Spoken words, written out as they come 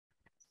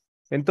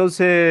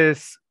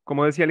Entonces,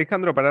 como decía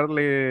Alejandro, para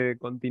darle Well,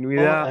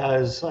 continuidad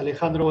as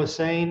Alejandro was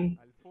saying,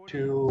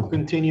 to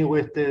continue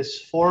with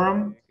this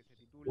forum,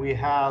 we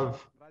have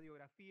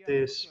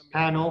this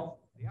panel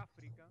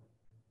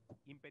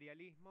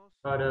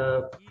about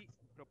a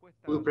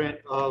blueprint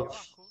of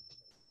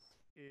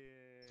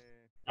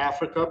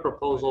Africa,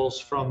 proposals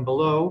from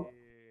below.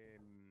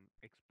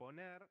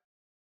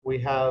 We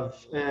have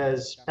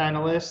as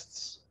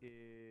panelists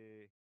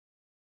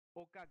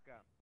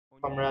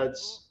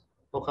comrades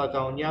Osaka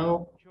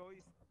Honyango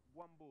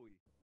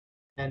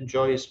and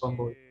Joyce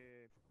Wambui.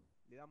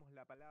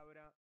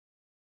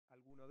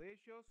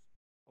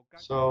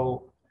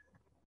 So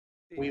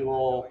we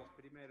will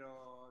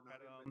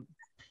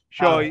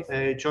Joyce.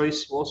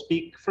 Joyce will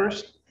speak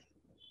first.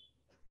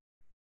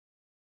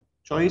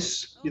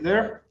 Joyce, you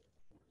there?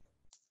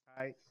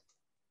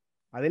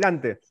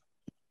 Adelante.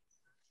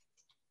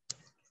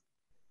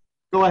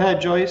 Go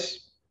ahead,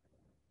 Joyce.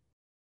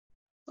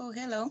 Oh,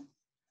 hello.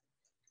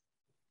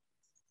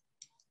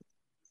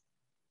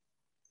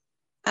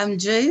 I'm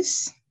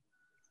Joyce.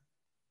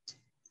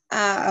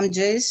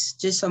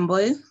 Joyce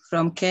Wambui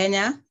from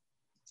Kenya,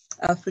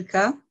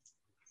 Africa,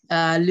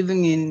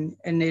 living in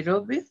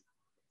Nairobi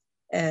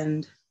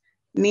and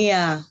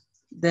near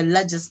the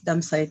largest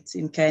dam site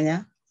in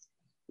Kenya,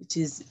 which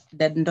is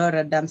the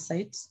Ndora dam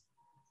site.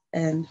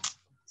 And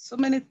so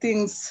many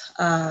things,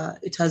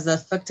 it has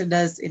affected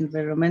us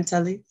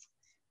environmentally.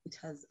 It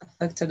has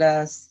affected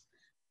us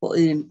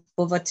in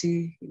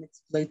poverty, in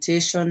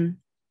exploitation,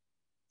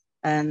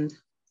 and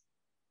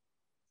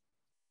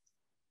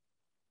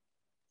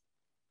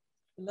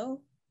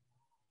hello?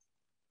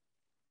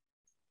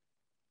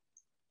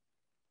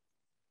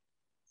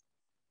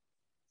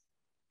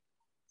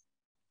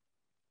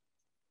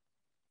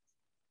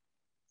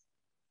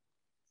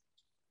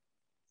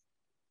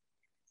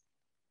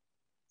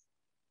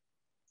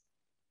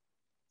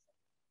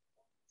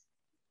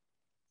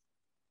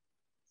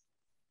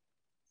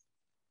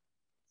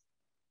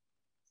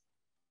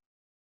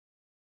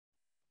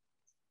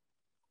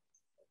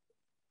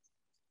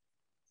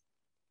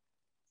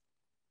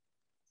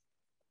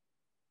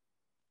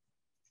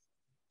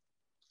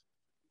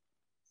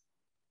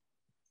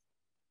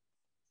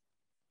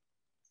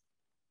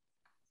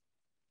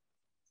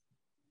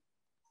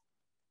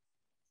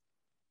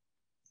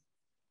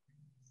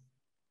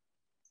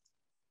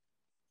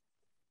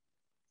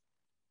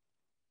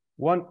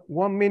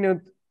 One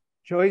minute,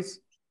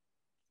 Joyce.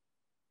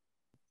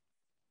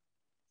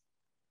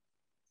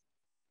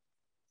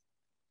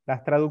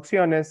 Las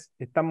traducciones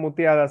están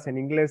muteadas en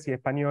inglés y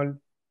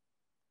español.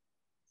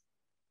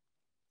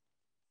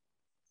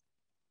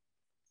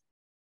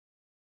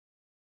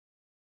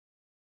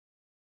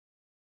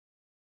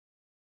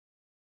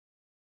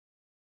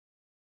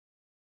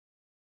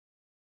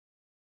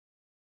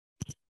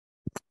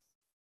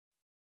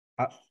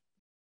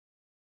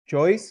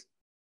 Joyce.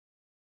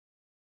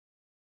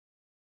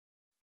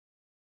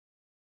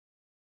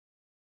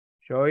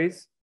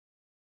 Joyce.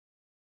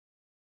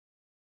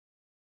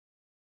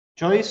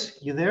 Joyce,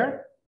 you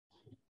there?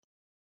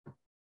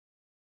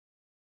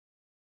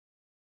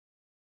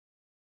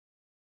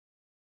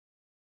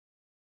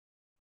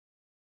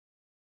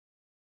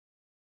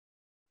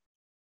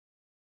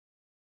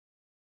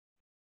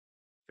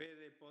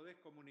 Fede, ¿podés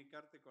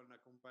comunicarte con la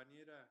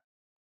compañera?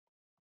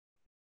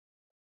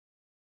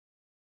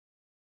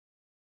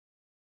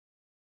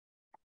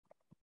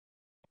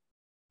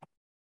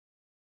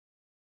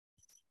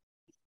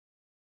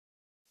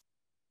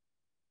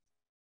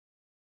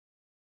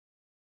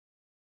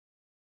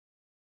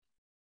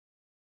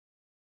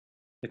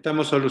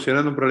 Estamos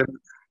solucionando un problema.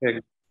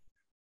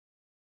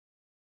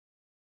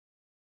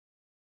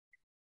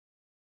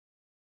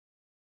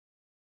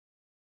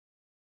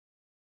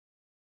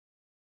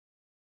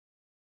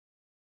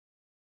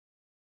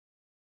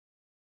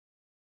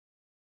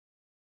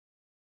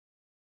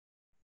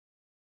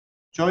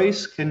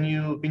 Joyce, can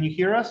you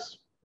hear us?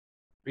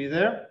 Are you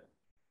there?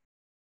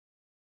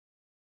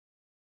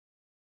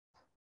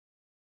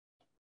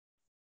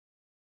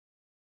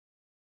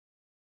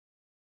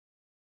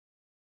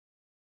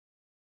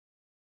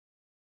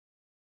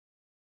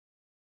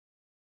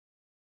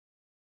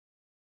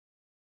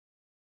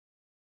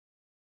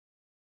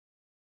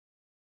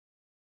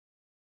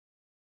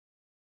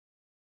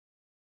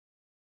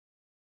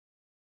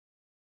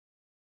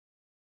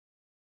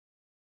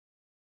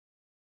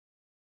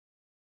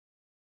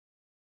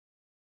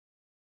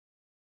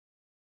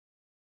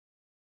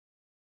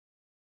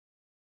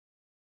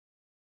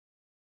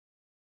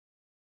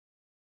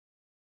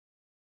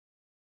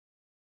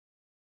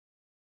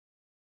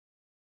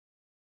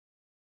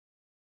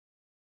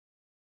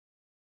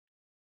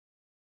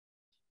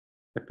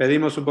 Les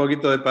pedimos un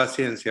poquito de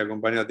paciencia,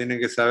 compañeros. Tienen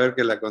que saber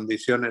que las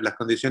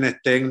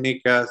condiciones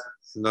técnicas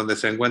en donde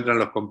se encuentran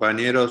los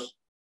compañeros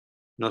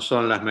no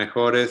son las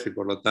mejores y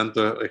por lo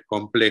tanto es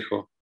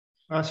complejo.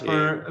 Ask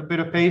for a bit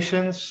of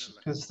patience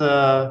because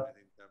the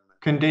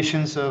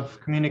conditions of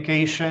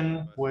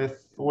communication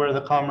with where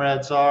the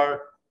comrades are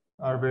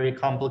very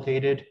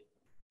complicated.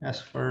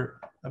 Ask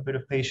for a bit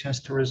of patience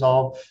to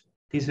resolve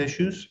these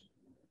issues.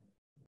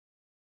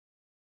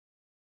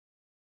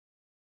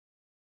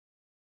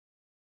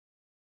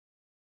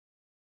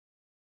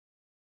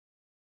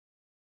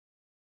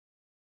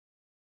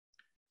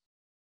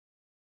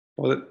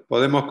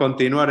 Podemos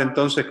continuar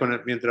entonces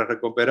mientras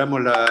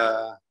recuperamos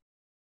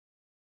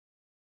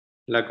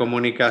la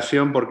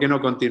comunicación. ¿Por qué no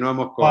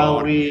continuamos con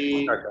While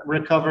we Osaka?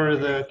 recover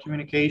the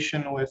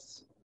communication with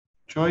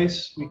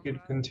Joyce, we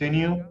could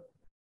continue.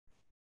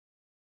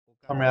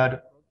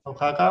 Comrade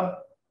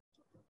Osaka.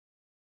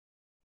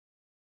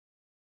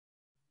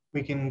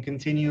 We can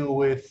continue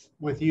with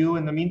you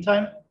in the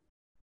meantime.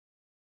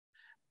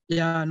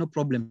 Yeah, no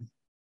problem.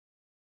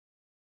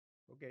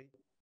 Okay.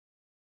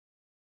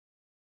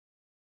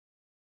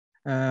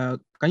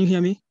 Can you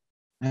hear me?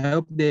 I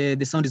hope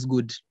the sound is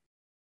good.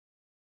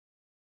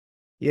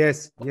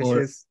 Yes,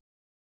 yes.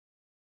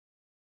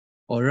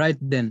 All right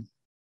then.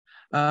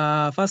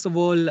 First of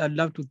all, I'd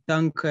love to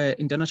thank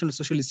International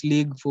Socialist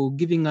League for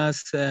giving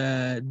us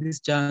this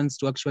chance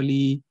to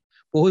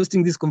for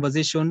hosting this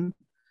conversation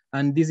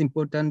and this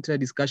important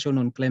discussion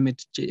on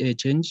climate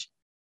change.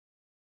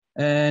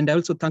 And I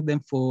also thank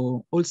them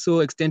for also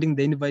extending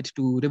the invite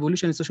to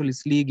Revolutionary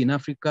Socialist League in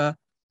Africa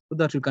so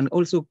that we can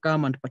also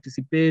come and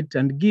participate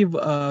and give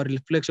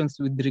reflections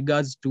with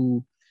regards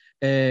to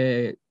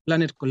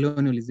planet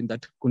colonialism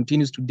that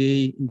continues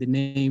today in the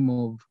name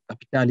of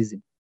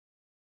capitalism.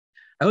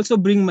 I also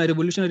bring my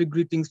revolutionary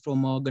greetings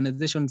from our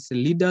organization's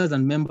leaders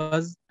and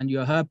members, and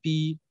you are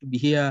happy to be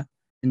here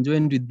and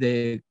joined with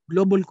the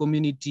global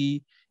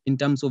community in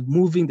terms of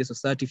moving the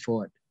society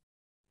forward.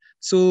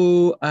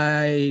 So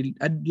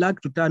I'd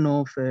like to turn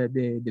off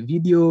the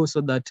video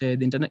so that the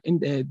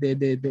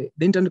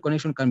internet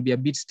connection can be a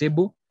bit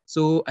stable.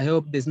 So I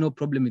hope there's no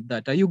problem with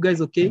that. Are you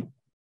guys okay?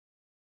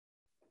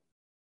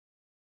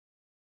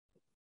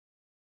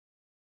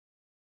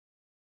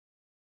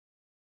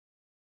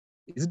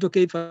 Is it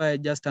okay if I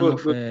just turn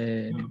off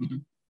the video?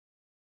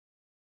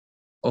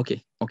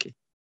 Okay.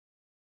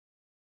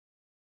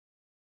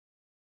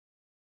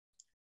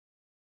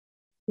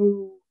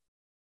 So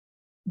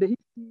the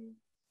history,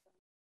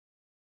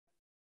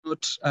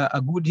 not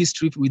a good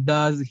history with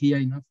us here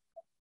in Africa,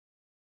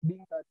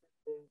 being that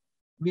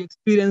we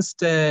experienced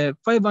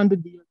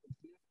 500 years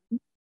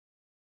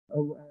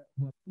of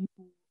our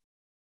people,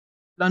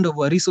 land of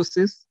our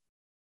resources.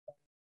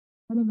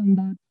 Other than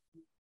that,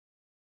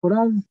 for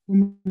us,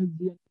 we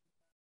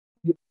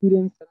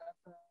experienced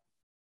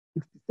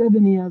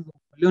 67 years of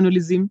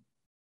colonialism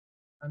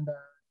and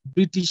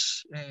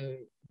British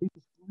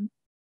rule.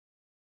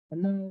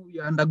 And now we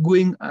have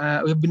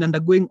been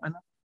undergoing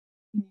another,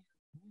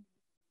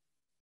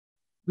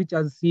 which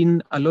has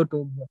seen a lot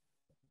of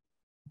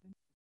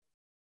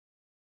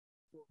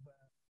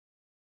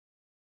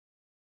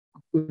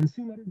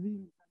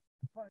consumerism,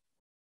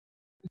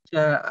 which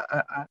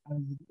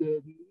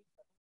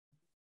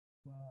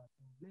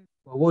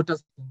for water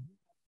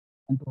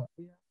and for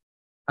air,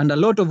 and a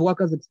lot of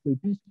workers'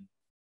 exploitation.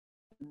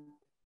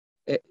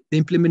 The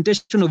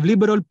implementation of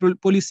liberal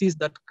policies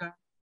that come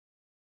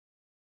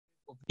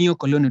of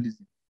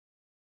neo-colonialism.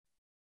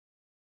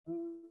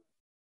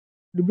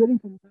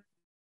 From that,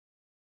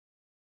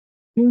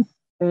 since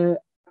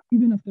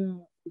even after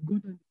we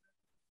got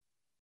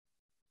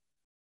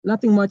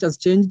nothing much has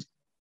changed,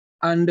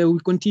 and we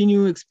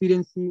continue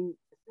experiencing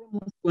the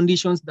same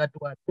conditions that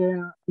were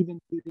there even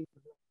during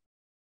the war.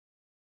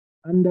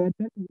 And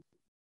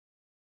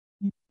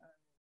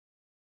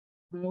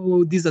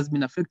how this has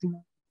been affecting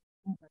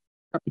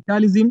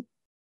capitalism.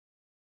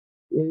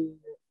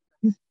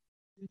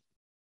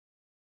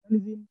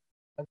 Capitalism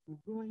has been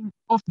growing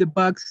off the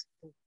backs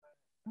of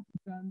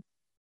Africans,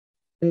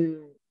 the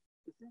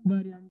same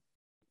variant,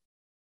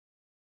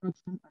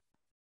 action,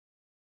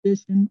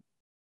 since in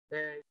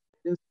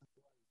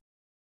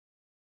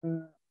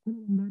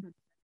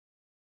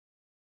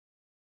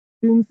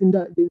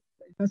the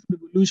first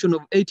revolution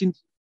of 18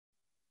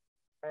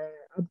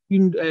 up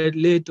in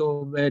late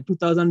of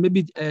 2000,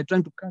 maybe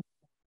trying to cut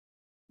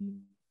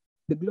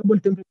the global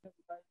temperature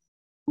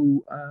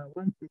to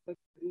 1.5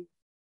 degrees,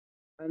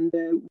 and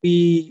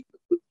we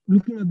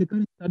looking at the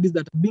current studies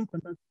that are being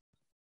conducted,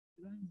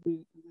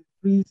 the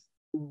increase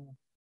to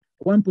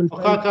 1.5.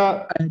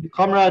 Osaka,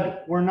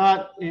 comrade, we're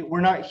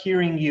not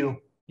hearing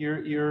you.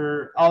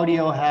 Your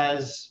audio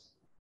has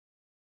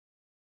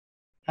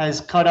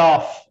cut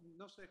off.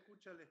 No se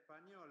escucha el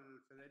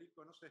español,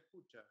 Federico, no se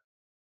escucha.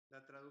 La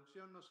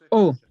traducción no se escucha.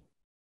 Oh,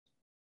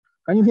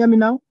 can you hear me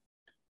now?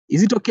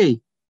 Is it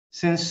okay?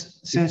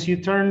 Since you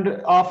turned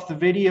off the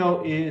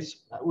video,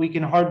 we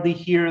can hardly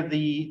hear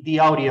the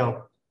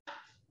audio.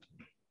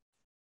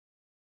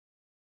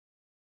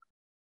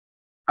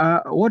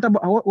 What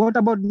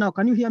about now?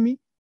 Can you hear me?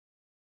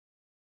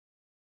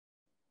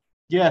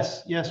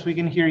 Yes, we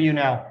can hear you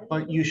now.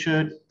 But you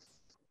should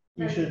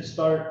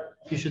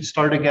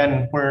start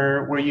again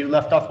where you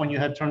left off when you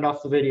had turned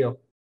off the video.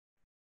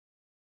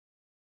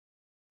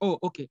 Oh,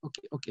 okay.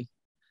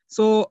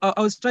 So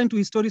I was trying to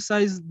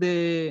historicize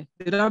the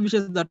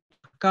ravages that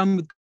come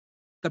with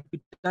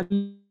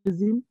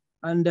capitalism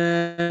And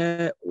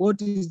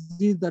what is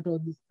this that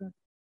was discussed?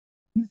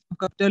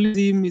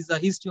 Capitalism is a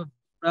history of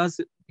us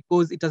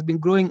because it has been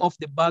growing off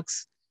the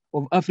backs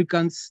of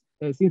Africans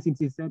since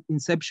its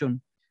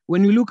inception.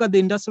 When we look at the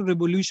Industrial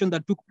Revolution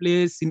that took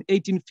place in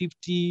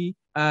 1850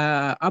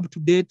 up to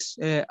date,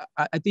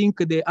 I think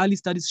the early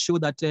studies show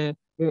that at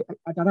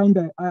around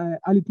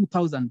early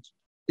 2000,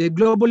 the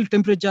global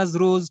temperatures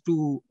rose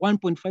to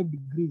 1.5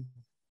 degrees.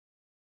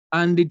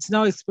 And it's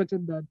now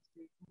expected that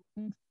in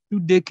the next 2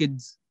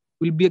 decades,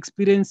 we'll be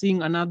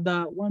experiencing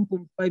another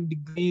 1.5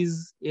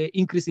 degrees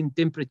increase in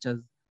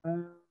temperatures.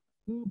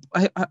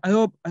 I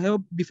hope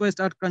before I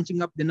start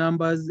crunching up the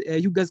numbers,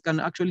 you guys can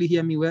actually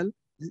hear me well.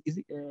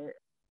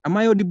 Am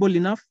I audible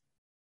enough?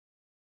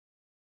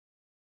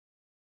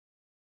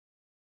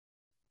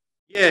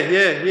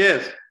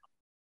 Yes.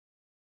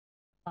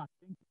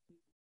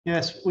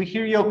 Yes, we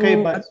hear you okay,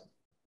 but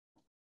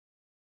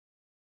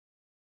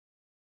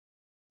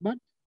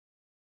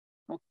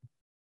okay.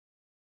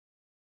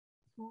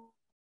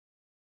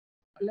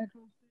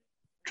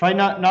 Try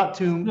not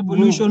to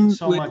move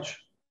so much.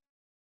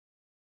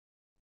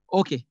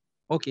 Okay.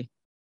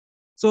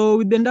 So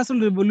with the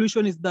Industrial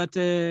Revolution is that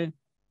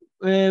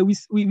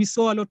we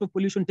saw a lot of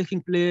pollution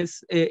taking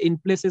place in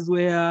places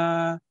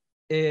where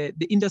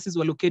the industries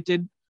were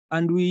located,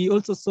 and we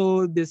also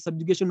saw the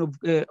subjugation of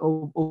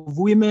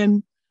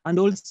women, and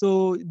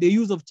also the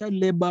use of child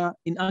labor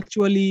in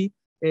actually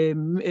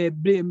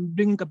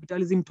bringing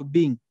capitalism to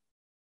being.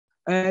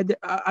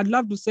 I'd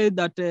love to say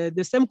that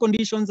the same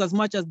conditions, as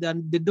much as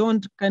they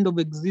don't kind of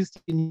exist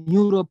in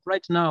Europe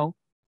right now,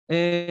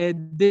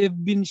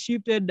 they've been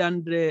shifted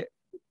and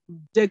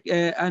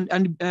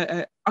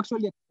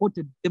actually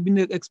exported. They've been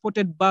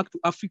exported back to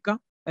Africa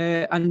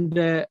and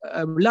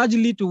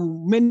largely to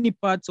many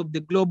parts of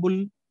the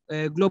global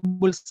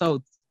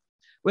South,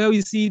 where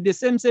we see the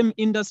same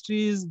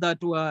industries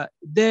that were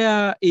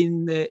there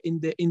in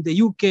the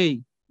UK.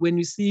 When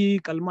we see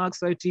Karl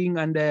Marx writing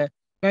and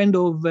kind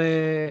of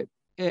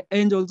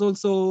Engels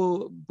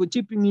also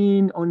chipping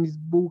in on his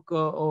book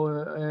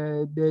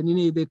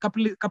the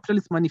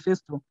Capitalist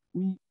Manifesto,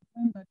 we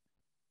find that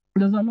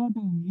there's a lot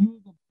of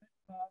use of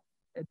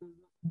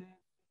the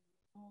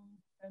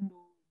kind of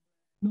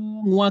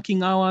long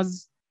working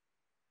hours,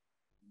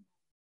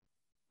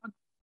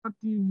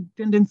 active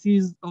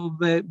tendencies of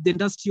the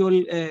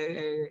industrial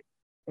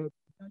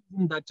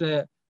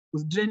that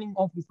was draining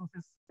off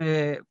resources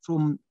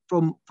from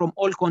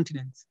all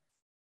continents.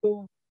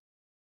 So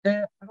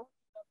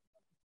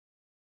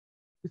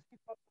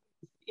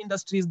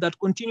industries that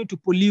continue to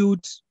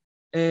pollute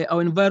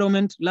our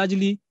environment,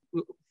 largely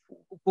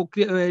for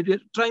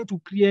trying to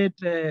create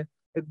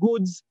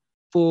goods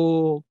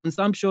for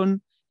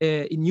consumption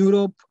in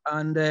Europe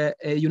and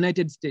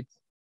United States.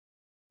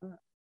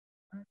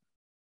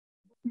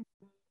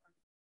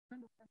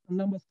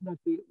 Numbers that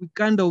we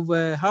kind of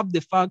have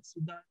the facts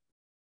that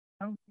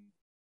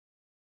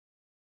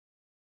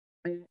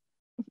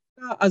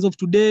as of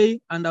today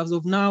and as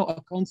of now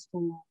accounts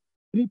for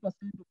 3%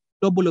 of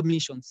global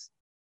emissions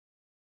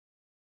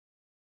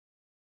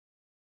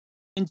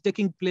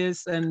taking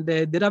place, and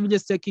the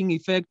ravages taking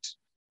effect,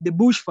 the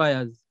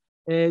bushfires,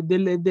 the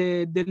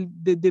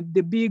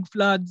big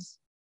floods,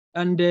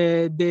 and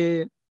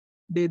the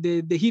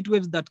heat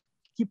waves that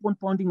keep on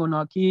pounding on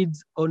our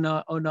kids, on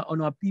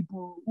our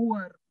people who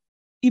are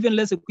even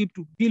less equipped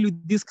to deal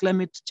with these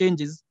climate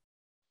changes,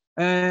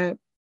 are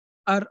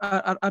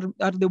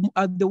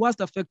the worst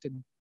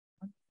affected.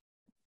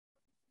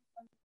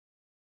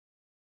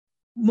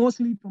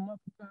 Mostly from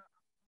Africa,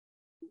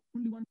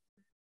 only one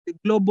the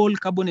global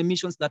carbon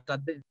emissions that are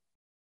there.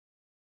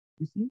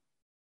 You see,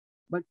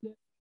 but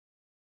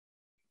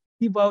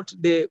give out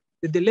the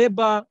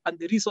labor and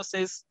the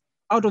resources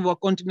out of our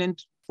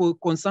continent for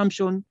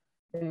consumption.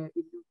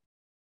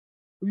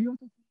 We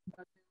also see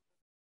that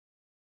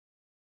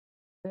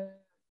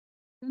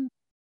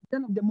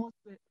 10 of the most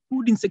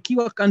food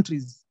insecure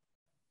countries,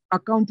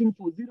 accounting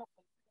for 0.8%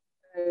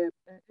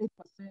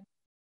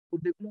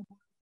 of the global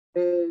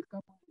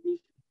carbon emissions.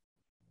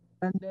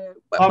 And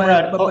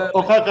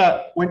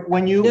Osaka,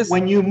 when you yes.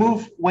 when you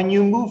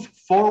move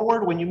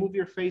forward, when you move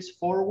your face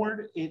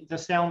forward, the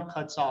sound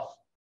cuts off.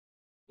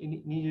 You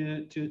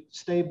need to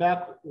stay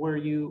back where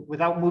you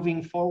without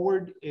moving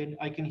forward, and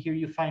I can hear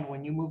you fine.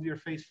 When you move your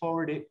face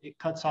forward, it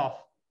cuts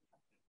off.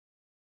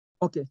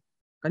 Okay,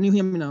 can you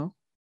hear me now?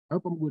 I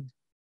hope I'm good.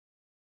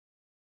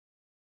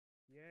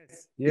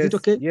 Yes. Is it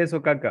okay? Yes,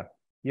 Osaka.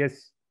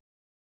 Yes.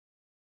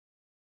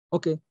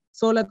 Okay,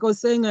 so like I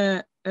was saying,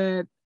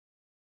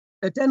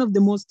 10 of the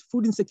most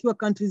food insecure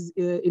countries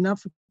in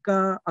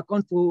Africa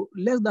account for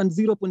less than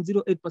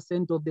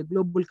 0.08% of the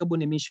global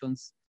carbon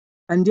emissions.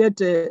 And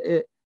yet,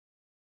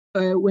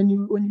 when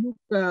you look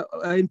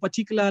in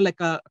particular, like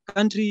a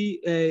country,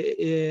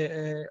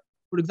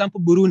 for example,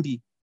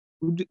 Burundi,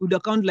 would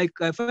account like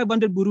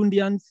 500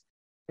 Burundians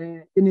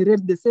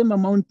generate the same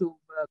amount of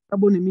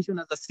carbon emission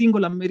as a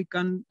single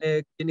American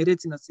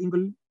generates in a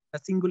single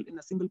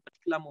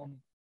particular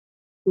moment.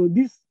 So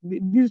this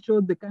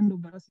shows the kind of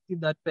veracity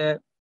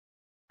that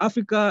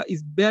Africa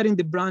is bearing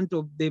the brunt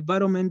of the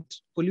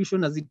environment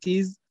pollution as it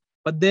is.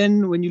 But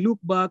then when you look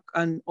back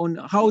and on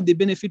how they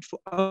benefit from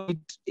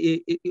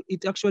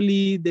it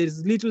actually,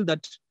 there's little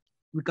that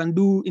we can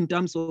do in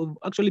terms of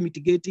actually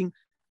mitigating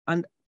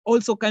and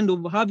also kind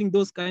of having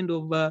those kind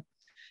of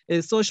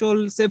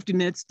social safety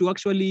nets to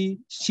actually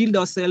shield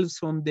ourselves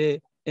from the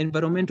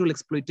environmental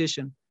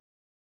exploitation.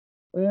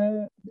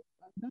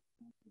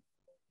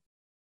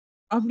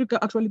 Africa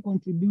actually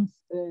contributes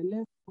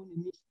less on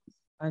emissions,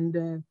 and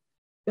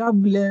they have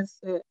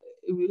less,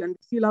 we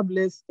still have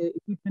less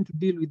equipment to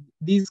deal with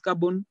these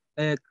climate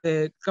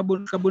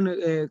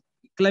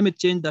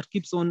change that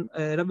keeps on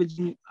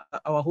ravaging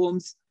our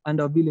homes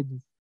and our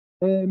villages.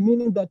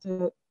 Meaning that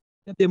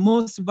they're the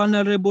most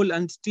vulnerable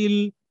and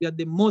still we are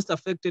the most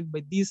affected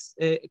by this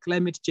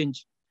climate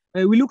change.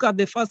 We look at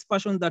the fast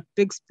fashion that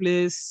takes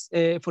place,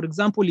 for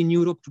example, in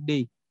Europe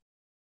today,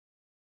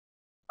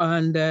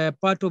 and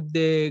part of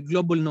the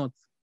global north.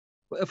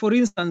 For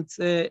instance,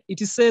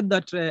 it is said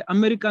that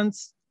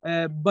Americans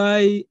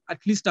buy at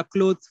least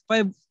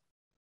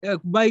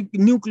buy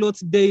new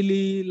clothes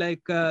daily,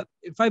 like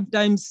 5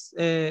 times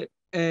in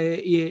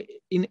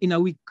a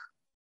week.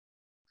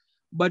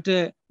 But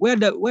where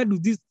do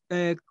these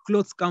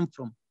clothes come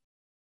from?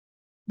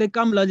 They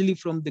come largely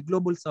from the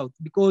global south,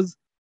 because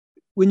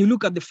when you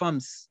look at the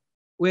farms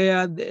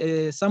where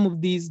some of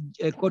these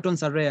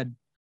cottons are reared,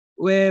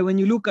 when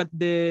you look at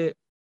the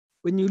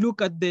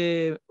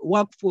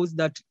workforce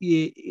that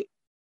it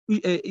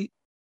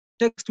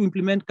takes to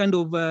implement kind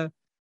of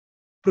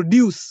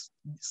produce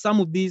some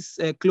of these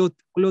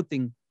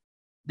clothing,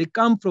 they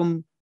come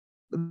from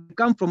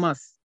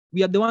us.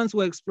 We are the ones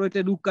who are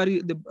exploited, who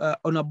carry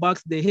on our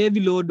backs the heavy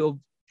load of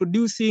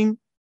producing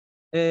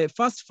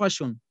fast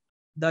fashion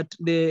that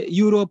the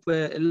Europe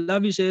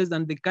lavishes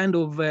and they kind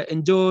of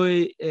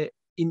enjoy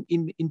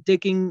in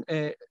taking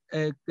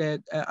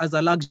as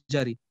a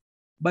luxury.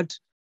 But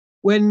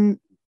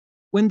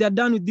when they're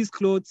done with these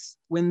clothes,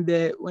 when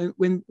they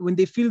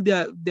fill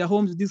their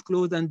homes with these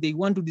clothes and they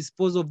want to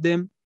dispose of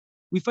them,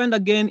 we find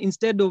again,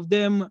 instead of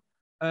them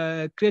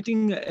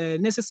creating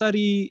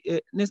necessary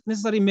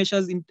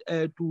measures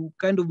to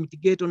kind of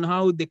mitigate on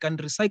how they can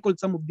recycle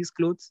some of these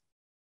clothes,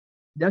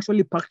 they're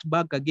actually packed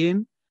back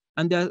again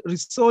and they're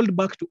resold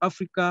back to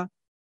Africa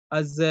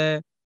as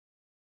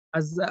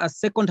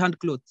second-hand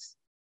clothes.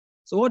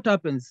 So what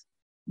happens?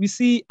 We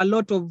see a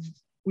lot of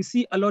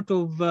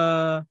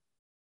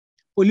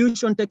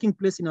pollution taking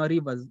place in our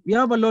rivers. We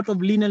have a lot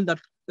of linen that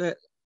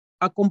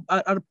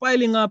are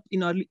piling up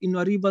in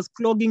our rivers,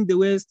 clogging the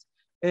waste,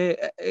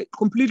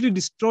 completely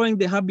destroying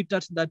the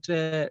habitat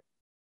that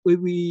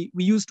we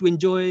used to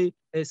enjoy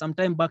some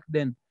time back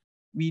then.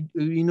 We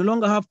no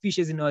longer have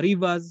fishes in our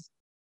rivers.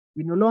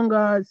 We no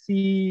longer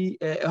see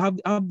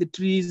have the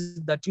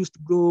trees that used to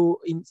grow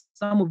in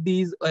some of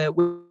these,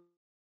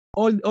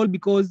 all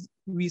because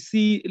we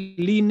see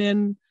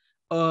linen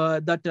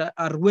that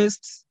are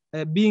wastes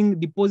being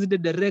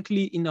deposited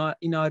directly in our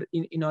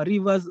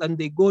rivers, and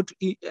they go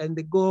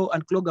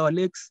and clog our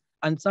lakes,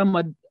 and some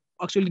are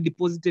actually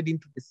deposited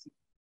into the sea.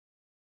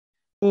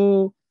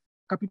 So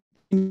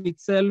capitalism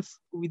itself,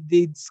 with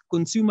its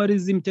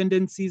consumerism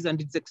tendencies and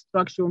its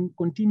extraction,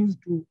 continues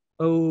to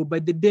by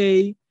the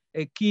day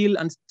kill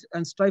and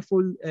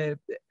stifle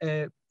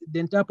the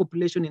entire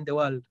population in the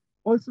world.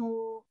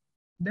 Also,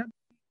 that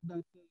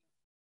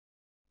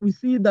we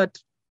see that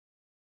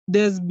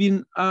there's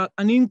been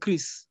an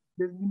increase.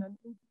 There's been an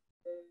increase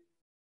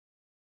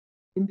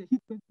in the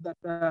heat waves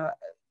that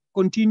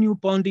continue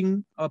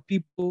pounding our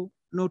people,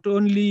 not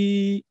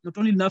only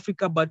in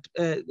Africa, but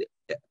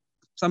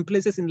some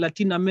places in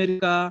Latin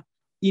America,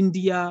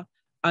 India,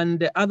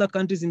 and other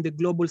countries in the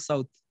global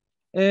south.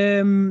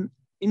 In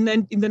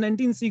the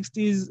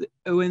 1960s,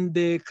 when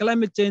the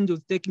climate change was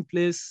taking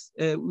place,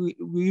 we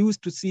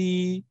used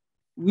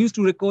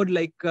to record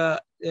like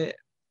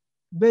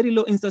very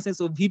low instances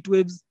of heat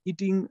waves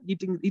hitting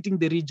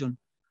the region.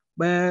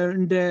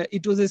 And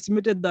it was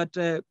estimated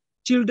that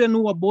children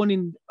who were born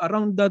in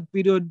around that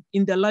period,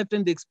 in their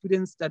lifetime, they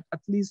experienced that at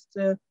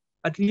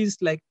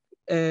least like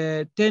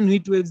 10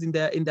 heat waves in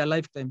their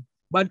lifetime.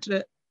 But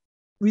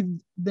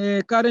with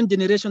the current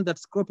generation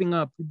that's cropping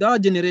up, with our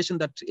generation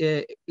that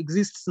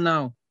exists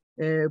now,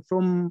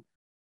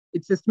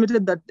 it's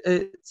estimated that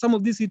some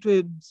of these heat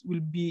waves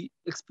will be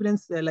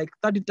experienced like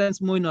 30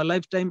 times more in our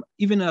lifetime,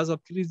 even as our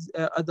kids,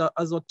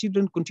 as our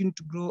children continue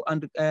to grow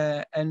and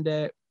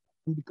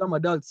become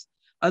adults.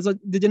 As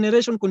the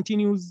generation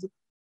continues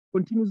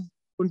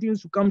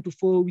to come to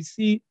fore, we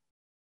see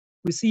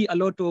a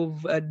lot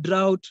of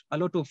drought, a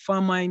lot of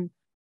famine,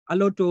 a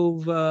lot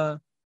of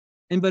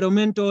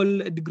environmental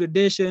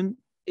degradation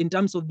in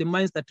terms of the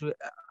mines that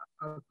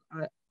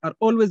are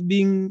always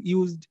being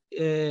used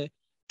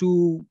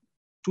to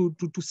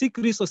seek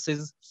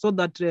resources, so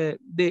that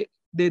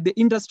the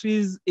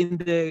industries in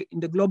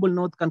the global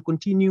north can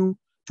continue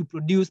to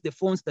produce the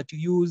phones that you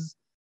use,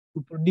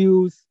 to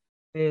produce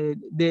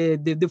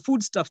the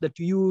food stuff that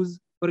you use.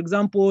 For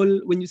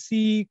example, when you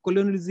see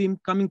colonialism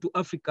coming to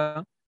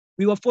Africa,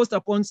 we were forced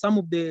upon some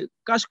of the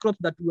cash crops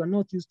that we were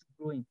not used to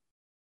growing.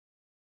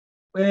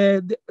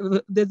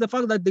 There's the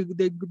fact that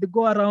they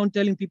go around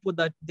telling people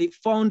that they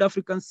found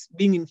Africans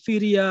being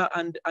inferior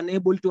and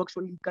unable to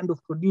actually kind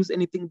of produce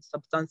anything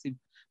substantive.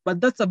 But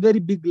that's a very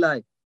big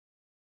lie.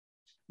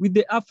 With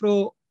the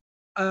Afro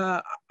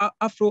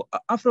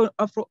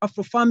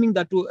farming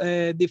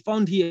that they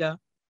found here,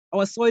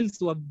 our soils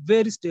were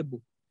very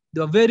stable.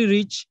 They were very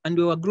rich, and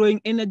we were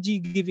growing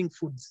energy-giving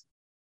foods.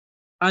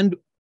 And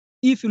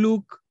if you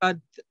look at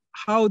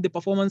how the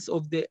performance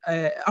of the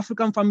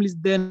African families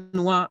then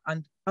were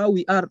and how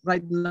we are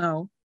right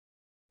now,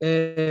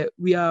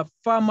 we are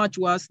far much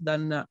worse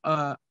than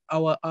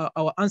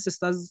our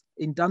ancestors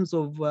in terms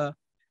of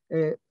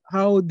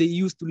how they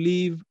used to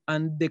live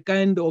and the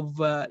kind of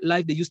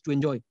life they used to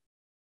enjoy.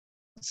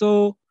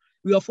 So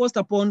we were forced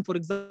upon, for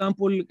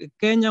example,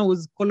 Kenya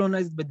was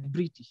colonized by the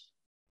British.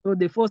 So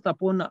they forced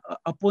upon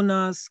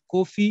us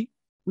coffee,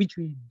 which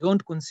we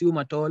don't consume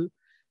at all.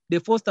 They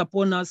forced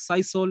upon us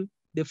sisal.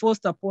 They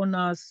forced upon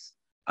us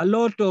a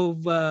lot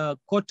of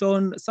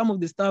cotton, some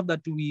of the stuff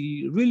that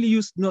we really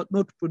used not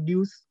to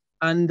produce.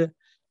 And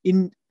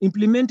in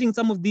implementing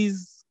some of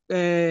these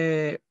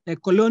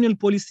colonial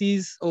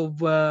policies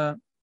of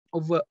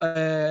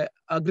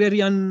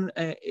agrarian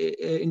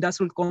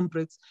industrial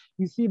complex,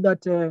 we see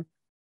that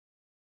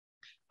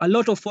a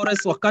lot of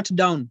forests were cut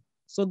down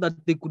so that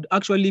they could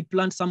actually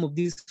plant some of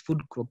these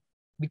food crops,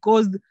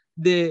 because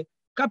the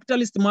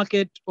capitalist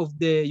market of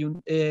the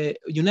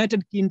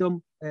United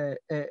Kingdom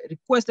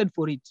requested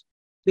for it.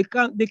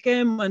 They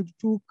came and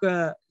took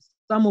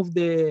some of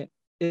the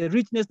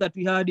richness that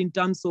we had in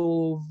terms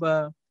of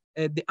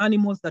the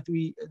animals that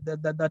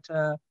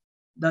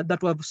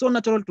were so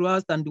natural to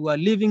us, and we were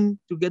living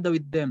together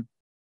with them.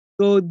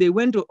 So they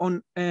went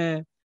on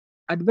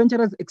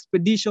adventurous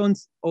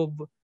expeditions of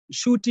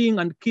shooting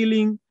and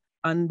killing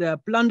and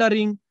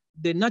plundering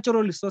the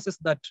natural resources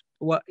that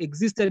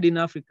existed in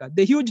Africa.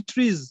 The huge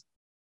trees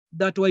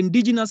that were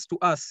indigenous to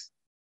us,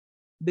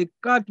 they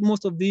cut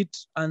most of it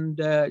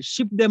and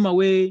shipped them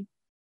away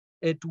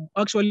to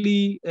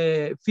actually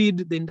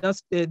feed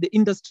the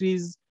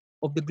industries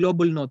of the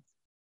global north.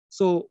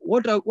 So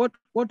what are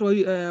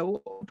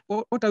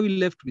we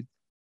left with?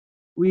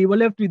 We were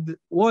left with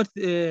what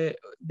they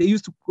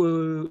used to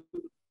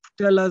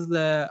tell us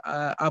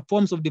are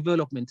forms of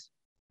development,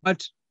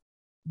 but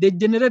they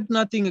generate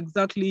nothing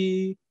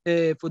exactly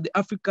for the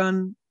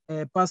African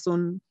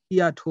person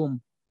here at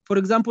home. For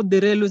example,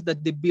 the railways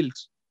that they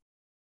built,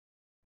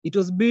 it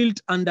was built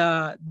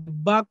under the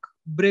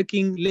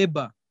back-breaking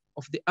labor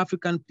of the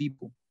African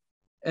people.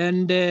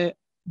 And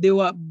they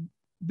were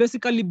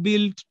basically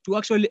built to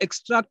actually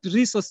extract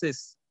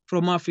resources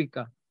from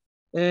Africa.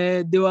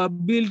 They were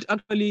built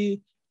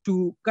actually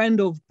to kind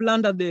of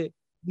plunder the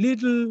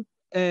little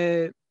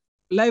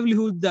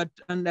livelihood that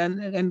and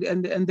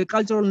the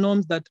cultural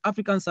norms that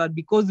Africans had,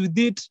 because with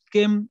it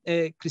came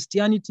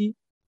Christianity,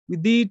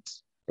 with it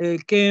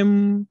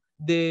came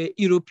the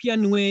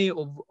European way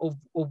of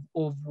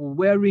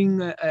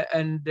wearing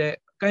and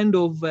kind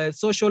of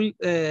social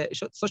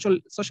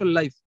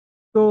life.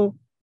 So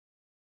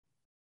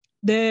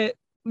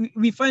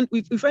we find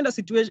a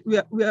situation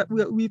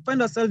we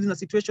find ourselves in a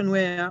situation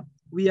where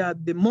we are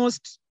the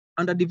most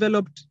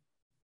underdeveloped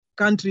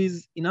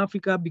countries in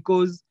Africa,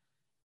 because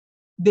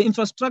the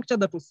infrastructure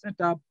that was set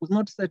up was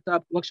not set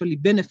up to actually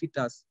benefit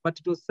us, but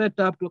it was set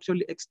up to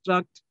actually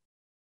extract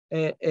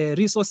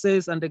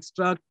resources and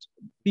extract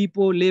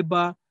people,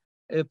 labor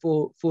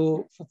for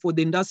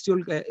the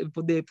industrial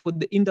for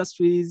the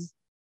industries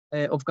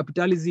of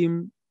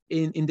capitalism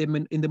in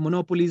the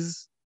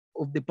monopolies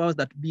of the powers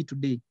that be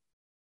today.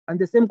 And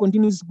the same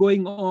continues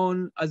going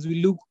on as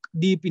we look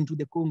deep into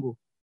the Congo.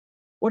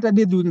 What are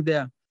they doing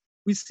there?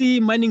 We see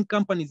mining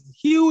companies,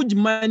 huge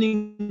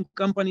mining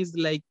companies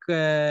like,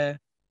 I'll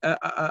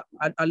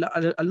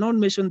not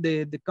mention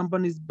the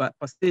companies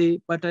per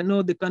se, but I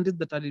know the countries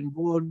that are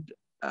involved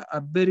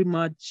are very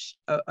much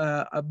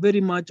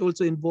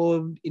also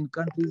involved in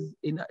countries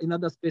in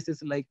other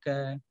spaces like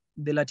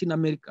the Latin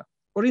America.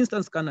 For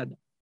instance, Canada.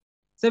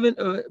 They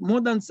commit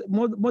more than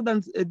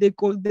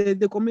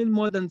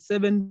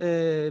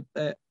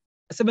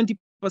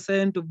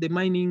 70% of the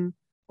mining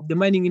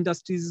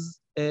industries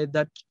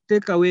that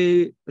take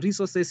away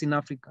resources in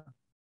Africa.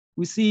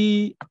 We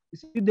see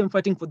them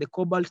fighting for the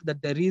cobalt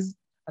that there is,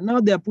 and now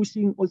they are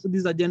pushing also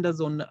these agendas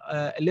on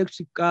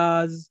electric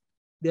cars.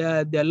 They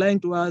are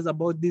lying to us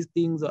about these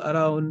things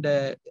around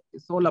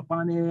solar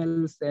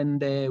panels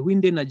and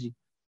wind energy.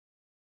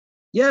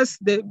 Yes,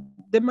 they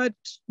might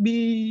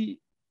be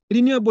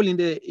renewable in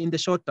the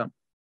short term,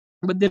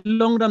 but the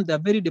long run they're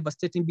very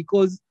devastating,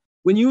 because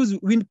when you use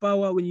wind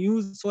power, when you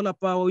use solar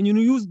power, when you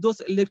use those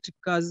electric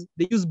cars,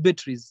 they use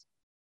batteries.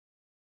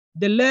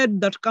 The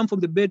lead that come from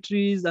the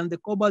batteries and the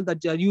cobalt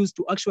that are used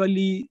to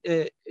actually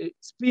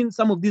spin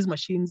some of these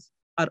machines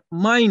are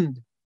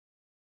mined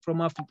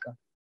from Africa.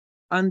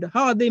 And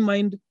how are they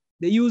mined?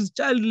 They use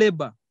child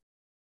labor.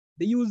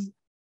 They use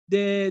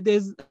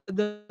there's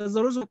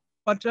also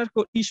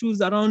patriarchal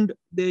issues around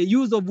the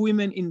use of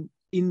women in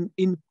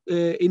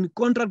in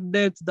contract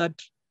debts that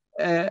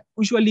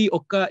usually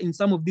occur in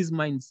some of these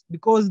mines,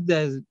 because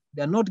they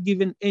are not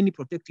given any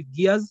protective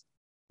gears,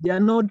 they are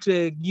not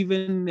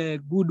given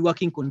good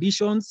working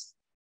conditions.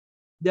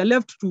 They are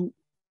left to,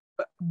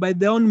 by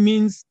their own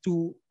means,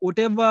 to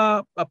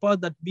whatever powers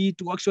that be,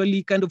 to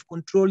actually kind of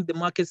control the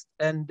markets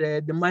and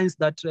the mines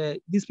that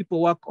these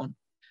people work on.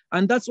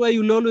 And that's why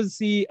you'll always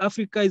see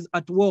Africa is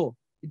at war.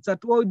 It's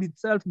at war with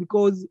itself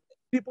because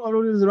people are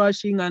always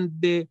rushing, and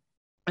the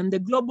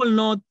global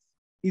north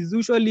is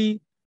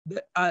usually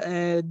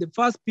the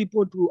first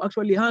people to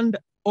actually hand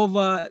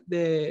over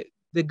the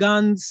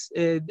guns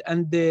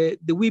and the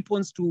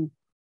weapons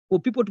for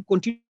people to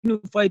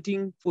continue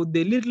fighting for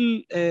the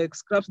little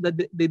scraps that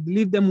they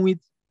leave them with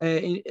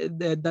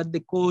that they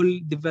call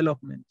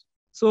development.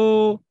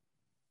 So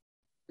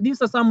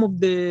these are some of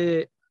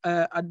the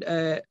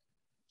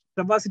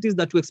diversities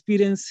that we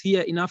experience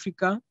here in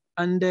Africa,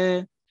 and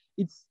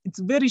it's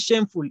very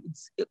shameful.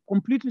 It's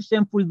completely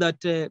shameful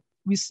that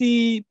we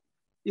see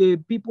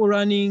people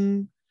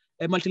running,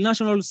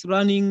 multinationals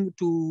running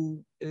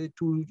to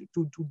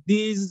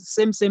these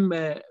same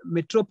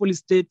metropolis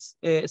states,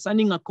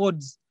 signing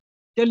accords,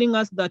 telling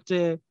us that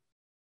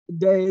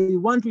they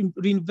want to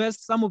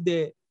reinvest some of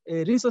the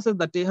resources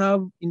that they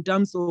have in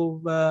terms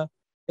of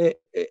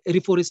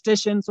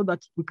reforestation, so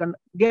that we can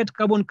get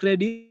carbon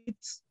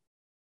credits.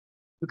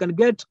 We can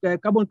get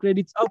carbon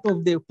credits out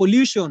of the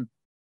pollution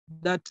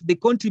that they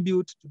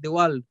contribute to the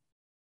world.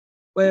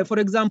 For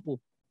example,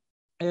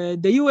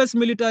 the US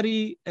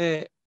military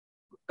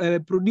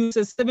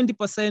produces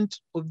 70%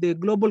 of the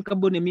global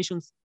carbon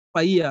emissions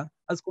per year,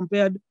 as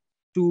compared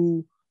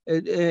to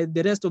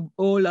the rest of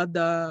all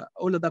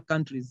other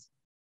countries.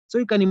 So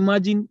you can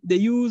imagine the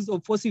use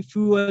of fossil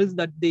fuels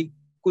that they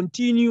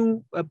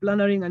continue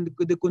plundering and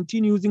they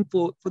continue using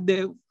for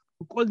the,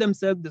 who call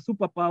themselves the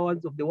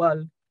superpowers of the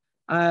world,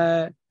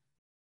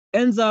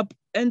 ends up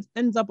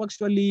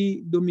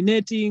actually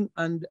dominating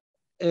and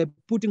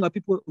putting our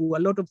people to a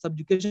lot of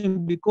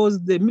subjugation,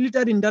 because the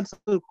military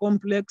industrial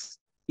complex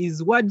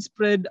is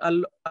widespread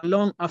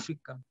along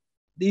Africa.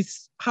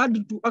 It's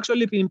hard to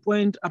actually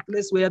pinpoint a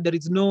place where there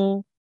is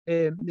no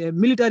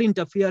military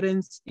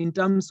interference in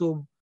terms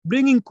of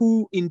bringing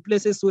coup in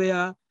places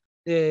where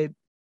the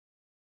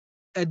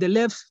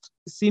left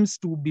seems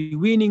to be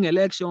winning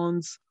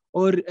elections,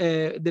 or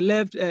the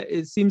left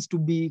seems to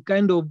be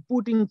kind of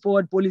putting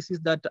forward policies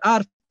that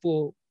are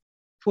for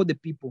the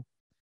people.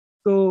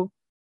 So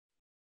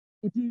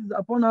it is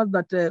upon us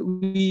that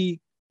we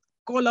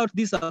call out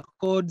these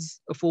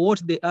accords for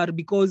what they are,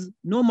 because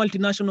no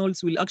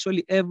multinationals will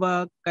actually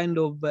ever kind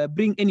of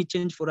bring any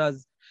change for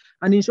us.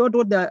 And in short,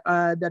 what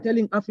they're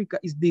telling Africa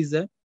is this: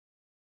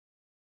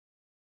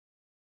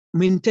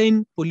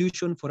 maintain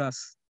pollution for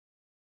us.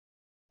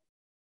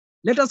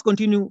 Let us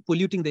continue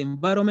polluting the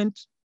environment,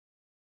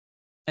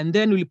 and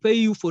then we'll pay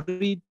you for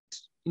it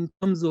in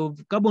terms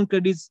of carbon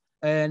credits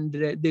and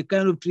the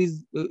kind of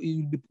trees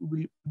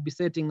we'll be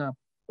setting up.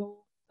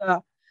 So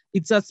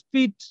it's a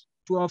spit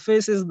to our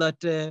faces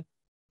that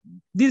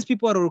these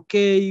people are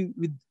okay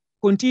with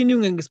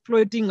continuing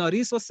exploiting our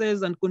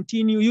resources and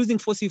continue using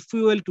fossil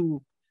fuel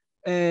to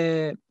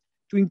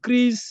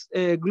increase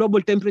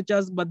global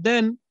temperatures, but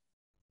then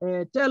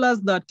tell us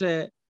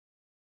that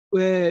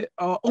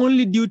our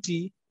only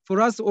duty for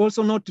us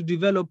also not to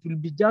develop will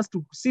be just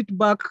to sit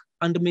back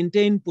and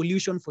maintain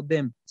pollution for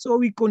them. So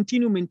we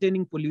continue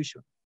maintaining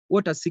pollution.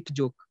 What a sick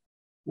joke.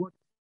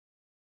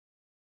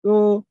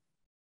 So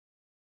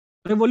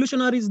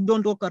revolutionaries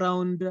don't walk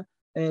around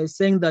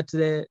saying that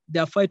they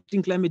are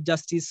fighting climate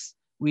justice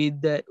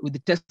with the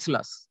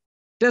Teslas.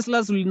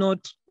 Teslas will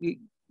not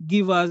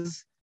give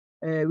us,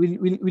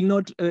 will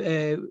not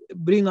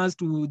bring us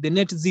to the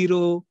net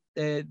zero,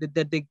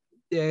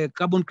 the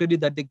carbon credit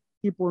that they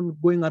keep on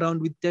going around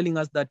with, telling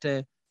us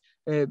that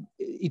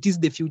it is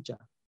the future.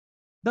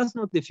 That's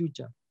not the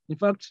future. In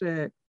fact,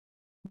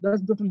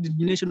 that's total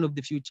diminution of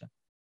the future.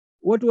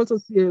 What we also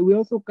see, we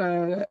also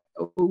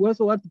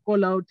want to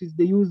call out is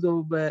the use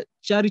of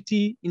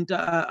charity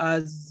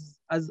as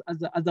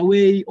a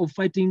way of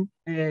fighting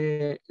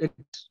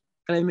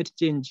climate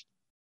change.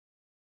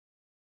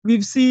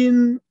 We've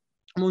seen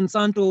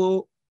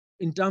Monsanto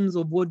in terms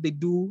of what they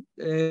do.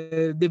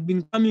 They've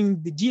been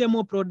coming the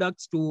GMO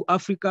products to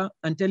Africa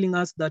and telling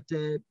us that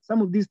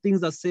some of these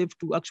things are safe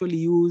to actually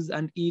use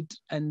and eat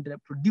and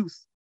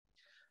produce.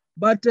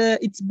 But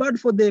it's bad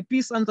for the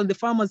peasants and the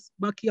farmers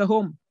back here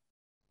home.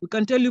 We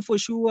can tell you for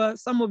sure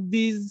some of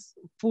these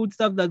food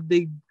stuff that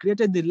they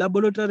created in the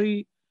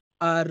laboratory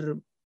are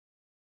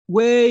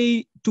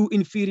way too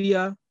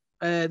inferior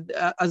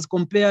as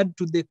compared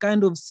to the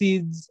kind of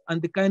seeds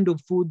and the kind of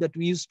food that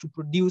we used to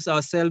produce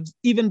ourselves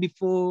even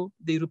before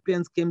the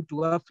Europeans came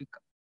to Africa.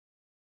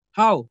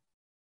 How?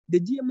 The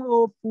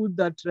GMO food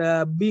that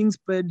are being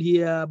spread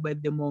here by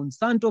the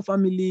Monsanto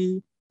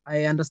family,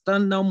 I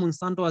understand now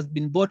Monsanto has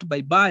been bought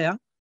by Bayer,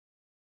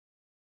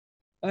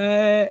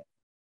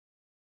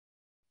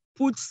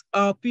 puts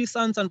our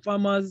peasants and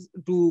farmers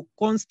to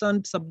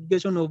constant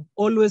subjugation of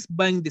always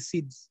buying the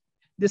seeds.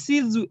 the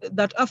seeds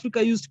that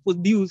Africa used to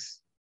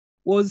produce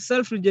was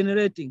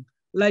self-regenerating.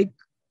 Like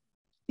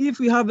if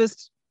we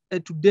harvest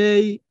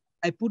today,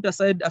 I put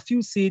aside a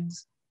few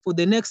seeds for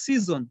the next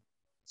season.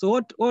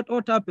 So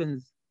what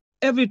happens?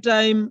 Every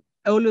time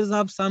I always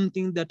have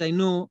something that I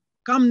know,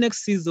 come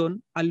next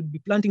season, I'll be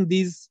planting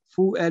this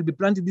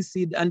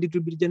seed and it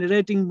will be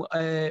generating,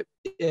 it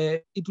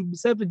will be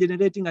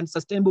self-regenerating and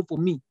sustainable for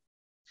me.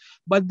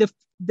 But the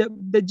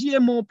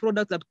GMO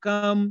products that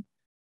come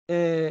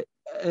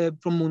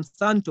from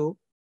Monsanto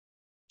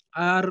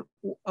are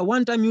a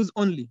one-time use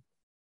only,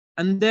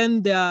 and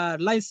then they are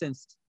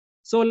licensed.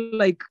 So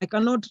like I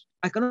cannot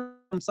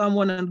from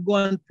someone and go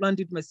and plant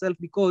it myself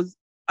because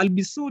I'll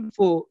be sued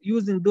for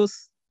using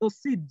those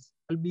seeds.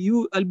 I'll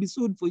be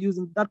sued for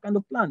using that kind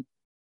of plant.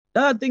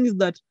 The other thing is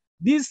that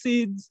these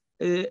seeds,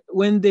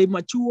 when they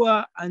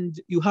mature and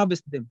you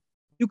harvest them,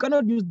 you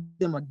cannot use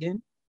them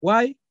again.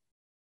 Why?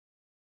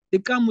 They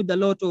come with a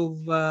lot of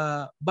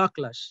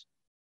backlash.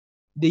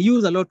 They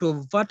use a lot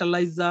of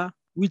fertilizer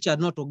which are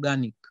not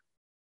organic.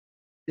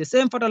 The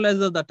same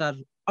fertilizers that are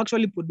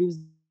actually produced,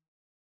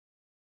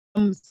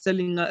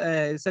 selling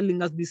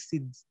us these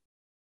seeds.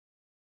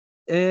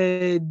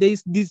 They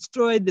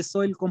destroy the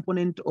soil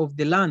component of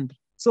the land.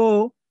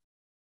 So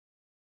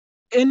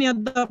any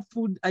other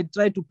food I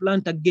try to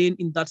plant again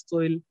in that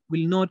soil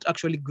will not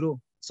actually grow.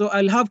 So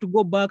I'll have to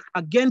go back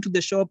again to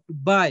the shop to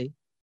buy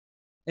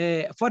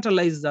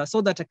fertilizer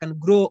so that I can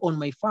grow on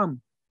my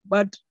farm.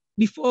 But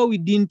before we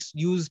didn't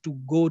used to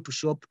go to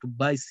shop to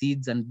buy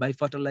seeds and buy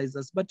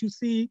fertilizers. But you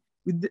see,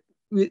 with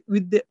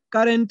the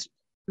current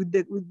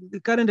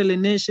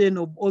alienation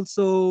of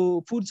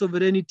also food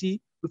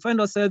sovereignty, we find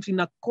ourselves in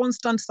a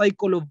constant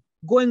cycle of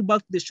going back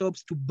to the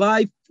shops to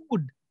buy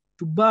food,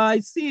 to buy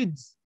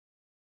seeds,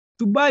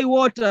 to buy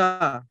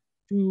water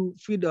to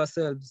feed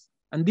ourselves.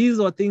 And these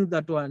are things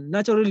that were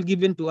naturally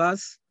given to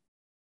us,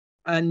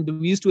 and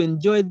we used to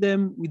enjoy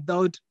them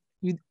without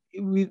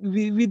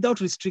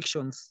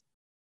restrictions.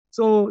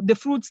 So the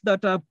fruits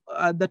that are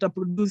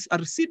produced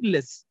are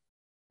seedless.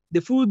 The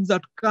foods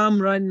that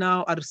come right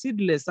now are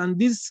seedless, and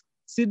these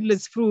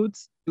seedless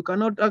fruits, you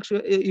cannot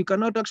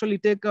actually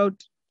take out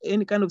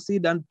any kind of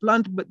seed and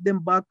plant them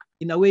back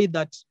in a way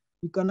that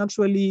you can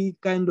actually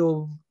kind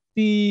of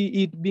see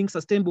it being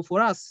sustainable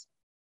for us.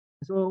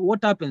 So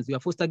what happens? We are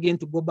forced again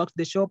to go back to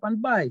the shop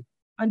and buy,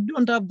 and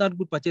don't have that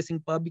good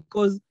purchasing power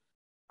because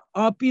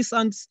our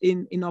peasants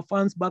in our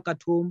farms back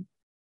at home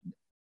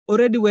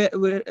already were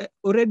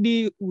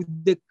already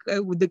with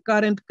the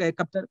current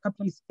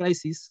capitalist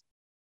crisis.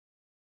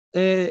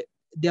 They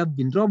have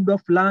been robbed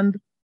of land,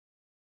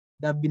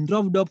 they have been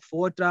robbed of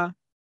water,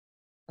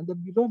 and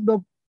they've been robbed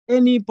of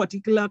any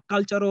particular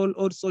cultural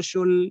or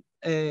social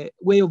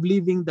way of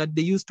living that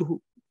they used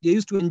to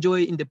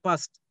enjoy in the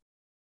past.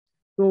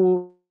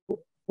 So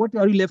what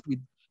are we left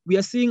with? We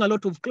are seeing a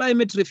lot of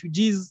climate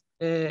refugees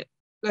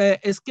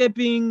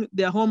escaping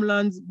their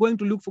homelands, going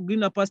to look for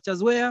greener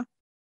pastures. Where?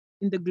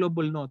 In the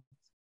global north.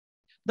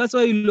 That's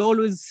why you'll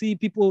always see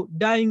people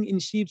dying in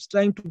ships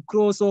trying to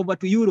cross over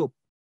to Europe.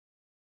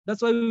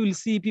 That's why we will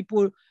see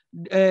people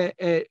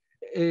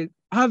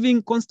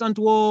having constant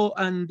war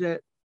and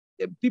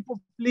people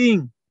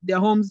fleeing their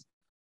homes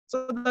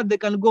so that they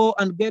can go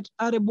and get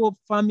arable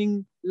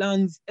farming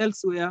lands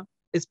elsewhere,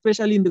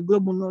 especially in the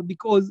global north,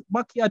 because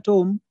back here at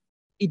home,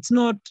 it's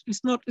no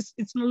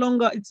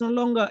longer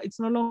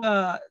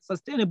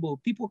sustainable.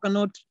 People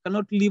cannot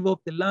live off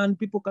the land.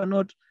 People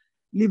cannot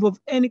live off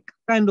any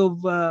kind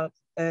of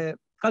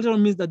cultural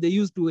means that they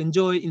used to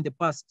enjoy in the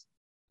past.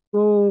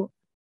 So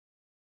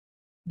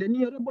the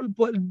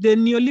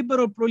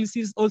neoliberal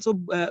policies also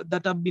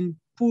that have been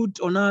put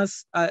on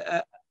us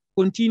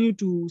continue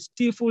to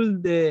stifle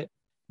the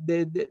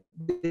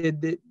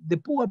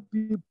poor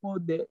people,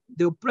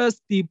 the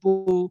oppressed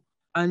people,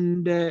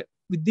 and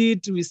with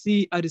it we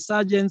see a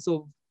resurgence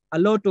of a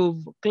lot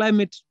of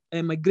climate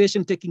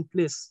migration taking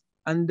place.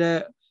 And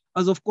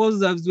as of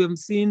course, as we have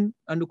seen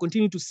and we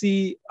continue to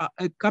see,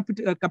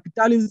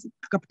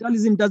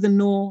 capitalism doesn't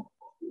know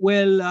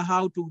well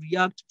how to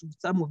react to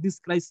some of these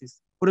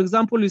crises. For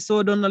example, we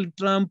saw Donald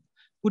Trump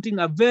putting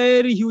a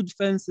very huge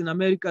fence in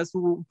America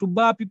to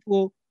bar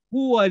people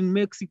who are in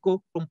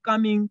Mexico from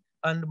coming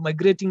and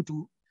migrating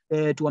to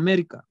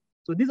America.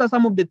 So these are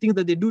some of the things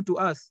that they do to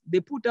us.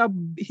 They put up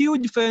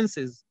huge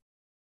fences.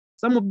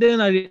 Some of them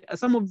are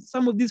some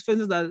of these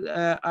fences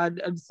that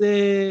I'd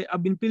say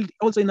have been built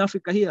also in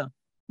Africa here.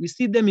 We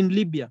see them in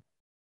Libya.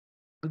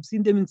 We've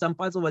seen them in some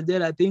parts of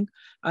Algeria, I think,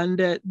 and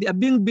they are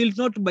being built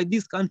not by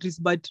these countries,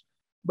 but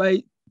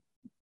by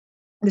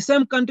the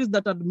same countries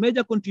that are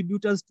major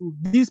contributors to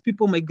these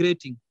people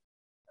migrating.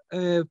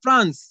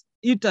 France,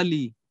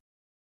 Italy,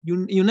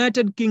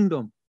 United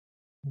Kingdom,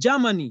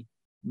 Germany,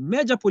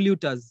 major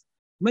polluters,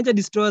 major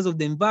destroyers of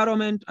the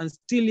environment, and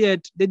still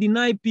yet they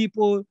deny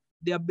people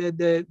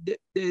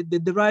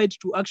the right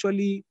to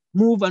actually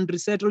move and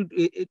resettle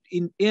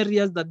in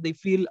areas that they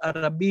feel are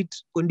a bit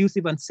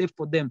conducive and safe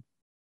for them.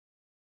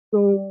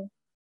 So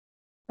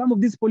some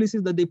of these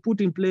policies that they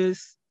put in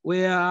place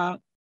where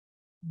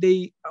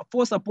they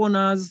force upon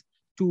us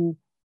to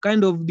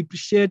kind of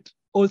depreciate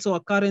also our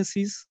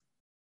currencies,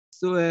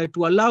 so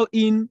to allow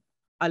in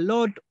a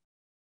lot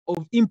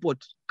of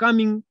import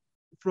coming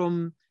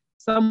from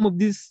some of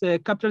these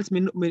capitalist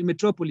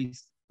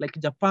metropolis like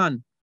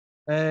Japan,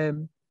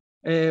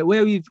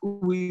 where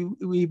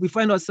we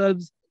find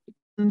ourselves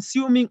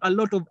consuming a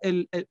lot of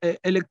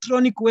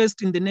electronic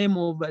waste in the name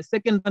of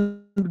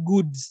second-hand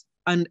goods,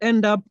 and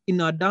end up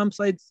in our dump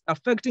sites,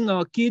 affecting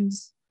our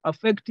kids,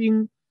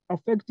 affecting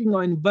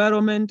our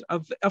environment,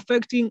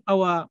 affecting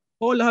our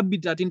whole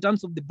habitat in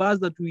terms of the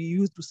birds that we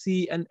used to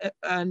see, and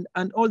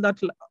all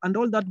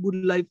that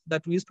good life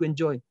that we used to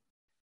enjoy.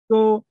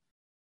 So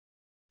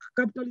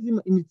capitalism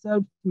in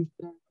itself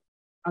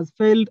has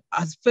failed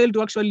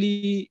to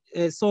actually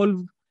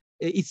solve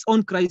its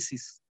own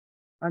crisis.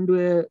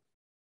 And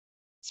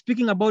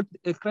speaking about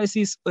a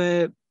crisis,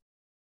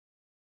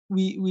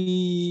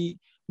 we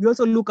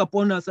also look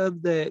upon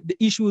ourselves the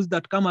issues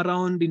that come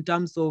around in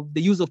terms of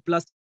the use of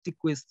plastic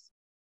waste.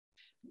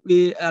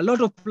 A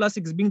lot of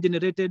plastic is being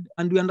generated,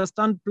 and we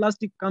understand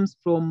plastic comes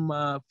from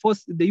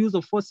the use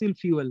of fossil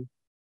fuel.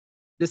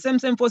 The same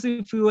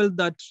fossil fuel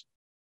that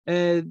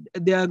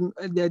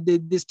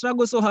they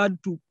struggle so hard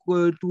to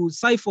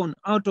siphon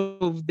out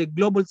of the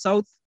global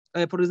south,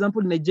 for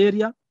example,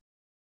 Nigeria.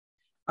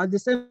 At the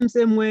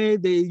same way,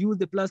 they use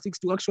the plastics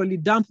to actually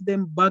dump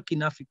them back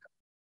in Africa.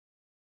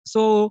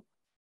 So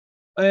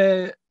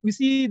we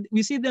see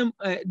them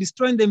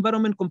destroying the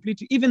environment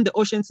completely, even the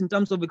oceans, in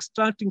terms of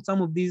extracting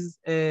some of these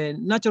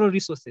natural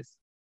resources.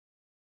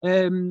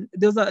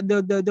 There's a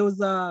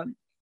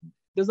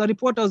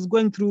report I was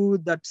going through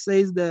that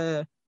says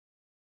the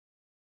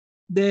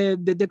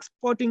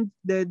exporting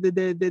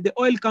the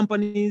oil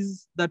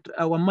companies that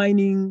were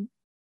mining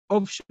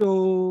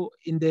offshore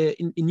in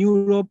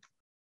Europe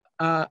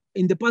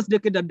in the past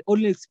decade had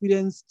only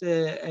experienced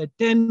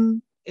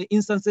 10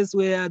 instances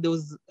where there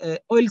was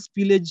oil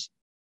spillage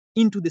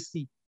into the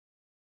sea.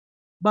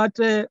 But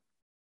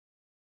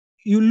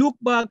you look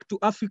back to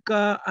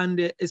Africa,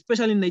 and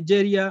especially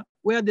Nigeria,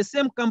 where the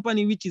same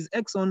company, which is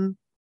Exxon,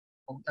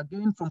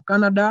 again from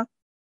Canada,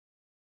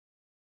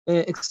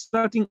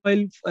 extracting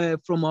oil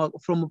from off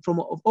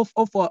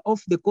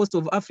the coast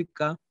of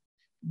Africa,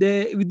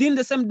 within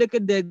the same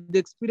decade they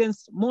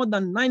experienced more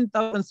than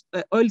 9,000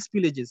 oil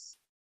spillages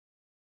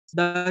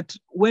that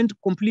went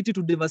completely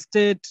to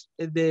devastate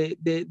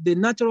the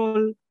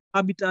natural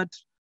habitat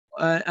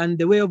and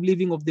the way of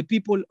living of the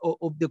people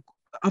of the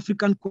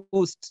African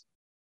coast.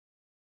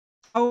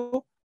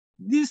 How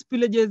these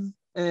pillages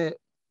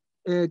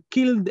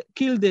kill the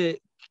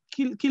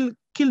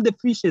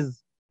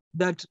fishes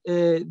that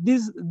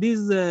these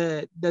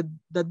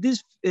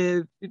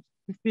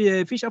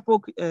fisher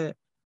folk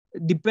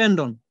depend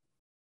on.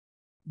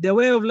 Their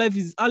way of life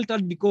is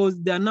altered because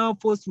they are now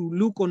forced to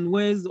look on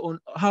ways on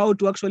how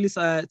to actually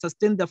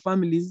sustain their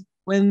families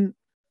when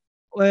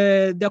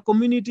their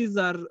communities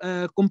are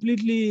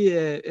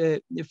completely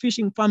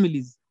fishing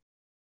families.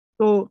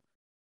 So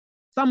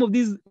some of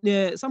these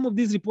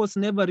reports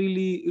never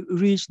really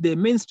reach the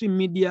mainstream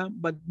media,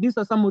 but these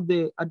are some of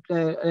the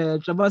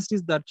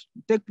atrocities that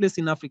take place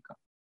in Africa.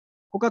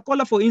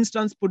 Coca-Cola, for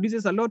instance,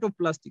 produces a lot of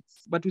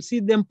plastics, but we see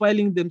them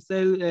piling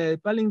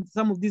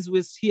some of these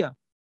wastes here.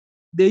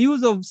 The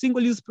use of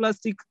single-use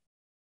plastic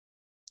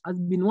has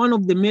been one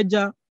of the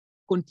major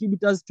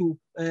contributors to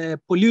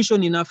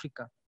pollution in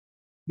Africa,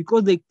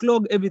 because they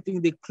clog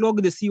everything. They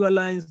clog the sewer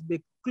lines,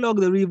 they clog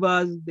the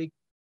rivers, they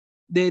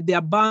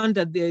are burned,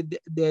 they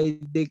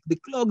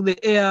clog the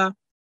air,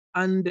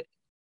 and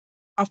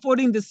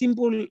affording the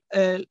simple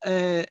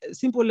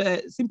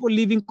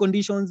living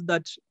conditions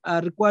that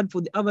are required for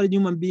the average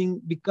human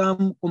being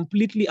become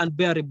completely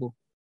unbearable.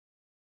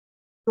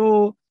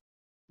 So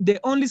the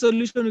only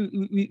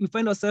solution we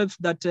find ourselves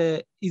that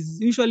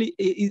is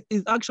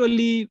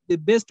actually the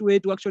best way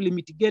to actually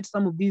mitigate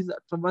some of these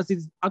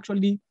atrocities,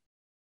 actually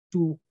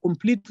to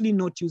completely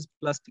not use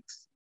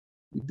plastics.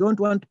 We don't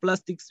want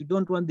plastics. We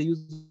don't want the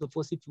use of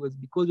fossil fuels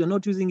because we're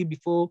not using it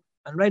before.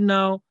 And right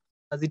now,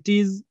 as it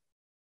is,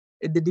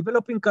 the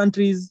developing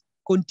countries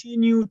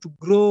continue to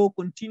grow,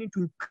 continue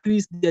to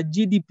increase their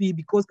GDP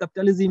because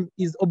capitalism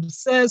is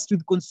obsessed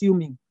with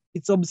consuming.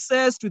 It's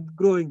obsessed with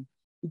growing.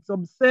 It's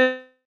obsessed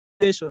with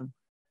innovation.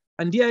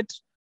 And yet,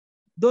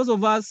 those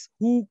of us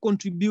who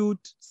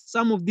contribute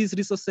some of these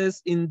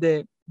resources in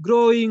the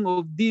growing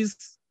of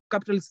these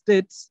capitalist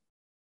states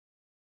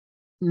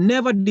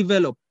never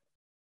develop.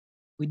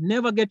 We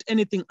never get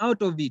anything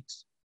out of it.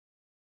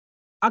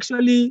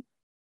 Actually,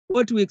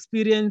 what we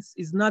experience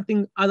is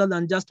nothing other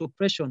than just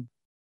oppression,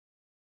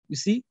 you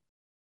see?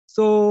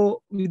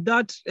 So with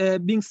that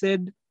being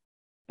said,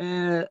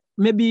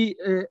 maybe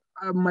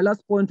my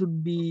last point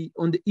would be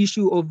on the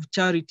issue of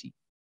charity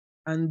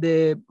and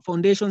the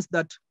foundations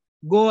that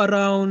go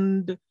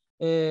around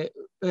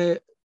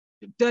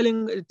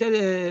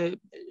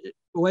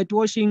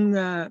whitewashing,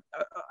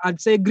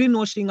 I'd say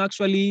greenwashing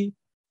actually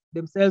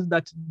themselves,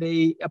 that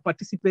they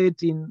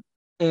participate in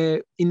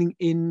green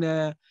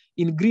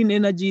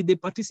energy. They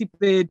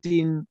participate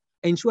in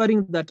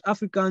ensuring that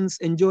Africans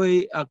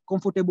enjoy a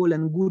comfortable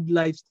and good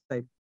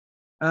lifestyle.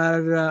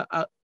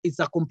 it's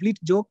a complete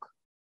joke.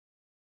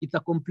 It's a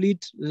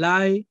complete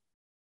lie.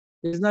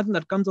 There's nothing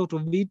that comes out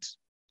of it,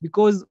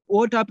 because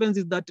what happens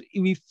is that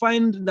we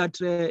find that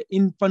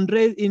in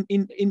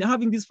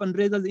having these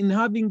fundraisers, in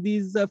having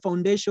these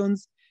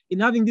foundations, in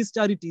having these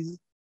charities,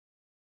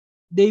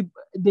 they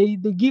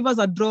give us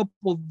a drop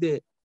of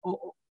the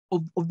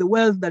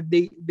wealth that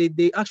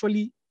they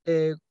actually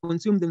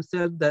consume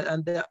themselves,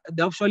 and they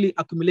actually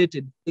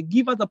accumulated. They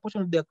give us a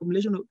portion of the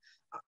accumulation, of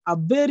a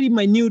very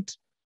minute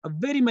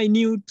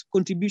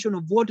contribution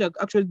of what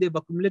actually they've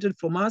accumulated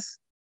from us.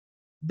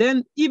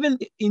 Then even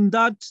in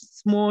that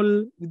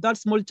small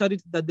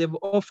charity that they've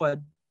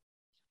offered,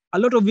 a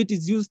lot of it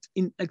is used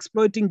in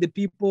exploiting the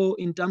people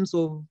in terms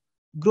of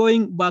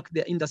growing back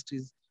their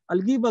industries.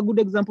 I'll give a good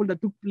example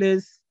that took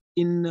place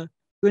in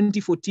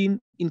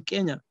 2014 in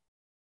Kenya.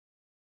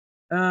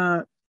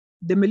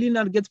 The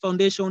Melinda Gates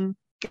Foundation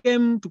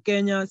came to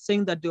Kenya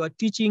saying that they were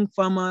teaching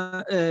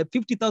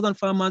 50,000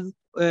 farmers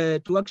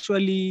to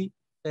actually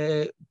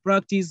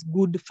practice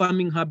good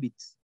farming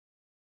habits.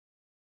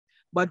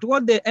 But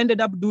what they ended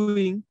up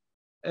doing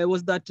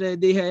was that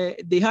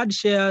they had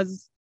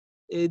shares.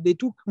 They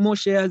took more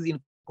shares in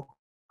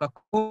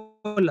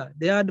Coca-Cola.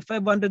 They had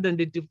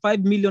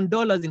 $585 million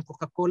in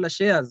Coca-Cola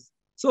shares.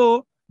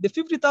 So the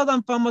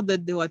 50,000 farmers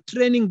that they were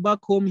training back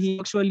home here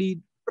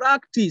actually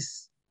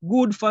practice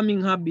good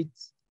farming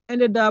habits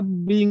ended up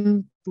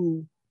being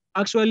to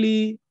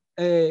actually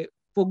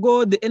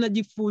forgo the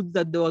energy foods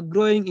that they were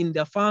growing in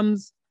their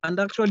farms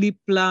and actually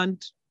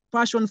plant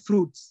passion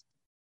fruits.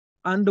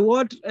 And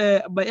what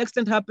by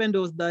extent happened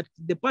was that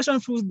the passion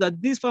fruits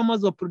that these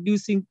farmers were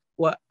producing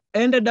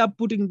ended up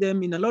putting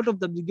them in a lot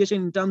of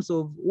obligation in terms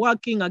of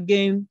working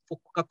again for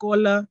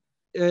Coca-Cola,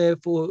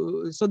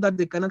 so that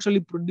they can actually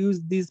produce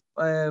this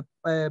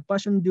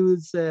passion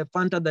juice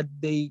Fanta that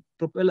they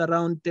propel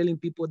around, telling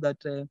people that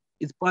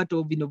it's part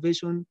of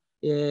innovation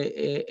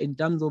in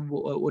terms of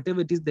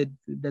whatever it is that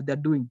they're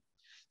doing.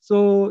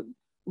 So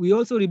we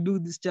also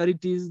rebuild these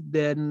charities.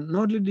 They're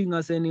not leading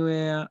us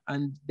anywhere,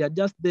 and they're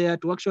just there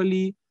to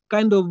actually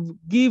kind of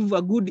give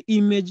a good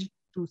image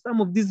to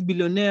some of these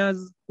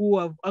billionaires who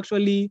have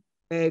actually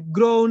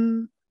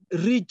grown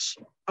rich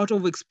out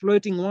of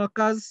exploiting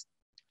workers,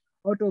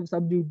 out of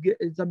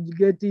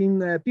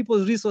subjugating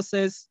people's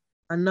resources,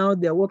 and now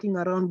they're walking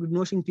around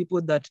nourishing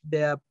people that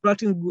they are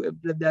practicing,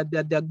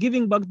 they're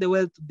giving back the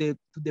wealth to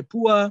the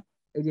poor.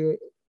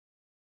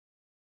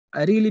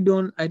 I really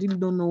don't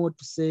know what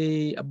to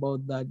say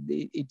about that.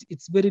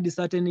 It's very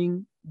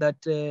disheartening that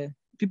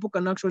people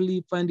can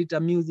actually find it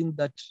amusing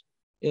that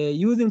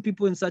using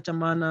people in such a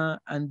manner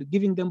and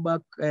giving them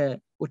back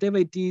whatever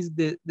it is,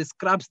 the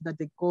scraps that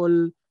they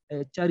call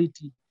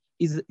charity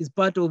is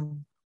part of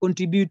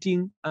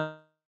contributing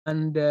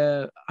and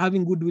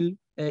having goodwill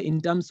in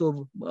terms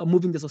of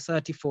moving the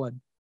society forward.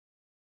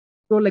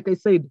 So like I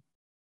said,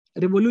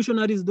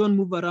 revolutionaries don't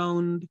move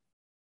around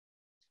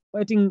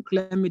fighting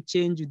climate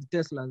change with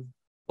Teslas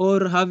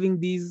or having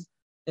these,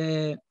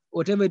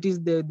 whatever it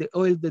is, the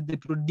oil that they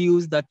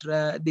produce that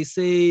they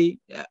say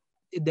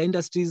the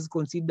industry is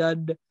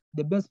considered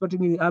the best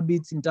practicing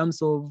habits in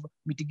terms of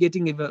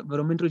mitigating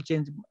environmental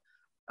change.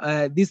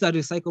 These are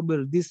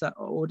recyclable, these are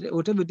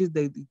whatever it is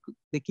they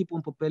keep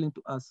on propelling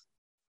to us.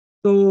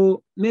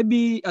 So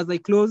maybe as I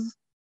close,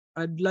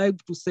 I'd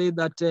like to say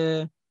that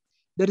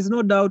there is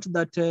no doubt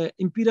that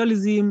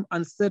imperialism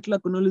and settler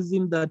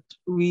colonialism that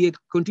we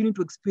continue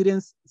to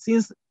experience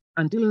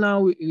until now,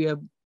 we have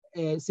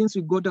since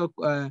we got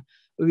our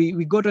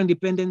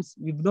independence,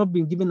 we've not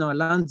been given our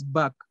lands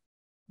back.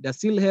 They're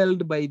still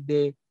held by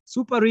the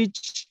super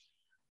rich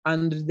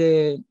and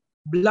the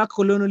black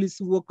colonialists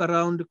who walk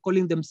around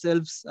calling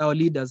themselves our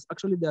leaders.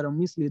 Actually, they are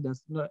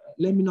misleaders. No,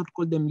 let me not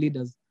call them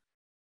leaders.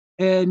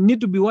 Need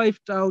to be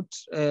wiped out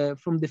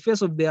from the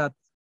face of the earth.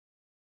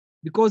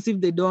 Because if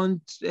they don't,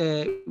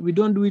 we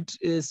don't do it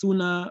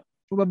sooner,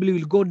 probably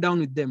we'll go down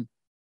with them.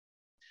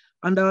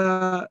 And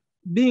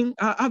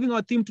having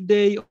our theme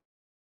today,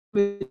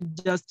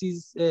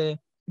 justice, it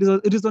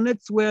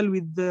resonates well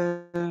with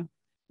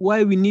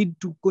why we need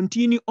to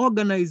continue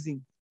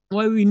organizing,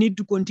 why we need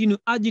to continue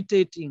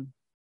agitating,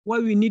 why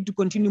we need to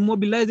continue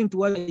mobilizing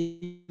towards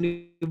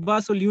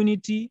universal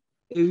unity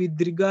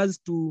with regards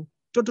to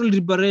total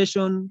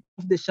liberation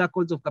of the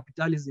shackles of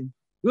capitalism.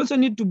 We also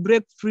need to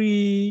break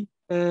free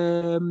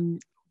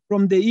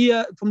from the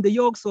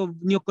yokes of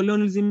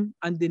neocolonialism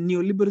and the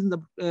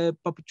neoliberalism that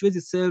perpetuates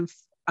itself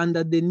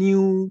under the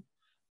new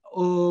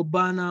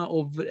banner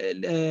of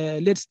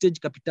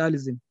late-stage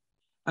capitalism.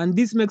 And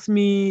this makes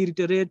me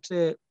reiterate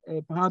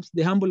perhaps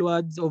the humble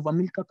words of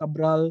Amilcar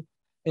Cabral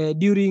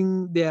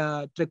during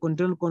their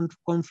Tricontinental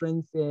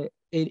Conference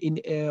in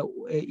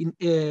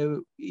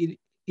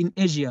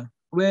Asia,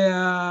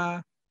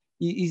 where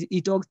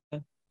he talks,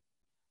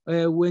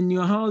 when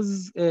your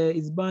house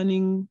is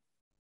burning,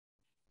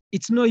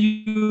 it's no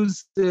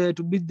use to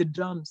beat the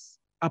drums.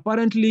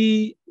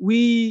 Apparently,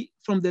 we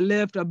from the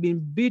left have been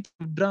beating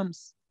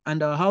drums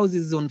and our house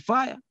is on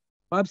fire.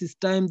 Perhaps it's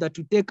time that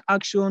we take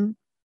action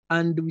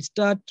and we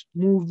start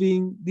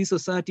moving this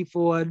society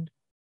forward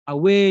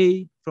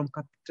away from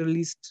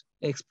capitalist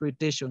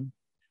exploitation.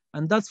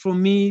 And that's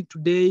from me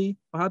today.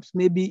 Perhaps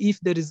maybe if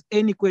there is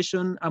any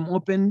question, I'm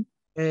open.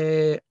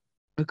 We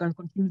can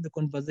continue the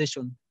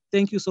conversation.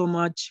 Thank you so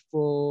much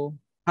for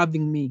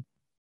having me.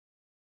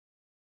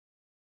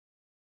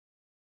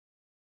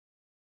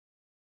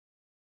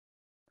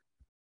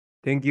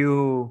 Thank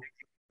you,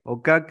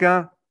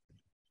 Okaka.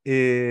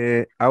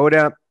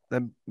 Ahora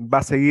va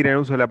a seguir en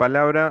uso de la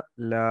palabra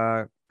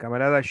la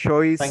camarada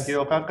Joyce. Thank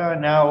you, Okaka.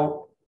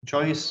 Now,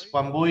 Joyce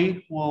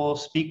Wambui will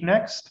speak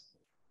next.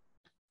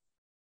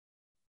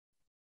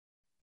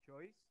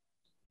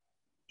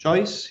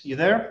 Joyce, you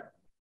there?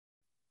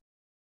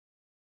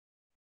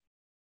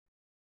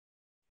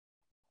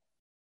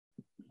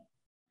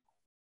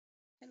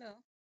 Hello.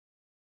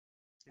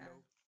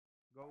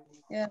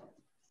 Yeah.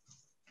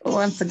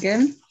 Once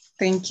again,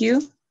 thank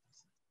you.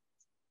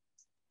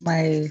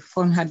 My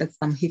phone had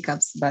some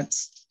hiccups, but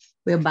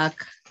we're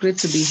back. Great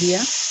to be here.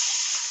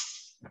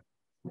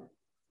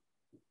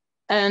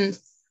 And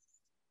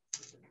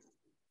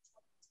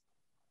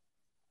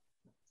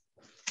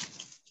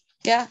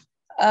yeah,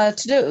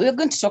 today we're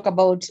going to talk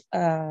about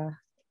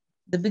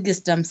the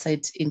biggest dump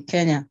site in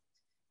Kenya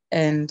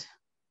and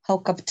how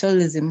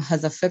capitalism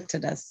has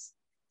affected us,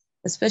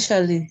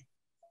 especially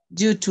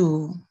due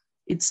to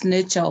its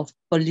nature of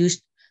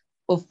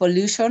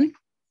pollution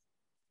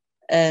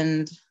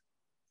and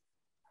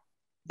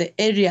the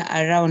area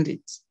around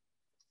it.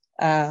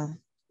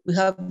 We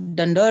have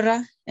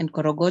Dandora and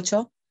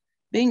Korogocho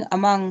being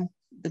among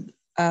the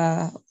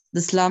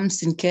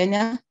slums in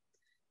Kenya,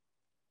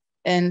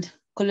 and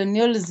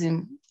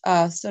capitalism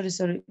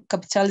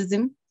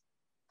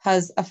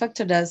has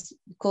affected us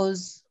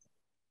because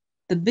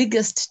the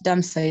biggest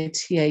dump site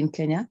here in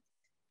Kenya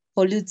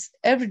pollutes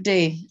every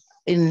day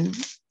in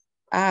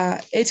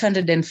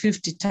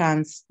 850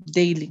 tons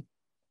daily.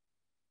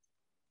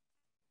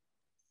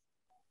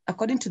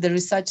 According to the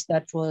research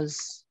that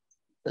was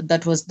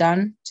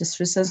done just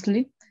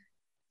recently,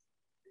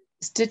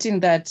 stating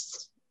that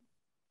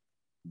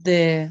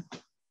the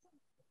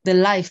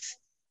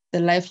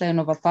lifeline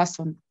of a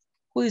person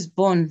who is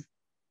born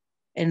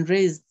and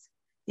raised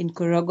in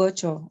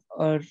Korogocho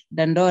or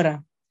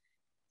Dandora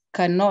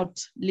cannot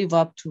live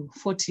up to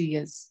 40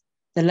 years.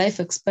 The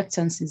life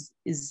expectancy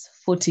is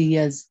 40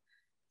 years.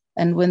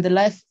 And when the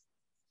life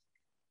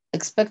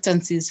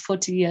expectancy is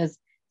 40 years,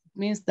 it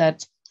means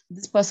that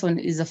this person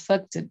is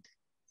affected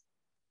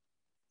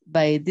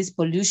by this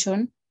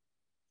pollution.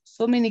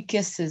 So many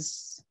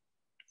cases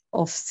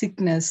of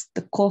sickness,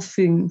 the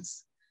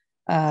coughings,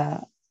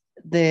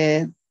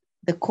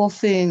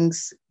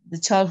 the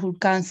childhood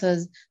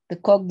cancers, the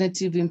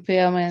cognitive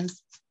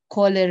impairments,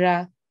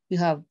 cholera. We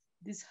have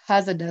this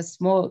hazardous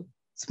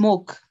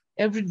smoke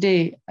every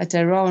day at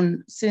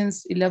around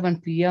since 11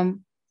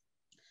 p.m.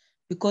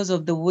 because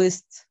of the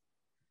waste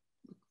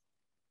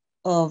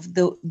of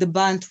the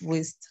burnt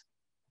waste,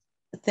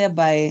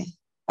 thereby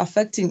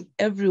affecting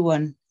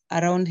everyone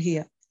around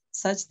here,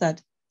 such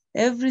that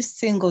every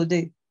single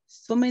day,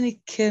 so many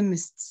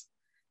chemists,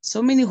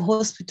 so many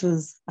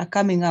hospitals are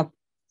coming up.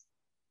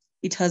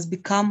 It has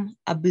become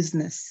a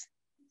business.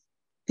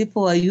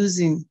 People are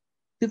using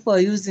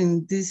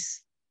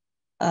these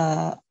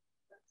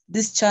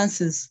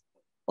chances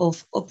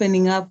of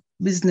opening up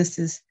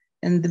businesses,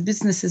 and the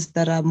businesses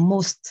that are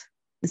most,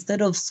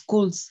 instead of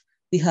schools,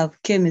 we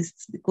have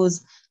chemists,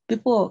 because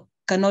people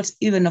cannot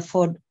even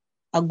afford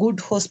a good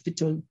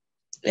hospital.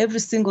 Every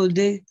single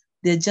day,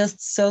 they're just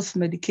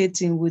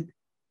self-medicating with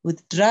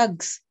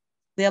drugs,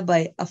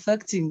 thereby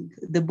affecting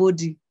the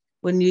body.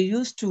 When you're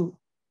used to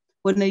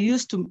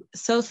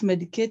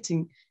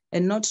self-medicating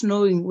and not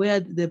knowing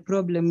where the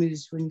problem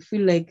is, when you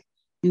feel like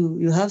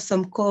you have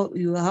some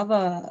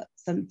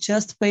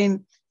chest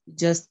pain, you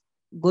just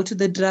go to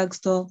the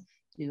drugstore.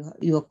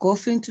 You are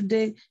coughing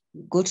today,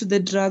 you go to the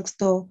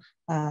drugstore.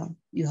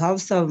 You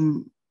have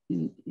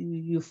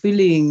you're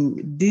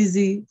feeling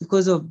dizzy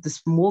because of the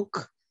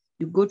smoke.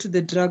 You go to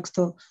the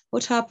drugstore.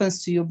 What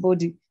happens to your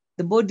body?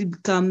 The body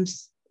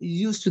becomes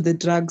used to the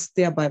drugs,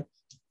 thereby,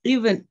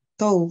 even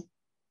though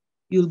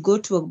you'll go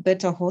to a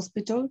better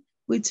hospital,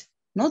 which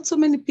not so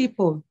many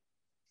people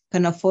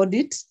can afford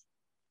it.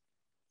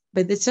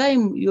 By the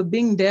time you're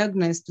being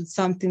diagnosed with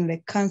something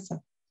like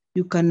cancer,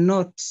 you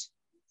cannot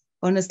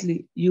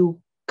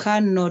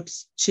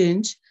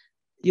change.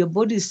 Your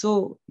body is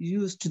so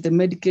used to the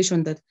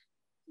medication that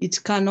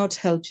it cannot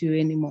help you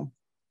anymore.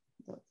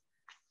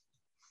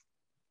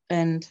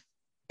 And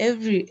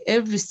every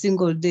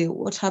single day,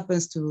 what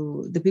happens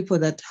to the people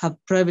that have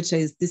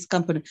privatized these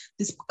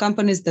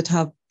companies that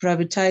have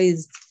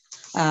privatized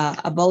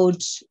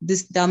about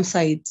this dump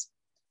site?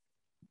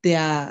 There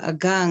are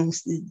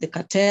gangs, the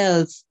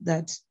cartels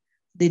that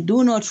they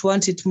do not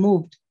want it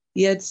moved,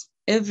 yet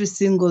every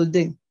single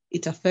day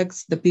it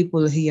affects the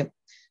people here.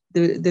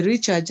 The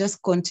rich are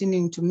just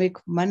continuing to make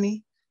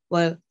money,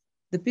 while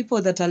the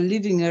people that are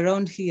living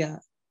around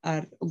here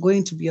are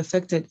going to be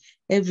affected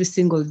every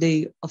single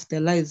day of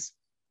their lives.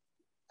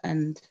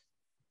 And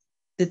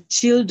the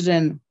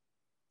children,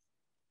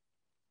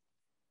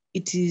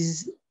 it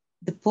is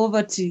the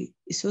poverty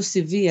is so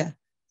severe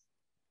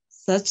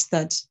such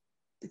that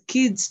the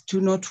kids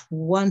do not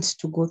want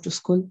to go to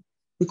school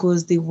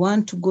because they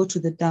want to go to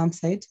the dump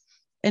site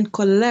and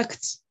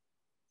collect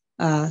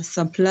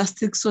some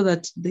plastic so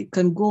that they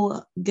can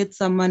go get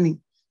some money.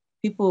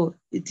 People,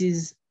 it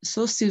is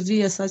so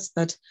severe such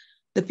that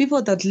the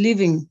people that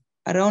living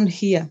around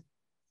here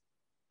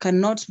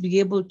cannot be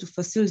able to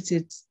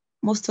facilitate,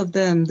 most of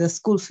them, the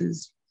school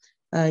fees.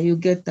 You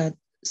get that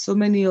so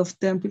many of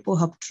them, people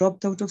have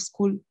dropped out of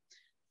school.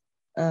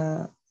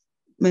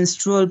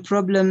 Menstrual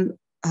problem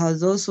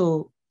has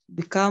also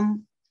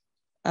become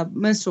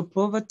menstrual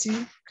poverty,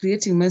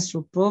 creating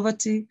menstrual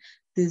poverty.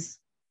 There's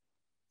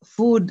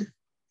food,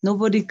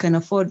 nobody can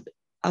afford.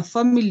 A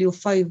family of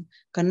 5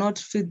 cannot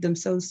feed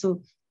themselves.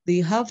 So they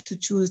have to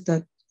choose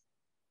that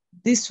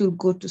this will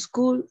go to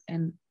school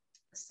and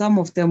some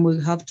of them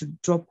will have to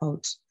drop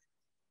out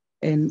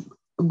and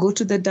go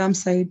to the dump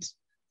site,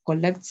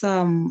 collect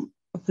some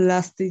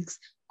plastics,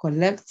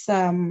 collect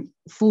some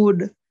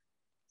food.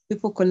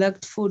 People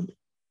collect food.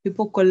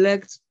 People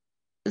collect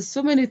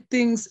so many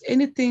things,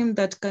 anything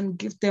that can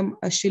give them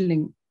a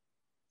shilling.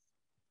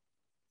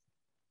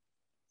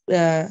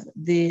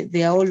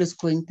 They are always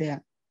going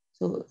there.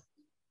 So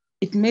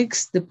it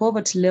makes the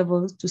poverty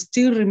level to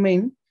still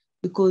remain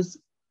because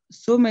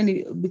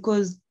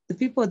the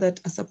people that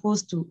are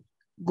supposed to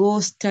go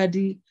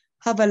study,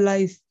 have a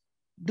life,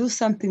 do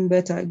something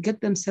better,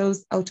 get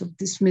themselves out of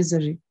this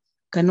misery,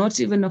 cannot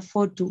even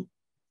afford to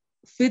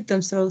feed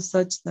themselves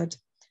such that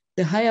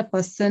the higher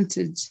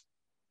percentage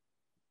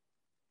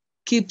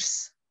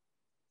keeps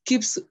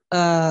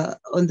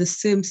on the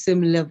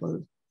same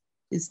level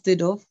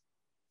instead of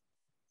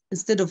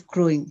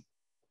growing.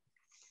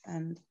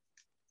 And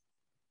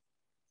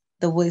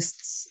the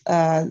wastes,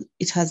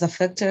 it has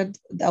affected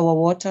our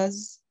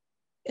waters.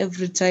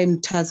 Every time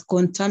it has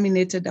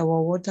contaminated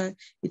our water,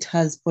 it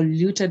has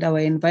polluted our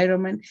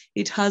environment,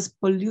 it has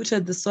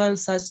polluted the soil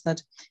such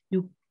that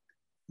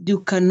you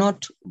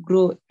cannot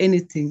grow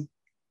anything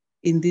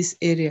in this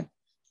area.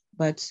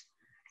 But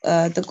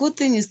the good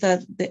thing is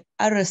that the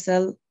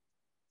RSL,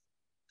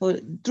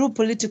 through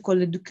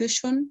political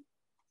education,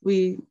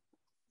 we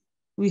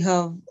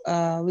have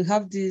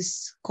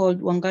this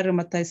called Wangari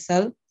Maathai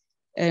Cell,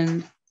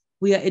 and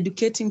we are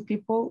educating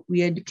people,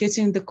 we are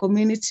educating the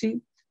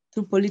community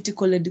through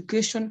political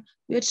education.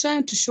 We are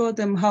trying to show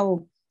them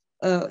how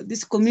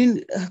this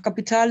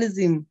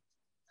capitalism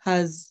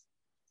has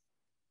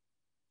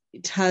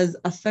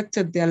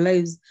affected their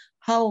lives,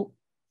 how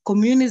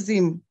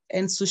communism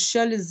and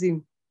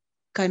socialism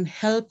can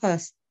help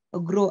us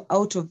grow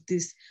out of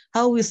this,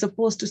 how we're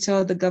supposed to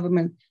tell the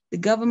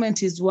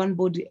government is one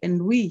body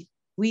and we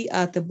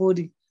are the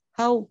body,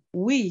 how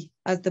we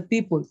as the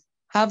people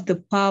have the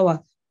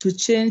power to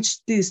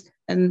change this,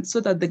 and so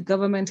that the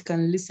government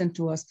can listen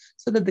to us,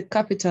 so that the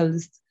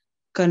capitalists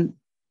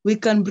we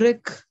can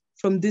break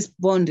from this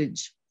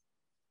bondage.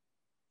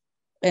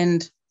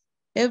 And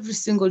every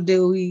single day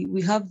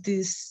we have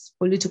these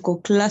political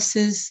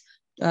classes.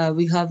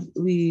 We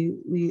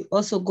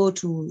also go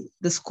to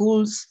the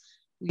schools.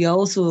 We are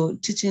also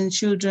teaching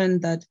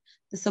children that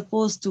they're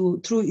supposed to,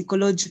 through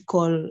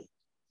ecological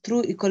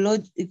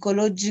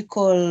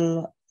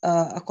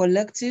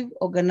collective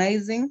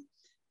organizing,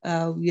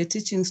 we are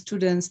teaching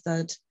students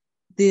that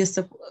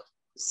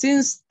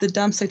since the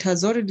dump site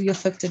has already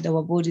affected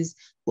our bodies,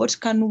 what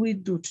can we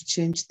do to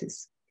change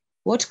this?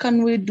 What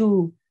can we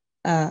do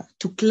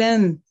to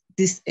cleanse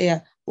this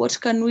air?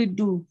 What can we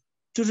do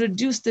to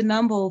reduce the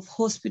number of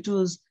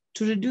hospitals,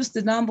 to reduce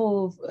the number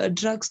of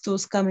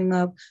drugstores coming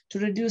up, to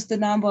reduce the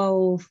number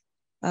of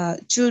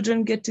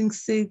children getting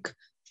sick,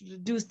 to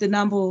reduce the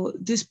number of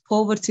these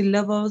poverty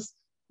levels?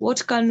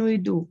 What can we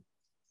do?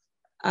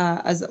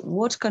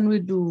 What can we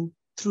do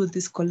through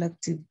this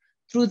collective,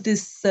 through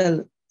this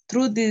cell,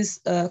 through this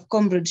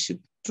comradeship,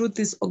 through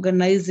this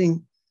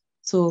organizing?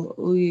 So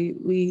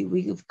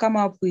we've come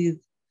up with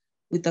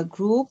a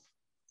group.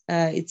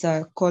 It's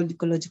called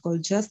Ecological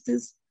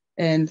Justice,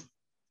 and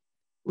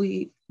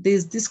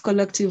there's this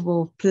collective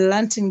of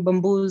planting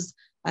bamboos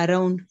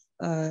around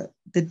the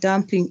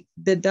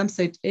dump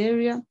site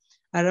area,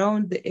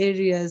 around the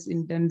areas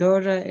in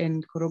Dandora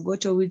and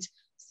Korogocho which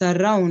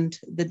surround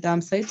the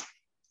dump site,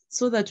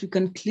 so that we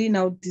can clean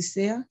out this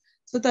air,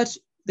 so that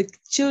the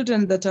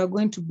children that are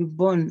going to be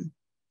born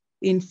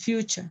in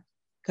future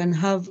can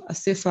have a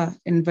safer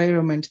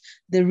environment.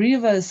 The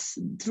rivers,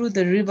 through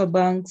the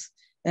riverbanks,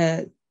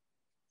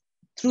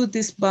 through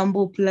this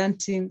bamboo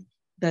planting,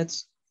 that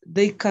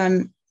they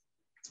can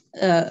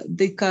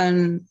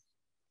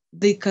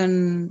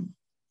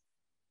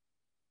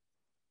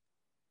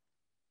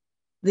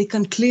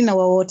clean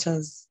our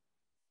waters,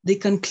 they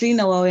can clean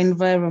our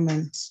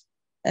environment.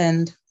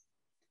 And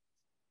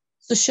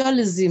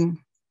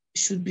socialism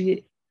should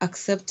be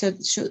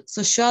accepted.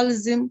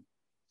 Socialism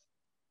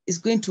is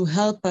going to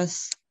help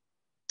us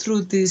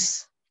through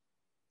this.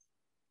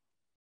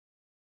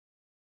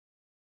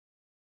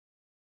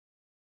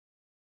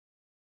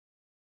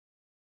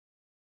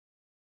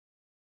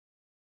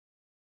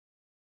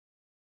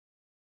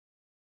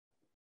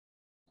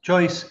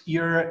 Joyce,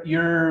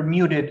 you're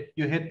muted.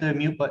 You hit the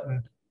mute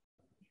button.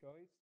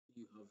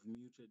 You have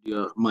muted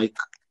your mic.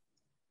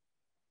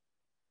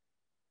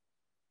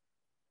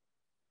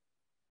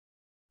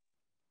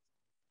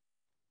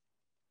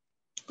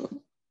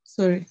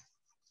 Sorry.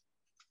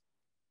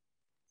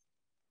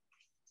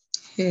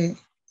 Hey.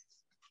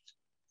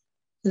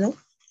 Hello?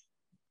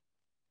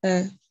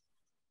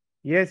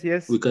 Yes,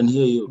 yes. We can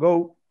hear you.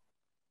 Go.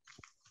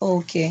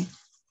 Okay.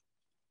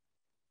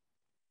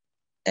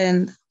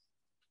 And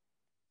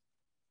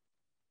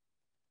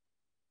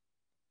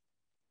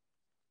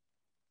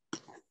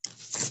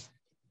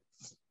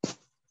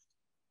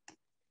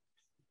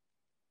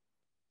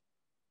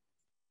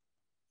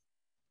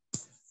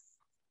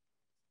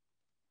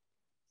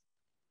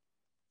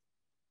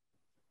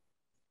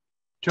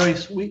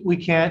Joyce, we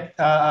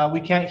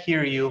can't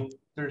hear you.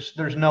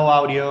 There's no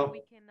audio.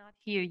 We cannot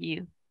hear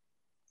you.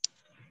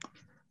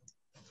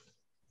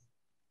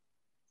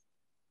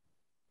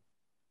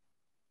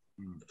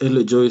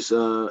 Hello, Joyce.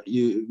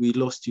 We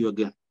lost you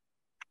again.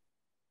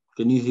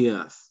 Can you hear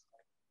us?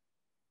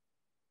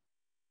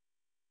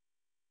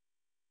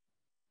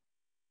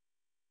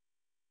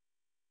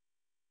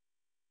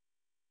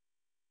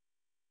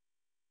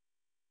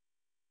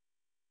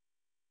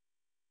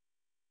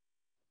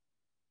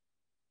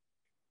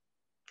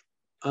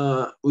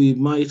 We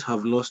might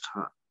have lost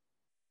her.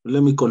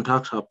 Let me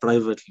contact her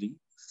privately,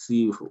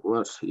 see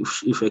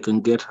if I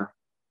can get her.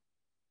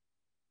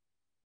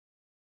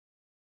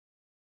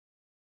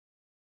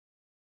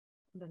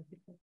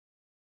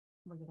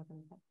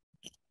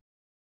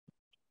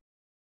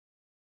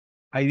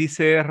 Ahí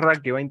dice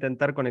Ezra que va a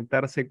intentar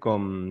conectarse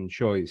con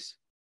Joyce.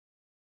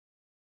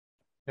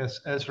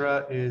 Yes,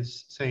 Ezra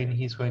is saying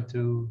he's going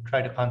to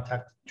try to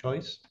contact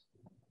Joyce.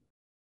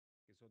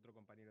 Es otro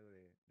compañero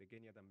de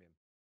Kenia también.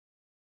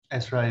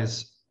 Ezra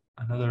is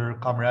another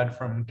comrade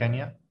from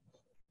Kenya.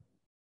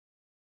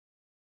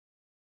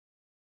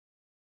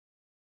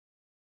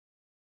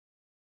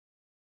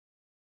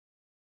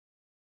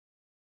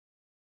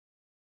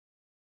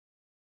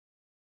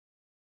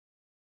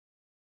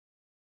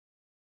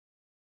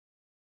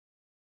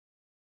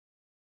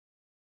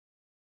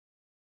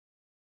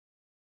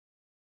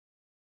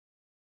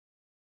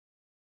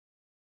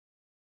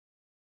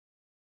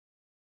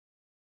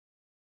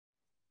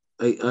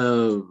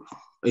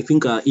 I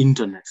think our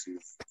internet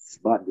is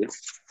bad, yes?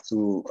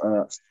 So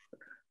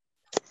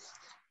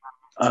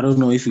I don't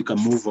know if we can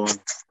move on.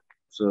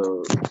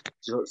 So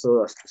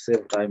as to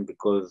save time,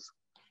 because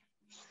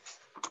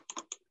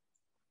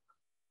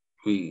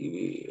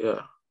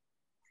yeah.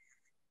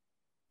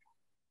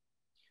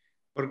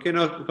 ¿Por qué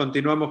no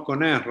continuamos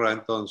con Ezra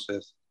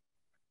entonces?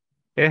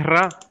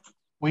 Ezra.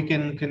 We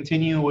can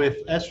continue with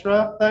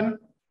Ezra then.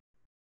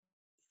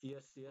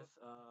 Yes.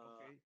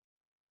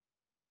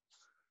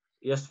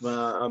 Yes,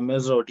 I'm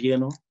Ezra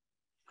Otieno.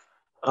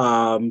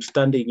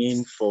 Standing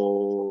in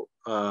for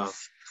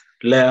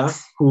Leah,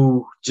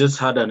 who just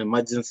had an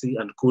emergency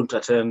and couldn't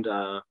attend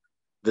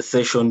the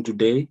session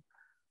today.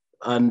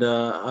 And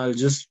I'll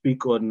just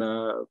speak on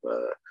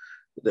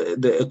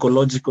the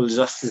ecological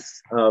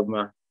justice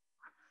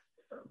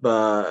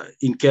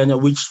in Kenya,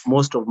 which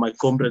most of my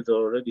comrades have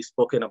already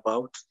spoken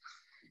about.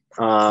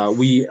 I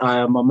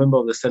am a member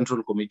of the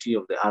Central Committee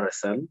of the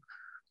RSL.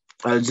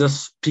 I'll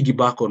just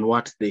piggyback on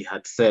what they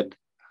had said.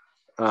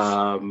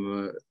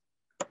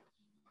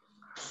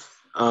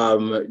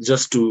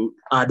 Just to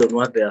add on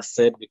what they have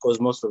said, because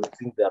most of the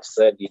things they have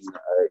said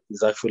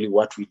is actually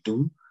what we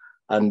do.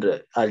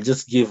 And I'll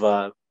just give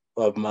a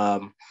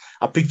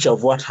picture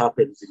of what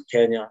happens in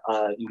Kenya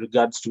in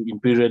regards to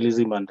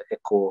imperialism and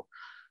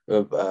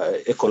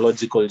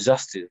ecological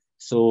justice.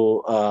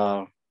 So,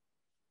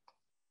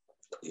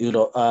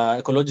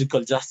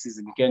 ecological justice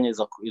in Kenya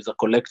is a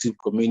collective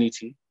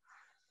community.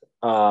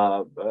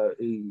 As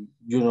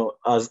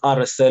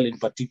RSL in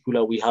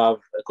particular, we have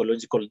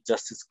ecological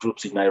justice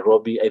groups in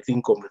Nairobi. I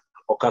think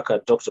Osaka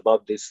talked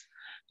about this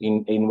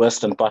in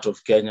western part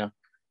of Kenya.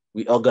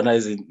 We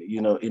organize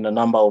in a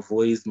number of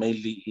ways,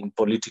 mainly in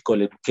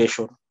political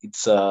education.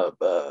 It's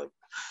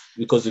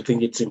because we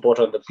think it's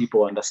important that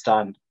people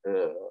understand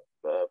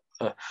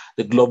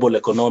the global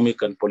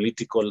economic and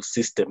political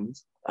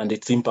systems and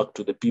its impact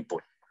to the people.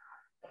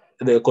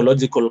 The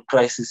ecological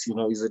crisis,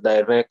 is a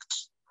direct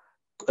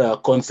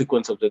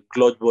consequence of the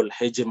global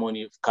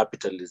hegemony of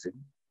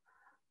capitalism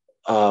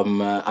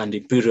and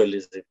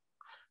imperialism.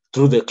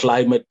 Through the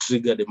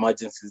climate-triggered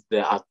emergencies,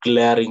 there are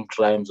glaring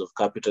crimes of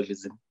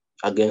capitalism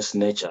against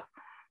nature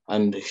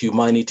and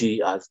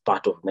humanity as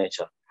part of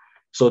nature.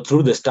 So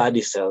through the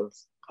study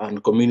cells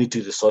and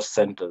community resource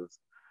centers,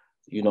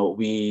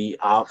 we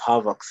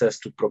have access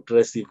to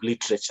progressive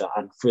literature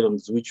and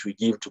films, which we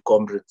give to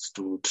comrades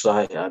to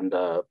try and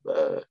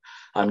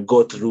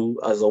go through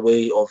as a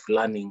way of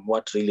learning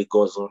what really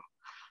goes on,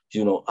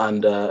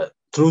 and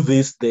through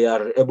this, they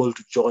are able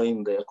to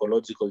join the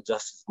ecological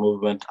justice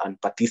movement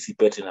and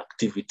participate in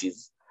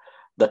activities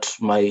that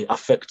might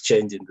affect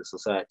change in the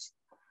society.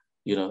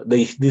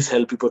 This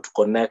help people to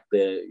connect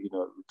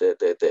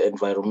the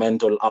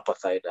environmental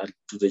apartheid and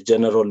to the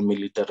general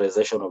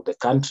militarization of the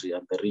country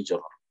and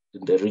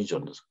in the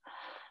regions.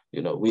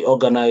 We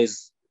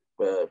organize,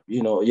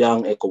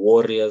 young eco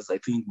warriors. I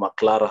think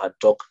Maclara had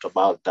talked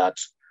about that,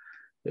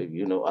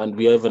 and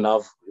we even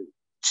have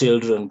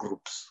children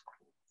groups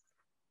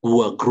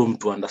who are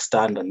groomed to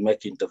understand and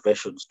make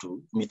interventions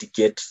to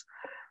mitigate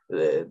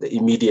the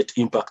immediate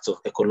impacts of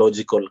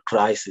ecological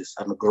crisis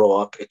and grow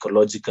up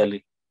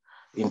ecologically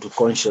into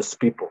conscious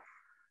people.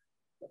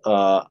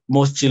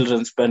 Most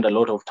children spend a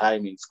lot of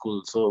time in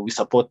school, so we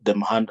support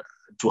them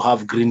to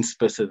have green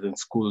spaces in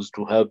schools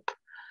to help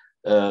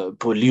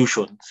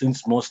pollution,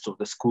 since most of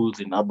the schools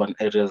in urban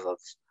areas are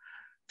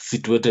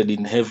situated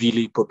in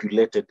heavily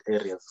populated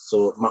areas.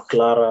 So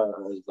Maclara,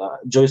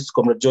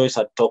 Comrade Joyce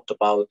had talked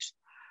about,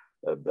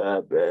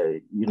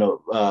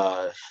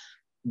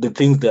 the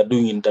things they're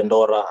doing in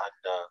Dandora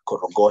and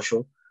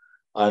Korogosho.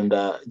 And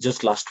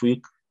just last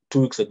week,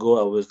 2 weeks ago,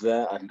 I was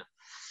there, and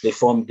they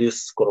formed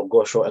this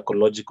Korogosho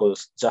Ecological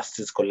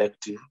Justice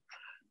Collective,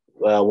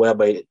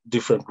 whereby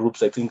different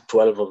groups, I think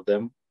 12 of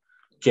them,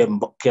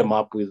 came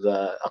up with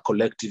a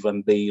collective,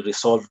 and they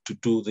resolved to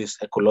do this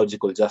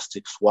ecological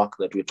justice work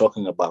that we're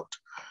talking about.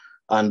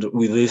 And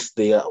with this,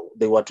 they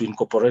were to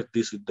incorporate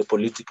this with the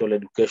political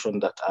education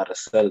that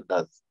RSL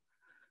does.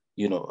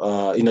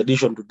 In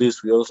addition to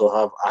this, we also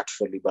have Art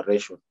for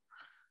Liberation.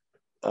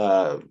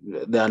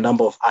 There are a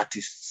number of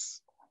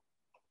artists,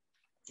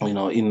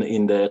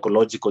 in the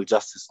ecological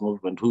justice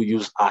movement who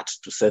use art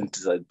to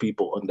sensitize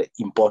people on the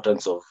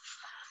importance of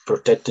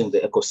protecting the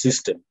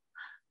ecosystem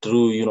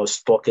through,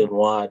 spoken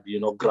word,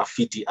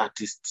 graffiti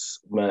artists.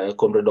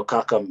 Comrade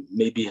Okaka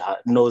maybe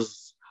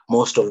knows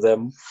most of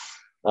them.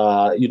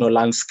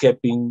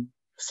 Landscaping,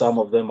 some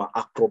of them are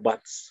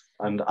acrobats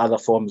and other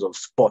forms of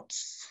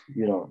sports.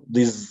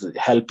 These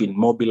help in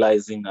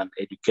mobilizing and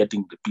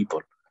educating the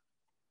people.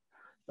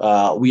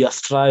 We are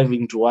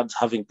striving towards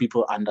having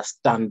people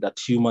understand that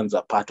humans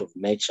are part of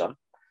nature,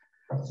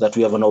 that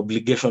we have an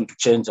obligation to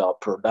change our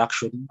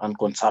production and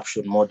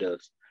consumption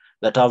models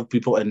that have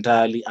people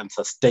entirely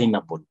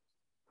unsustainable.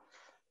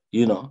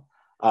 We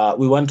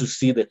want to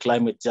see the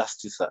climate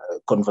justice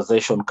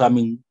conversation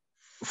coming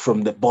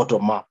from the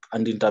bottom up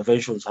and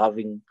interventions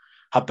happening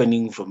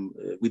from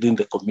within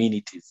the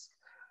communities.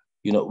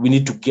 We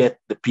need to get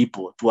the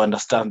people to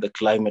understand the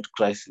climate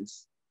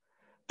crisis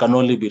can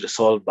only be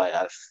resolved by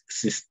a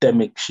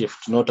systemic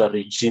shift, not a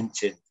regime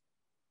change.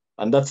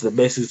 And that's the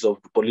basis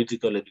of the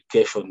political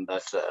education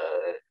that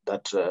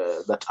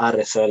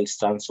RSL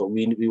stands for.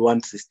 We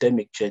want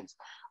systemic change.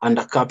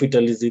 Under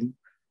capitalism,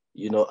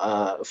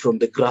 from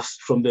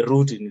the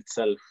root in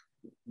itself,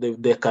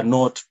 there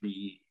cannot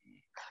be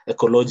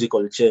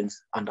ecological change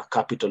under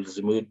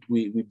capitalism.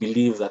 We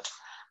believe that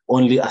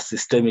only a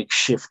systemic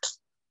shift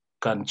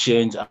can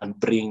change and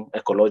bring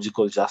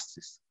ecological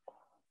justice.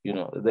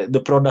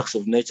 The products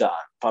of nature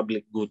are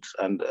public goods,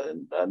 and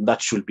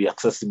that should be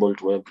accessible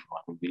to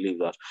everyone. We believe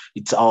that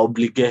it's our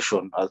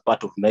obligation as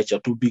part of nature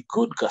to be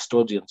good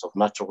custodians of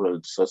natural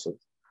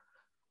resources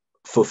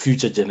for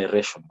future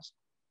generations.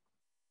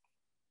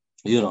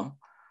 Speaking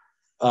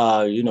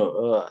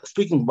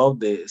about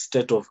the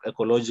state of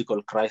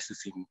ecological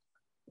crisis in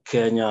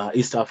Kenya,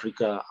 East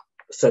Africa,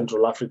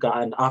 Central Africa,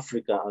 and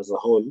Africa as a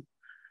whole,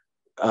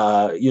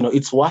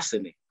 it's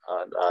worsening.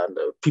 And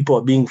people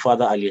are being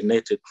further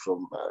alienated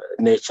from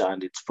nature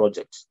and its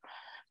projects.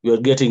 We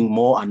are getting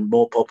more and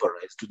more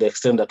pauperized to the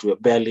extent that we are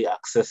barely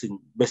accessing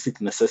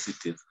basic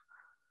necessities,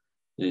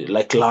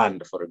 like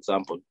land, for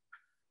example,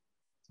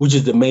 which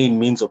is the main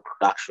means of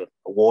production.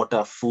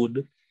 Water,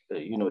 food,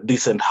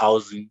 decent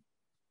housing,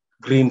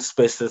 green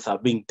spaces are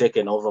being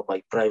taken over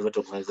by private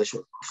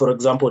organizations. For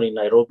example, in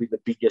Nairobi,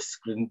 the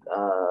biggest green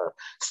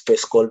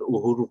space called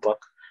Uhuru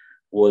Park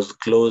was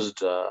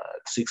closed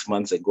 6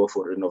 months ago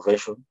for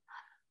renovation.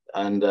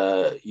 And,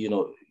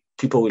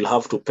 people will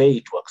have to pay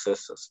to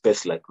access a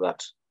space like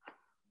that.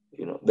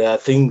 There are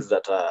things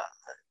that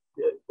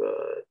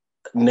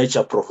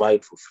nature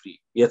provides for free,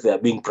 yet they are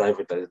being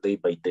privatized day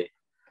by day.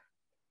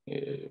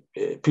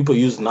 People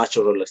use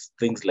natural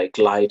things like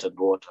light and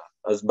water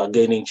as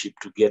bargaining chip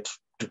to get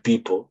to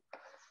people,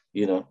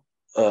 and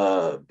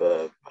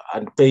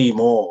pay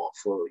more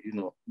for,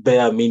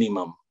 bare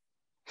minimum,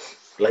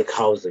 like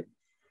housing.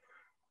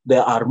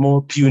 There are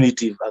more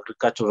punitive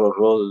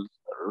agricultural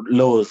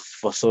laws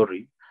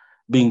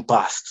being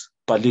passed,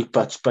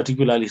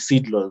 particularly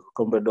seed laws.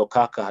 Comrade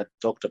Okaka had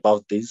talked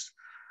about this.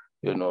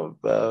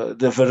 They're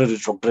very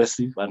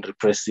retrogressive and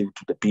repressive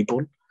to the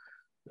people.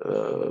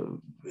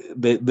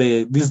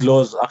 These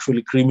laws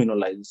actually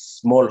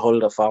criminalize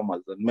smallholder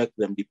farmers and make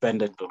them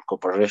dependent on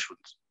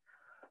corporations.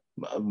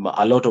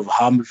 A lot of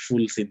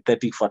harmful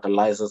synthetic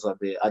fertilizers are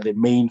the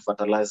main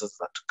fertilizers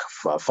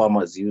that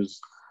farmers use,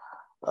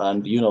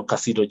 and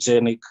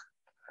carcinogenic.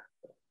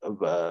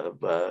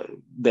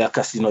 They are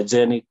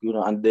carcinogenic,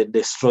 and they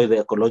destroy the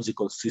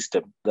ecological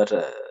system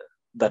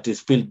that is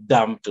still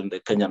dumped in the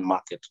Kenyan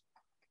market.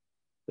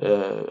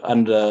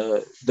 And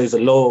there's a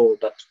law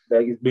that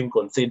is being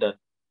considered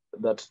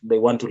that they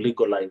want to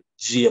legalize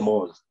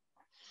GMOs.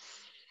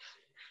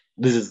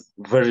 This is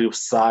very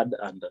sad,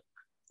 and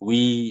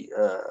we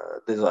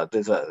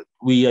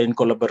we are in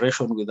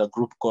collaboration with a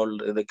group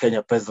called the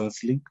Kenya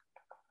Peasants League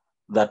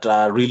that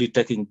are really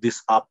taking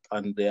this up,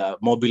 and they are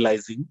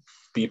mobilizing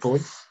people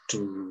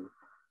to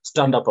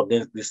stand up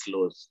against these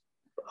laws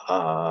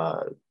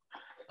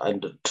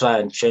and try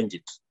and change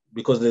it,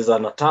 because there's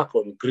an attack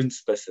on green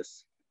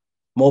spaces.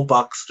 More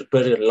parks,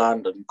 riparian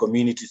land, and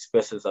community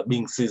spaces are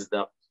being seized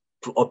up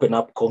to open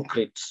up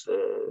concrete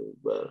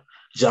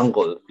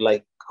jungle,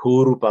 like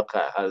Huru Park,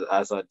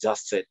 as I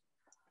just said.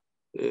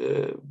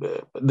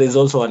 There's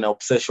also an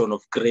obsession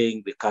of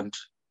graying the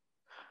country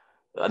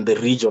and the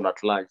region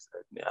at large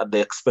at the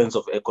expense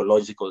of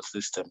ecological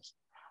systems.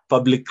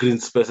 Public green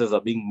spaces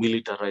are being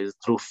militarized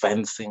through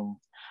fencing,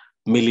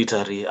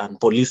 military, and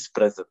police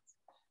presence.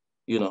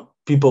 You know,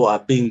 people are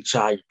being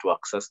charged to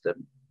access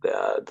them. They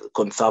are the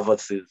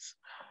conservancies,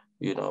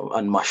 you know,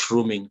 and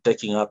mushrooming,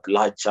 taking up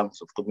large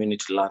chunks of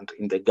community land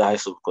in the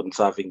guise of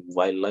conserving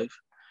wildlife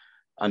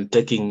and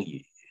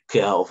taking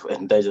care of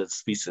endangered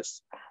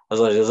species. As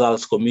a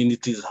result,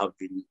 communities have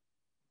been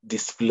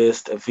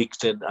displaced,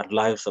 evicted, and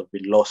lives have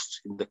been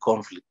lost in the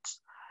conflicts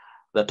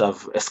that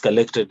have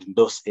escalated in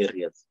those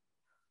areas.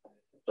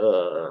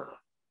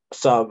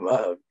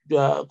 Comrade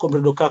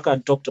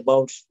Okaka talked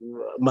about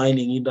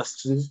mining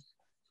industries,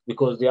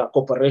 because their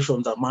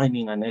corporations are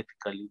mining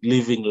unethically,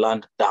 leaving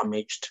land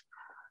damaged,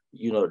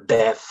 you know,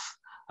 death,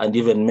 and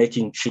even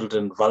making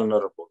children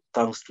vulnerable,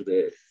 thanks to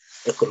the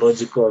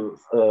ecological,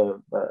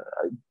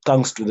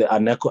 thanks to the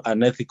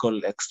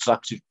unethical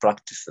extractive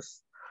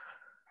practices.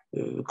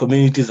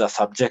 Communities are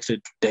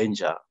subjected to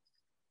danger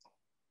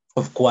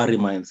of quarry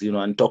mines, you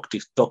know, and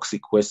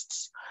toxic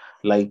wastes,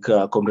 like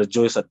Comrade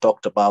Joyce had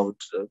talked about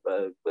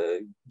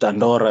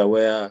Dandora,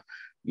 where,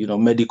 you know,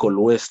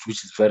 medical waste,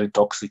 which is very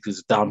toxic,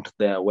 is dumped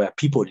there where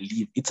people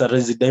live. It's a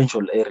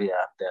residential area.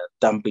 They're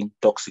dumping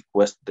toxic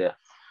waste there.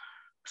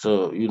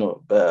 So, you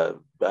know,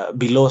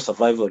 below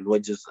survival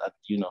wages, at,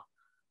 you know,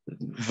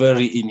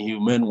 very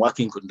inhumane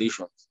working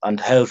conditions and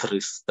health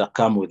risks that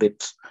come with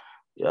it.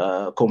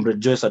 Comrade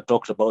Joyce had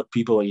talked about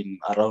people in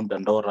around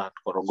Dandora and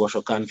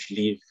Korogosho can't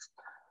live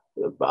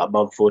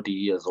above 40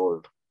 years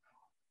old,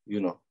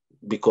 you know,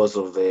 because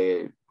of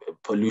the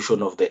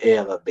pollution of the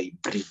air that they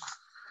breathe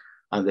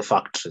and the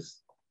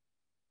factories.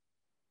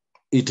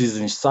 It is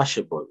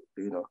insatiable,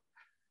 you know.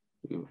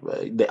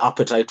 The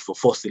appetite for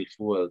fossil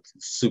fuels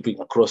is sweeping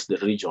across the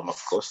region,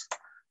 of course,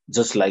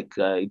 just like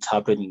it's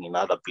happening in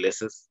other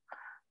places.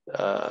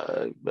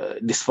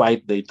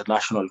 Despite the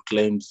international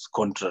claims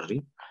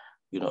contrary,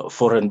 you know,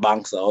 foreign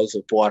banks are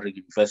also pouring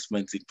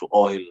investments into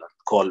oil and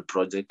coal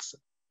projects,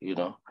 you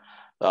know.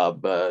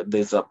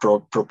 There's a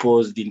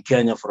proposed in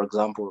Kenya, for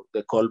example,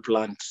 the coal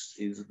plant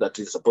that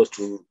is supposed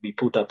to be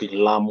put up in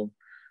Lamu.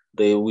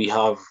 We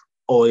have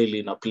oil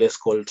in a place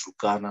called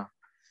Turkana,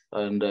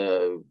 and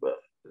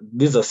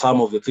these are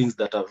some of the things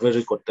that are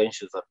very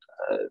contentious. That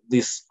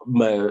these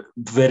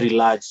very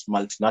large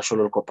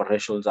multinational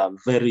corporations have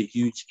very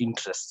huge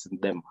interests in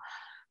them,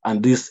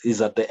 and this is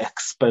at the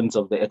expense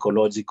of the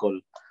ecological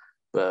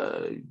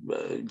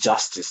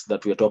justice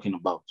that we are talking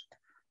about.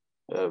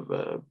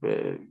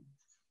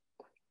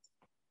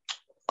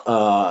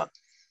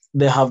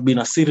 There have been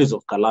a series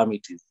of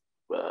calamities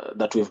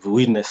that we've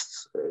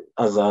witnessed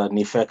as an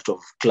effect of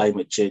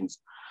climate change.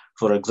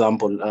 For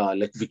example,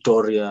 Lake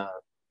Victoria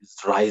is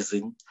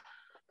rising.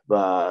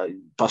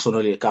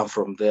 Personally, I come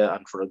from there,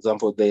 and for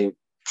example, the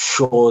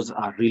shores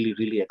are really,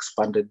 really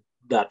expanded,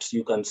 that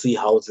you can see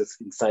houses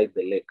inside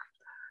the lake.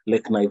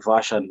 Lake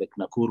Naivasha and Lake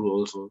Nakuru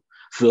also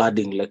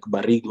flooding, Lake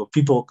Baringo.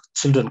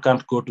 Children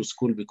can't go to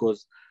school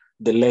because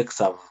the lakes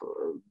have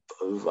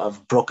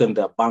broken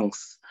their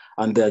banks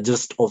and they're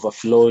just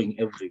overflowing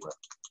everywhere.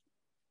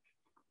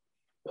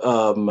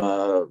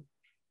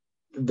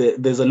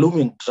 There's a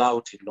looming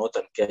drought in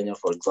northern Kenya,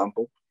 for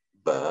example,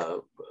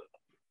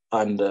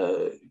 and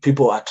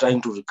people are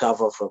trying to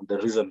recover from the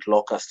recent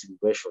locust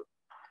invasion.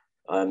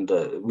 And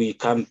we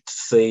can't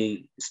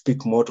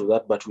speak more to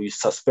that, but we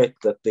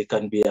suspect that there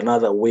can be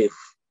another wave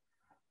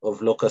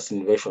of locust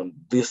invasion.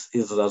 This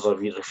is as a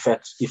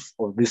effect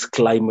of these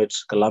climate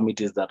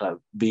calamities that are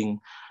being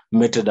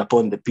meted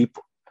upon the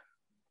people.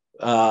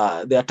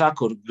 The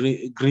attack on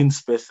green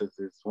spaces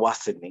is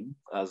worsening,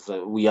 as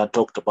we had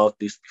talked about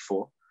this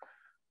before.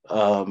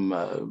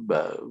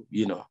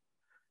 You know,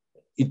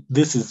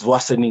 this is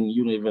worsening,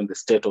 you know, even the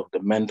state of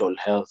the mental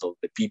health of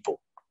the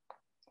people.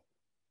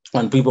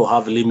 And people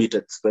have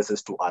limited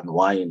spaces to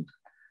unwind,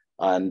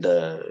 and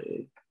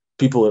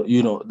people,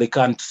 you know, they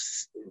can't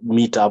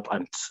meet up,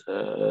 and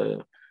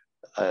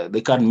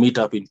they can't meet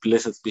up in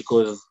places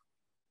because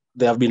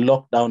they have been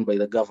locked down by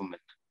the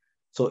government.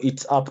 So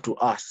it's up to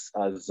us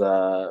as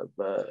the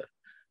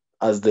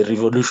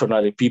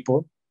revolutionary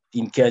people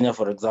in Kenya,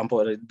 for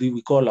example.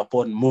 We call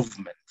upon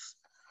movements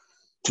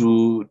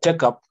to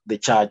take up the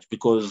charge,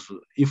 because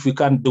if we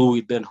can't do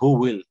it, then who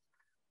will?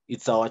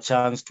 It's our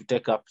chance to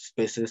take up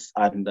spaces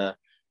and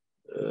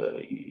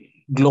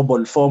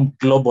form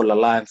global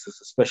alliances,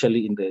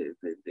 especially in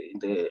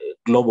the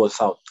global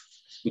south,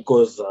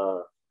 because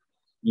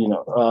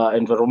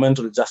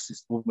environmental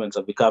justice movements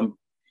have become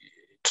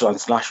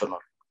transnational.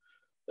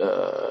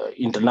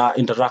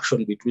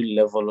 Interaction between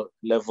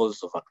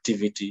levels of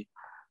activity,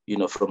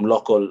 from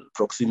local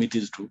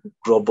proximities to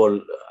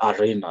global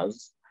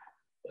arenas,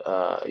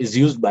 is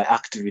used by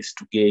activists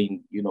to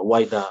gain,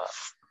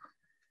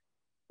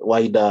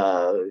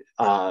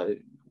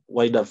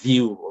 wider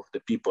view of the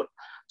people.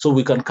 So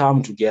we can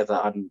come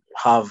together and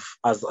have,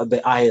 as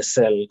the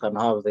ISL, can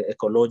have the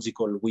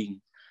ecological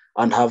wing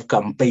and have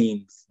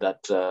campaigns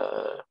that,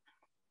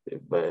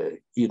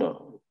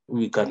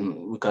 we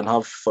can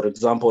have, for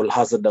example,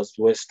 hazardous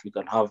waste. We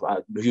can have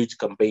a huge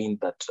campaign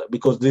that,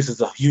 because this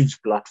is a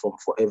huge platform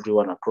for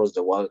everyone across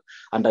the world.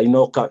 And I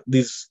know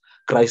this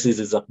crisis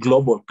is a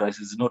global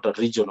crisis, not a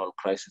regional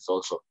crisis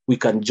also. We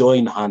can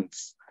join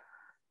hands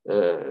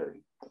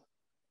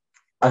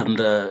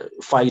and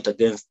fight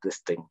against this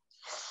thing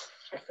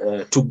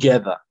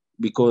together,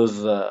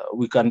 because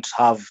we can't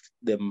have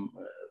them,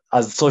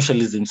 as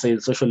socialism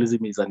says,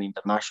 socialism is an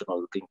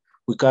international thing.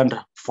 We can't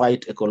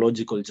fight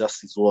ecological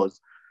justice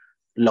wars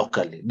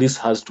locally. This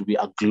has to be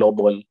a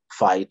global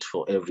fight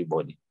for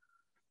everybody.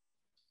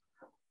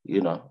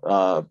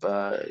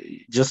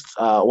 Just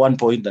one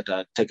point that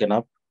I've taken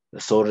up,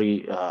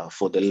 sorry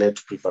for the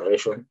late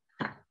preparation.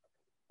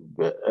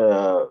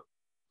 The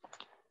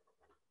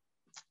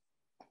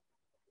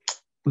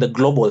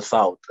global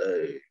south,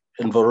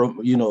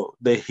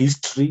 the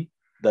history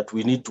that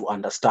we need to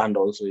understand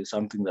also is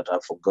something that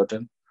I've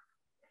forgotten.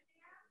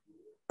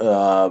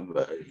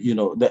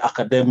 The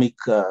academic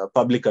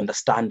public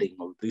understanding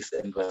of these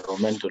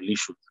environmental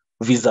issues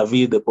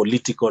vis-a-vis the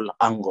political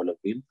angle of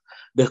it,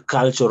 the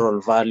cultural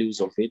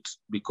values of it,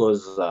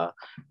 because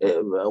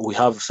we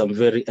have some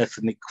very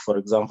ethnic, for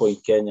example, in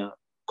Kenya,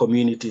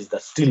 communities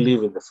that still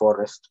live in the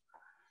forest.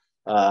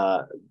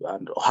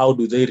 And how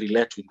do they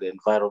relate with the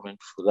environment,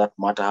 for that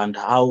matter, and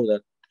how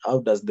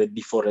does the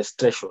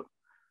deforestation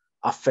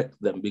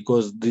affect them?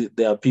 Because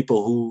there are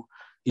people who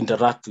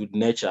interact with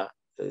nature,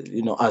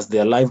 as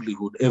their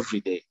livelihood every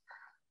day.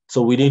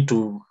 So we need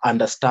to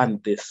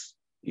understand this,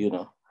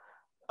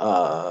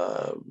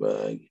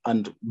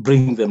 and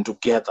bring them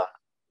together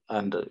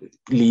and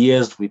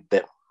liaise with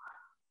them,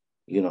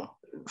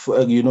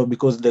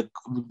 because the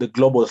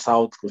global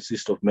south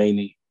consists of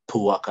many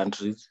poor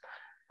countries,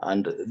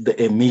 and the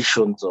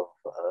emissions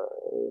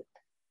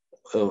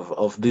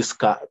of this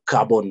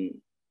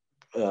carbon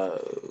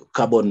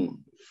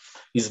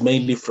is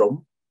mainly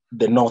from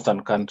the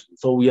northern countries.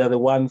 So we are the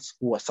ones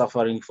who are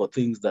suffering for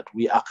things that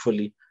we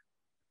actually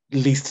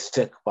least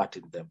take part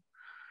in them.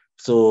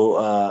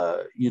 So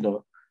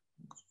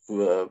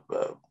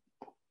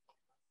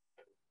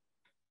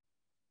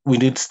we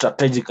need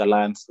strategic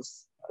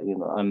alliances,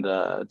 and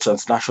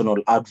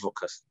transnational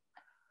advocacy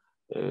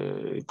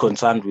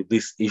concerned with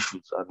these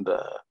issues, and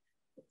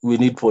we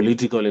need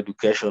political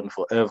education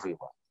for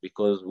everyone,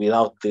 because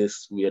without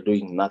this we are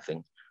doing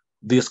nothing.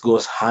 This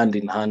goes hand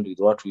in hand with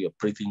what we are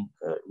preaching.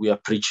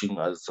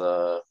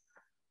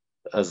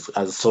 As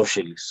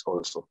socialists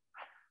also.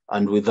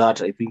 And with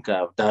that, I think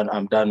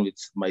I'm done with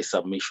my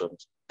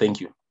submissions.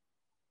 Thank you.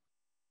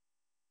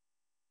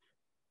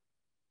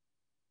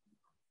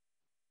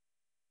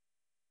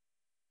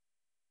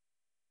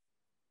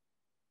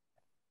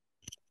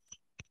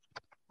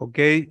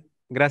 Ok,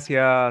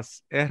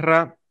 gracias,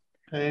 Ezra.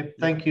 Okay,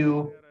 thank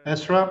you,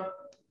 Ezra.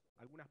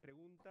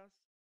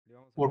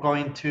 We're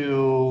going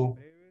to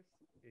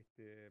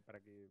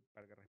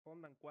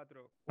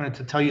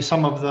tell you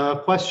some of the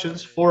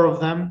questions, 4 of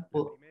them.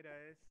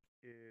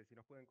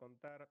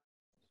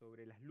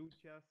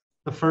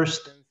 The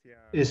first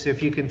is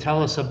if you can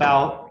tell us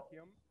about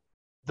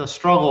the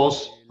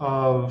struggles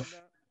of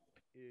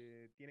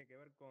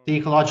the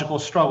ecological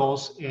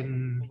struggles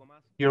in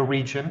your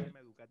region.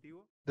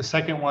 The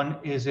second one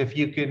is if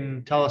you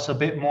can tell us a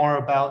bit more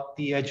about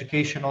the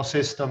educational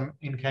system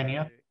in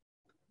Kenya.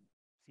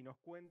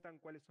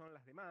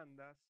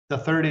 The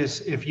third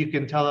is if you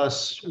can tell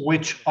us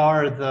which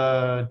are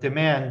the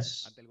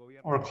demands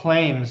or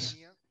claims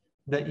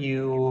that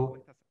you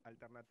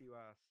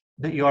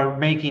are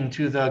making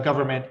to the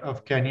government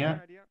of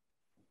Kenya,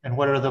 and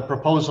what are the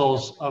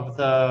proposals of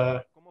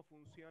the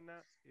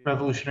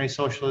Revolutionary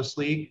Socialist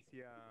League.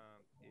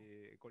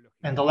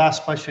 And the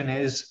last question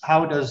is,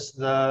 how does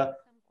the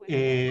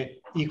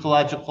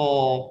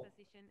ecological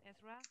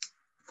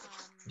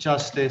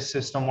justice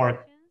system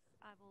work?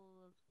 I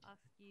will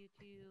ask you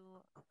to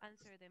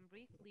answer them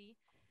briefly.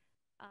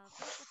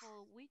 First of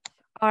all, which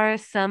are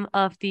some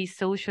of the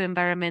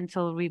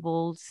socio-environmental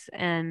revolts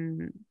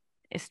and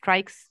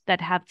strikes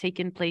that have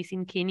taken place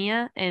in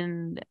Kenya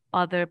and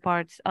other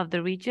parts of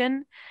the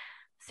region?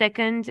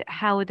 Second,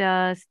 how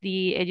does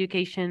the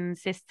education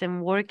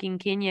system work in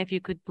Kenya? If you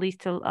could please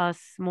tell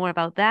us more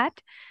about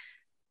that.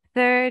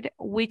 Third,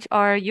 which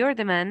are your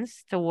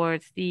demands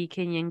towards the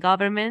Kenyan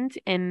government,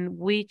 and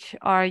which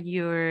are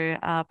your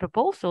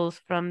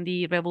proposals from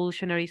the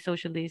Revolutionary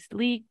Socialist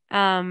League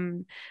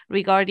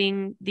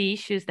regarding the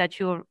issues that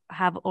you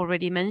have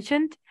already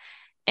mentioned?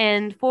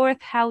 And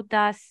fourth, how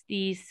does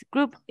this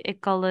group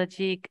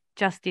Ecologic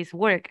Justice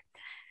work?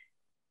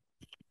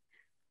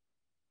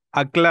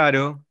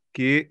 Aclaro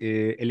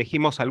que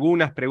elegimos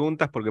algunas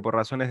preguntas porque por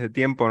razones de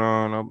tiempo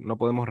no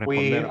podemos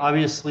We responder.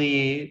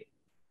 obviously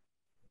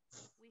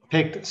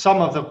picked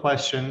some of the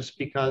questions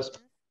because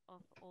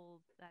of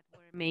all that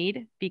were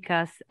made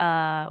because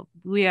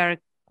we are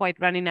quite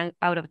running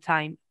out of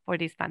time for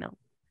this panel.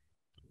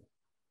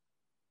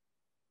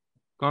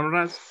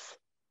 Conrad.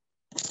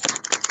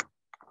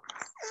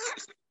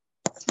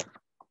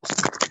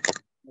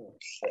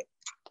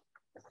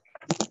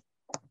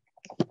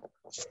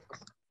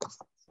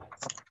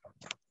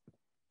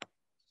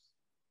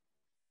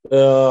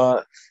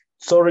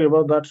 Sorry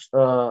about that.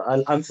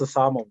 I'll answer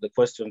some of the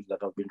questions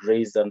that have been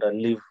raised, and I'll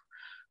leave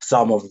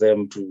some of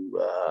them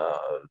to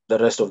the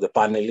rest of the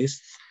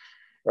panelists.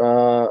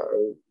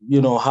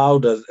 How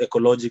does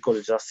ecological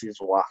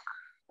justice work?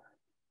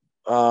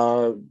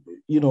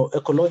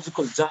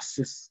 Ecological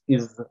justice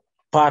is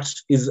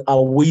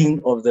a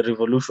wing of the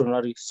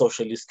Revolutionary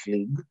Socialist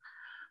League,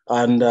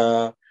 and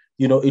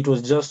it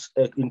was just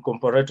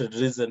incorporated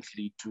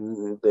recently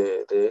to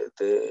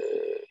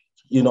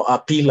a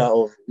pillar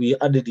of, we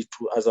added it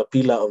to as a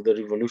pillar of the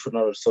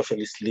Revolutionary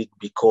Socialist League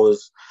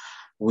because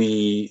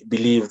we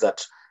believe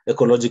that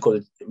ecological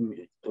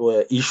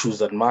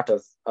issues and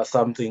matters are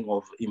something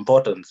of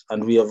importance,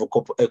 and we have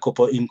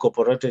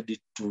incorporated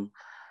it to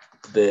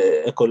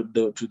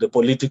the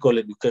political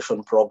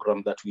education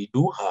program that we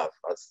do have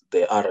as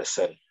the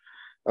RSL.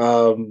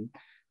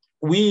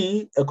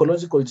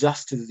 Ecological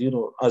justice,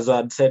 as I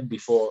had said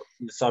before,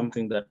 is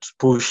something that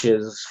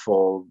pushes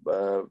for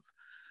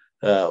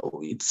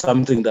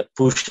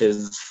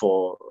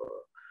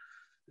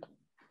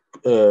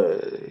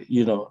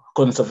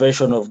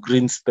conservation of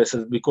green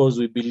spaces, because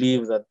we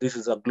believe that this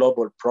is a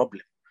global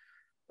problem.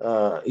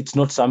 It's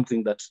not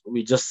something that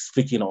we're just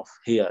speaking of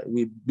here.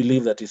 We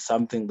believe that it's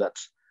something that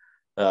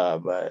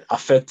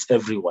affects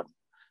everyone.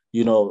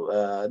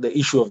 The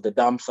issue of the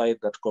dam site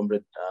that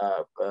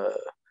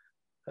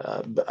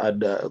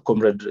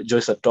Comrade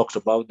Joyce had talked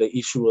about, the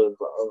issue of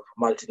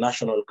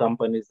multinational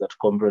companies that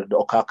Comrade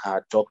Okaka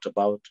had talked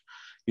about.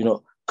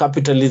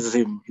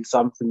 Capitalism is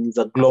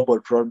a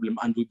global problem,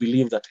 and we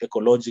believe that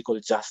ecological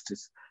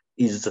justice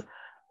is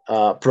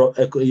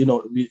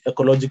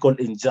ecological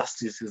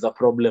injustice is a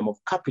problem of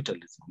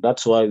capitalism.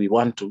 That's why we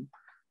want to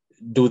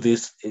do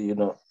this,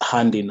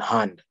 hand in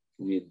hand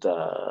with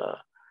our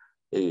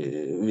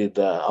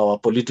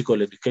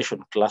political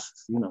education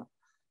classes.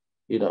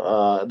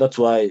 That's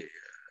why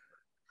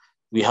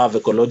we have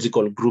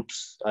ecological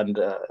groups and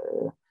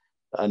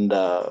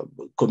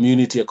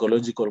community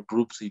ecological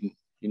groups in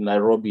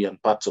Nairobi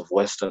and parts of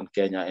Western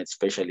Kenya,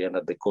 especially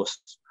under the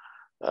coast.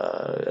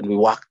 And we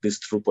work this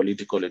through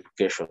political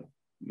education.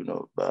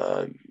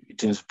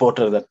 It is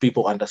important that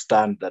people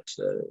understand that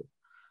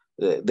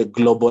the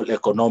global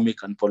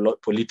economic and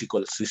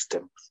political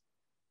system,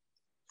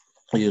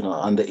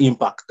 and the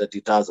impact that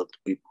it has on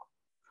people.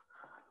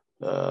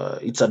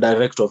 It's a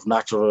direct of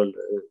natural,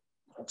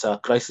 it's a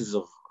crisis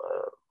of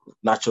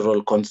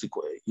natural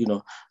consequence.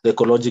 The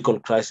ecological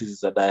crisis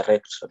is a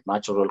direct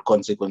natural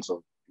consequence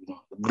of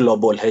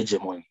global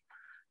hegemony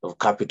of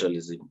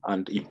capitalism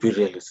and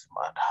imperialism,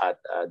 I had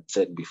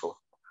said before.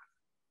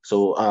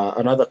 So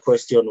another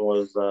question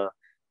was,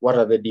 what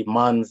are the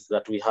demands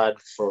that we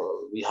have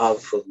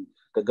from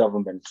the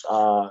government?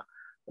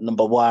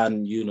 Number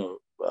one,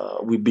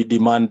 we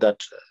demand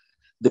that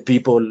the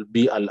people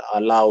be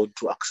allowed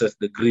to access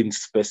the green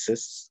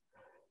spaces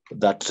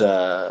that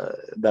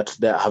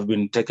they have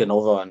been taken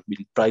over and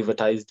been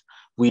privatized.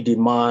 We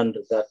demand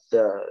that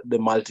the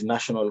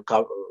multinational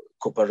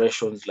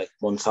corporations like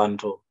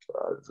Monsanto,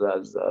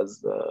 as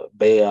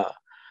Bayer,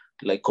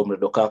 like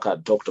Comrade Okaka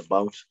had talked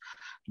about,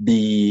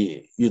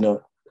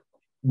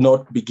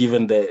 not be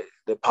given the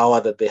power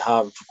that they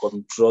have to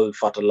control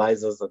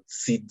fertilizers and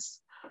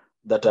seeds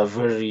that are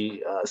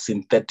very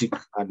synthetic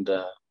and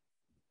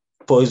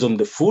poison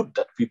the food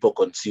that people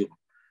consume.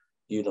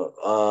 We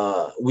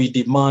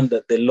demand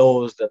that the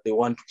laws that they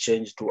want to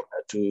change to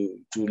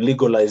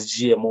legalize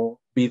GMO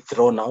be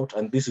thrown out,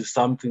 and this is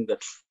something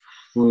that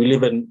we will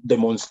even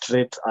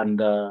demonstrate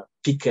and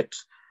picket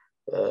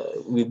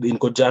in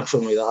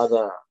conjunction with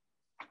other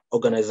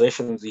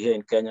organizations here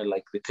in Kenya,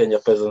 like the Kenya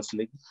Peasants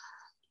League,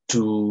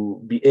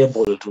 to be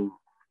able to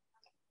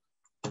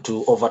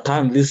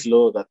overturn this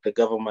law that the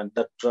government,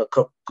 that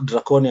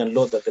draconian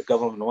law that the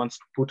government wants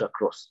to put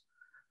across.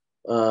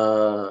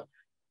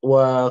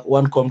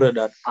 One comrade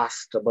had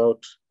asked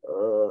about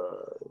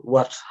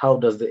how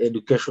is the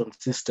education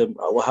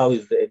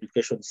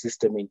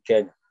system in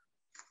Kenya?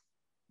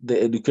 The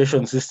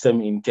education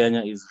system in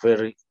Kenya is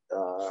very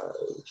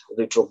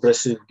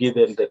retrogressive,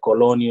 given the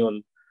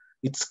colonial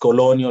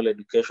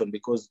education,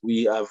 because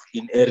we have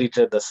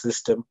inherited a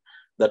system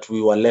that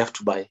we were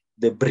left by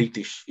the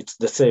British. It's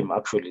the same,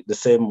 actually, the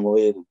same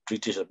way the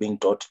British are being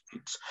taught.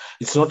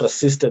 It's not a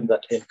system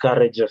that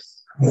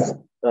encourages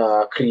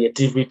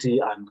creativity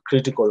and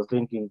critical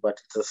thinking, but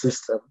it's a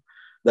system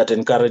that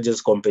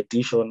encourages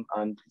competition.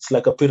 And it's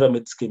like a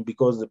pyramid scheme,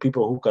 because the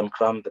people who can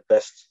cram the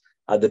best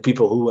are the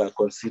people who are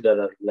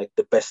considered like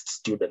the best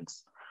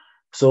students.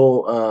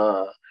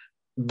 So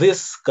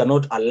this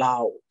cannot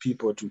allow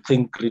people to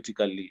think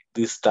critically,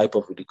 this type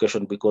of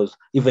education, because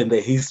even the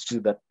history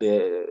that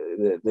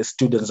the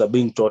students are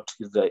being taught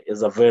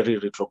is a very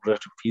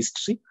retrogressive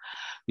history,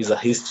 is a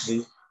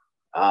history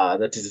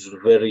that is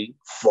very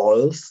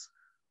false.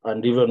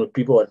 And even when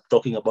people are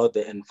talking about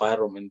the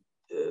environment,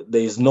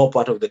 there is no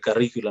part of the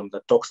curriculum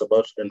that talks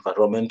about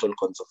environmental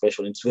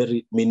conservation. It's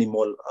very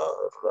minimal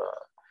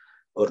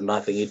or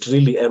nothing. It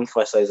really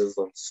emphasizes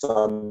on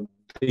some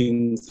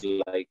things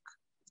like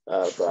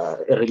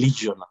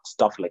religion and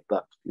stuff like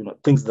that,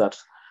 things that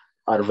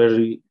are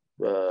very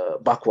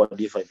backward,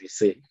 if I may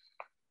say.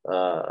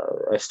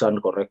 I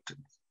stand corrected.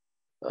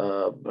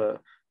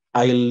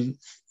 I'll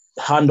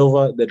hand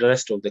over the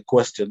rest of the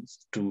questions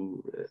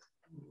to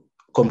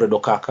Comrade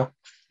Okaka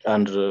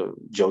and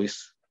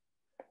Joyce.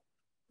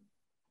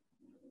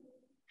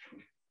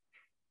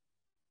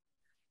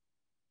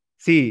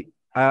 Sí,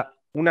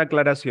 una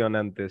aclaración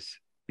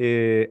antes.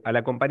 A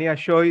la compañera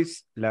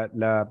Joyce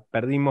la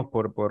perdimos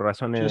por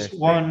razones... Just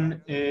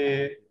one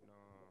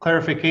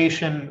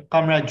clarification,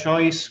 Comrade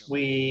Joyce,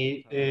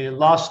 we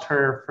lost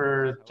her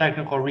for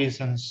technical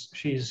reasons.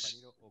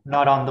 She's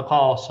not on the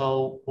call,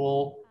 so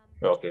we'll...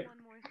 Okay.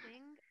 One more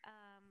thing.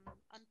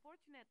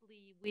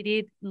 Unfortunately, we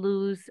did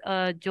lose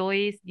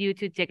Joyce due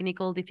to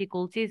technical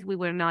difficulties. We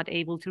were not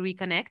able to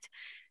reconnect.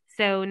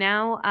 So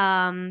now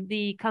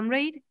the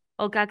comrade,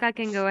 Okaka,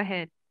 can go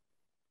ahead.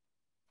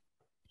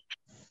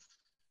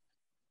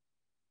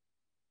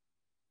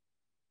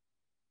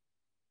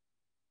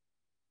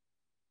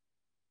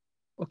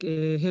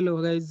 Okay,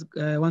 hello guys.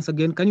 Once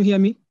again, can you hear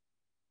me?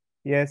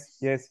 Yes,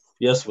 yes.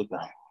 Yes, we can.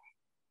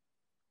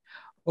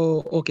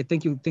 Oh, okay.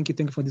 Thank you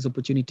for this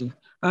opportunity.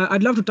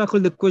 I'd love to tackle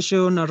the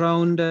question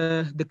around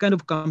the kind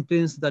of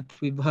campaigns that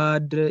we've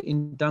had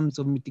in terms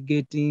of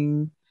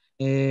mitigating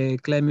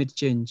climate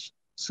change.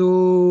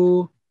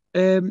 So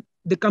the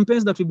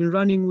campaigns that we've been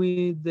running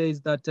with is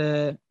that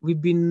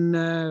we've been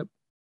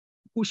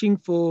pushing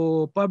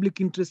for public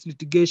interest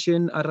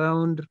litigation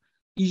around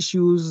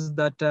issues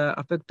that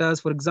affect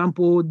us. For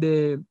example,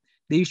 the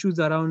issues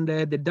around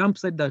the dump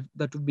site that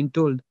we've been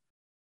told.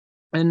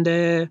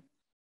 And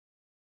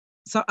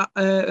so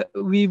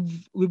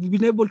we've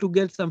been able to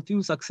get some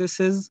few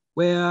successes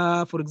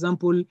where, for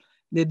example,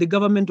 the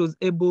government was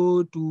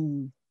able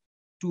to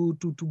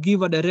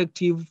give a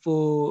directive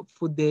for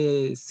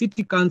the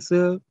city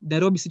council,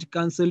 Nairobi City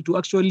Council, to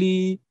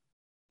actually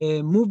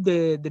move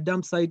the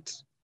dump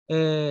site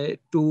to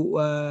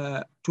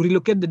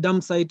relocate the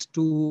dump site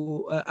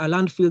to a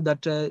landfill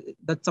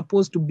that's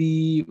supposed to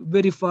be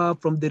very far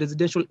from the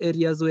residential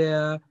areas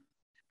where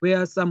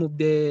some of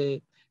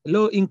the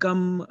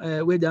low-income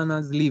wage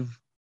earners live.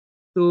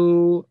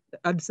 So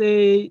I'd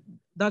say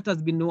that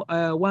has been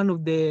one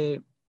of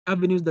the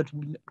avenues that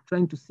we've been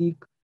trying to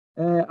seek.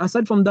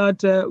 Aside from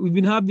that, we've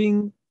been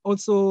having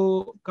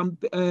also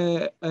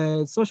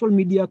social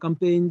media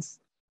campaigns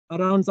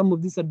around some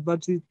of these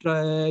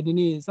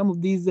some of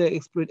these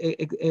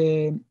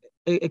exploitation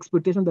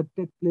that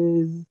take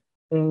place,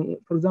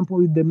 for example,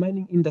 with the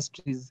mining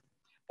industries.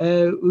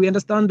 We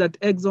understand that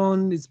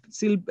Exxon is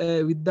still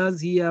with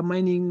us here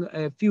mining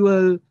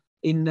fuel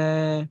in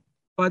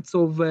parts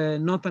of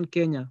northern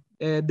Kenya,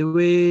 the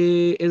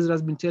way Ezra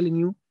has been telling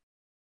you.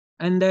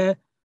 And they're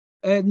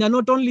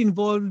not only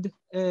involved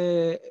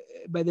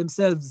by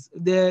themselves,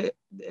 there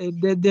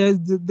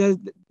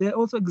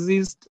also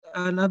exists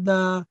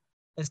another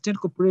state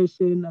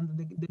corporation under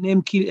the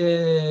name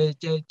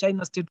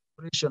China State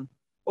Corporation,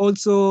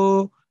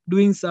 also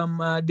doing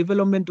some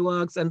development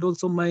works and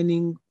also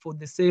mining for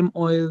the same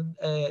oil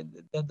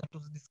that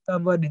was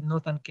discovered in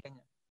northern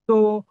Kenya.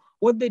 So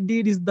what they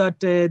did is that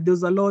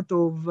there's a lot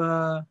of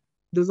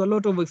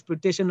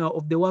exploitation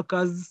of the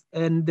workers,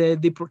 and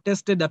they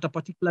protested at a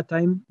particular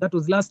time. That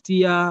was last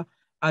year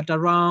at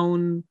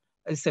around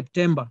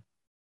September.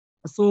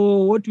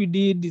 So what we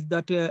did is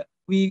that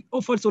we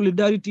offered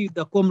solidarity to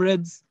the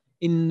comrades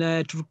in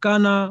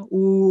Turkana,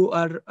 who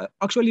are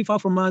actually far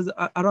from us,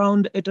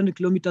 around 800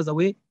 kilometers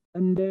away.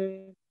 And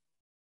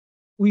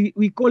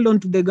we called on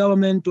to the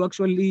government to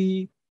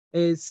actually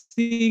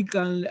seek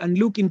and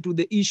look into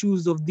the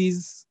issues of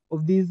these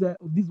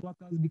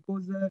workers,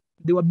 because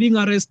they were being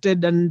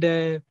arrested and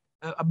they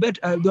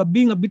were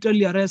being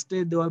arbitrarily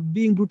arrested, they were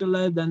being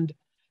brutalized, and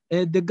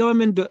the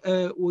government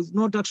was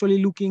not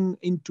actually looking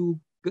into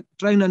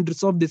trying and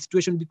resolve the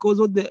situation, because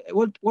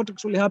what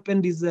actually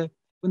happened is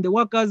when the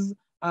workers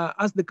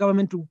asked the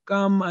government to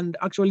come and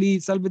actually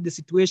salvage the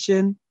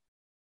situation,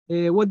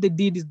 what they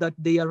did is that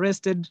they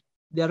arrested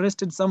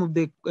some of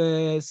the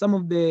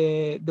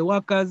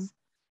workers,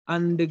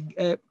 and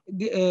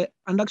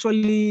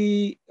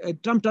actually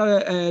trumped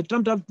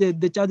up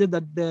the charges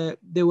that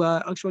they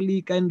were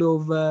actually kind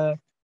of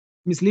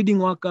misleading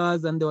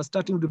workers, and they were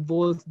starting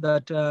revolts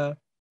that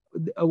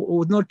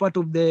was not part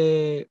of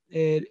the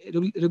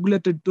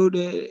regulated,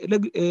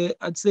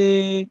 I'd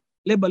say,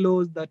 labor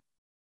laws that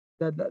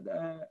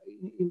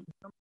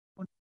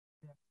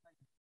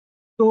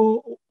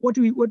so what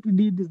we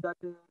did is that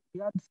we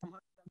had some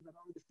hashtags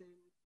around the same.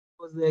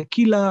 It was the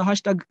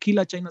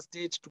 #killer China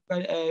state to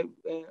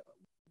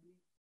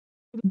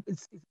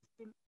it's still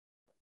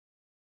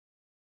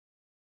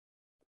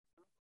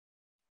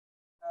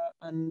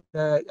and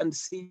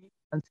see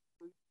and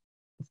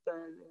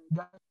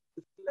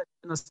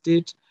China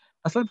state.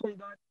 Aside from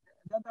that,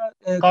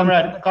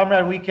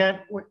 comrade, we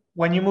can't.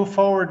 When you move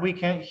forward, we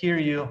can't hear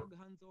you.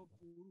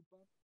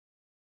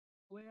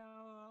 Where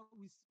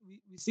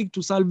we seek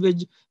to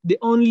salvage the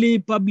only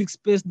public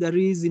space there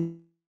is in,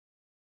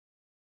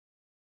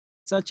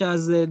 such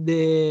as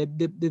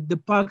the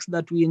parks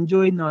that we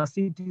enjoy in our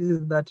cities,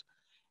 is that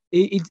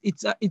it's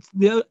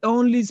the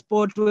only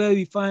spot where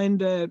we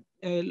find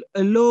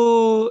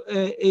low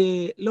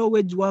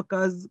wage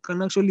workers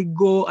can actually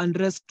go and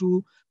rest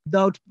to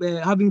without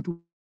having to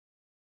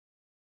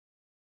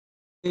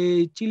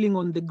chilling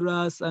on the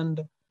grass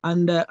and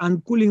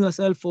cooling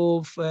yourself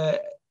off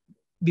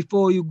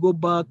before you go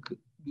back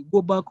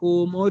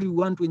home, or you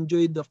want to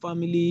enjoy the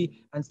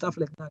family and stuff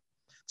like that.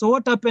 So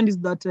what happened is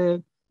that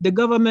the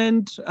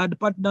government had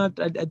partnered,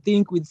 I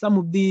think, with some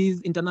of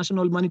these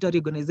international monetary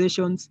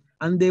organizations,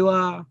 and they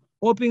were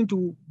hoping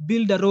to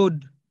build a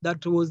road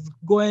that was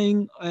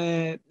going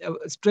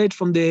straight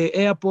from the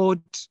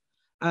airport,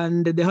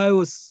 and the highway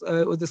was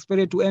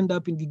expected to end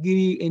up in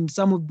Gigiri in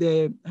some of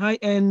the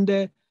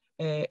high-end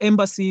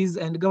embassies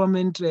and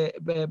government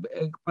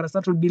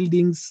parastatal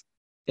buildings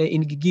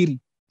in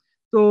Gigiri.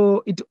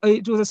 So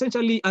it was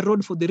essentially a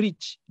road for the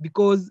rich,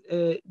 because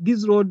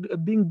this road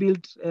being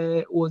built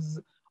was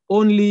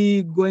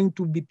only going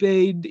to be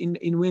paid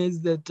in ways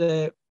that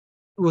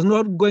was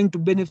not going to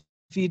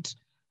benefit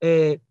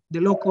the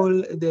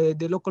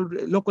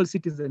local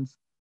citizens.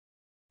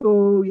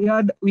 So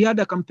we had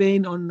a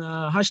campaign on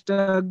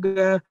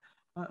hashtag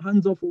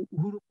Hands Off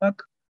Uhuru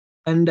Park,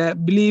 and I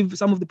believe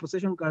some of the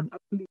procession can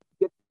actually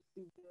get to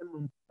see them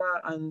on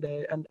and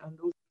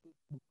those.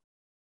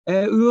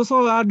 We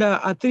also had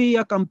a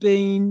 3-year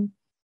campaign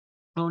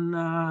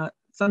on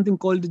something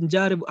called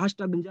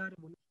hashtag Njaa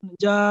Revolution.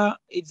 Njaa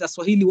is a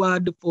Swahili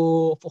word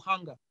for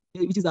hunger,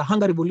 which is a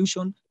hunger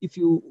revolution if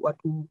you were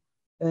to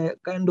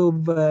kind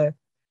of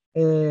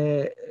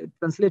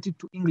translate it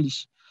to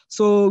English.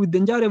 So with the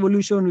Njaa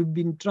Revolution, we've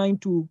been trying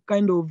to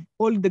kind of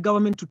hold the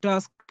government to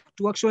task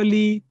to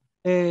actually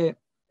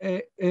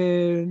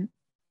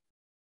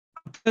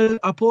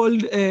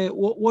uphold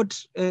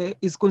what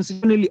is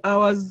constitutionally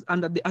ours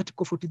under the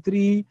Article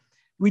 43,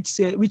 which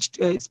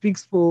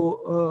speaks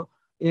for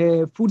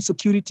food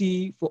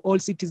security for all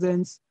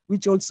citizens,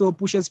 which also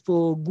pushes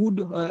for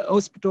good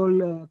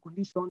hospital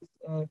conditions,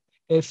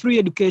 free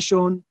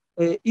education,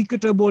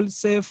 equitable,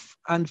 safe,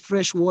 and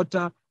fresh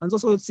water, and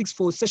also seeks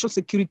for social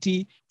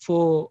security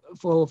for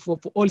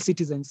all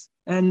citizens.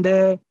 And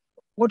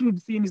what we've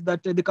seen is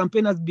that the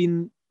campaign has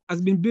been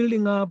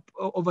building up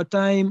over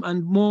time,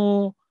 and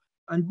more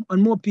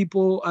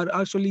people are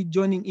actually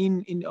joining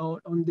in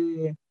on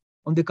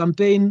the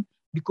campaign,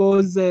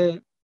 because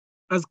as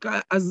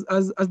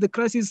the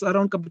crisis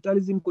around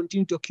capitalism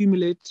continue to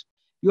accumulate,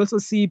 you also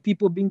see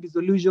people being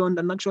disillusioned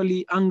and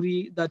actually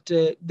angry that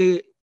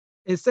the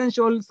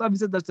essential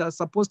services that are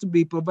supposed to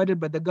be provided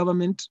by the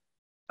government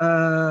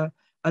are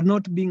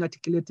not being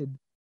articulated.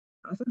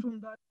 Aside from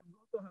that, we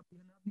also have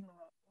been having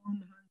our own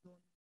hands-on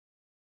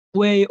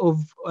way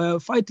of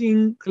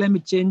fighting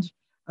climate change,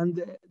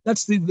 and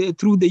that's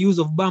through the use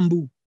of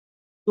bamboo.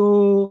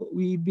 So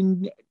we've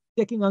been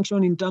taking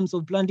action in terms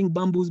of planting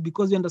bamboos,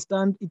 because we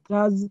understand it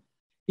has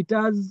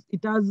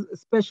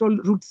special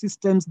root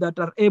systems that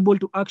are able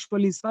to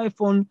actually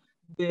siphon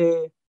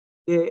the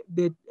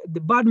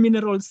bad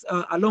minerals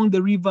along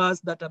the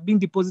rivers that are being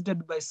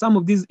deposited by some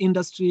of these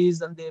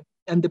industries, and the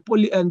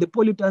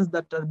pollutants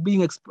that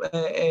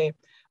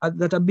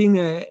are being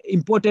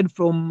imported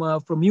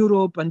from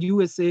Europe and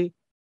USA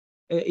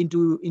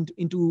into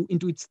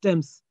its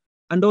stems.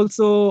 And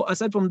also,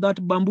 aside from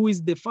that, bamboo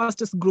is the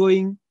fastest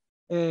growing,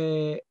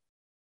 I'd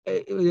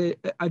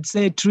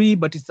say tree,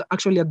 but it's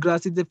actually a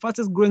grass. It's the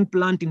fastest growing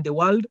plant in the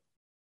world.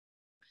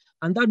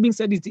 And that being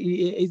said,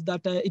 is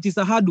that it is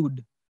a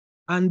hardwood.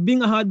 And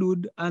being a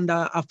hardwood and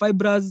a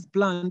fibrous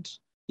plant,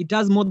 it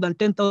has more than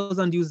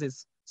 10,000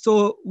 uses.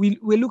 So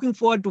we're looking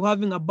forward to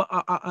having a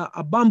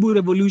bamboo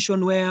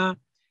revolution where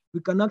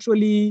we can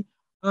actually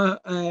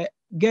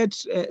get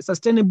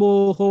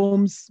sustainable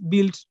homes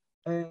built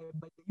by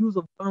the use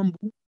of bamboo.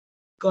 We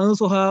can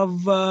also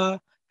have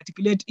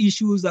articulate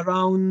issues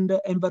around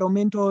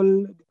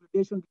environmental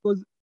degradation,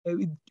 because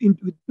with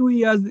 2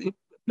 years,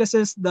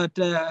 places that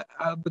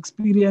have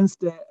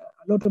experienced a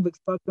lot of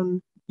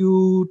extraction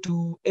due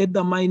to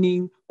either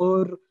mining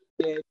or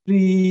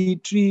tree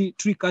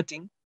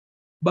cutting,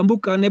 bamboo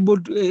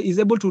is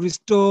able to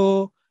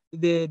restore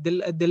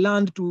the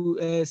land to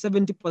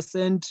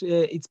 70%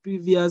 its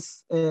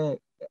previous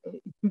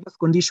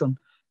condition.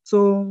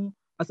 So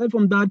aside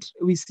from that,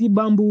 we see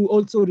bamboo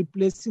also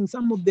replacing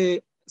some of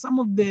the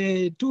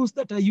tools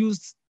that are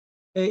used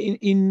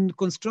in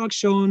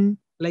construction,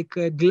 like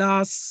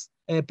glass,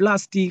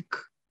 plastic,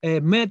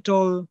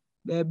 metal,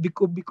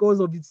 because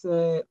of its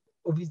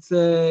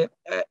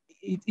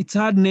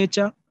hard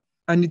nature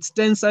and its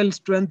tensile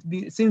strength.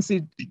 Since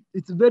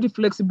it's very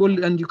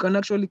flexible, and you can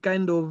actually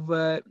kind of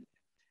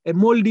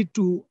mold it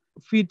to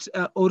fit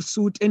or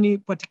suit any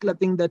particular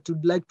thing that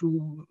you'd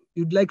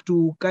like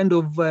to kind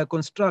of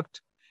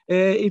construct.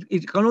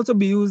 It can also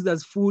be used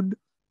as food,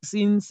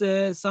 since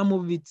some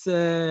of its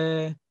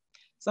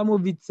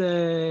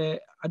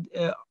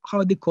how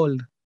are they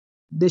called?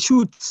 The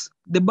shoots,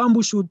 the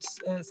bamboo shoots.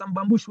 Some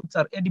bamboo shoots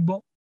are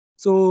edible,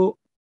 so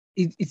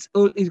it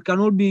can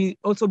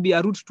also be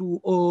a route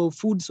to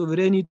food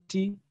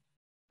sovereignty,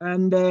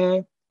 and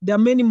there are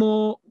many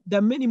more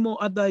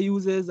other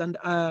uses and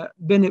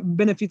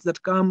benefits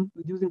that come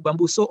with using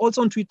bamboo. So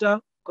also on Twitter,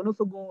 you can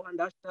also go and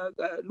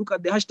look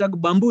at the hashtag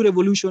Bamboo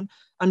Revolution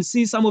and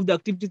see some of the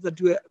activities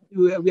that we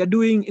are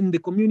doing in the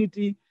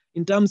community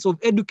in terms of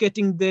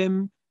educating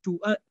them to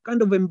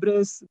kind of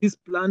embrace this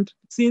plant,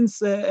 since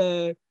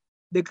the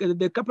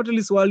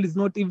capitalist world is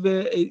not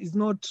even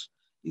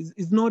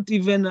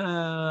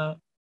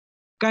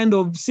kind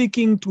of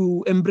seeking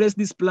to embrace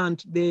this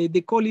plant.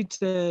 They call it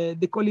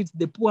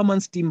the poor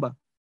man's timber.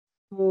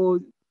 So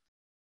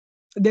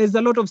there's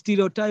a lot of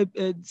stereotype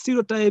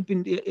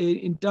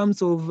in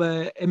terms of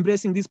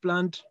embracing this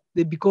plant,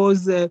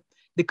 because the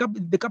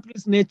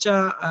capitalist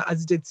nature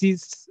as it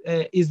exists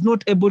is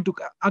not able to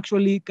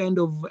actually kind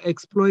of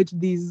exploit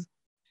this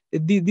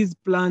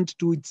plant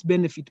to its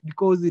benefit,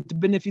 because it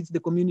benefits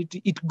the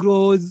community. It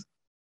grows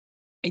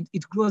in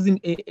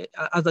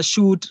as a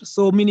shoot,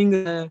 so meaning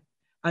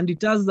and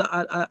it has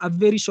a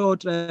very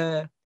short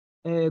growth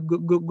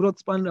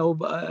span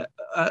of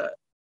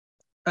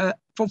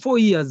for 4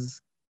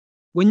 years,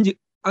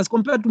 as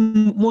compared to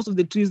most of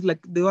the trees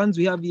like the ones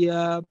we have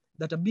here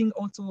that are being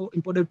also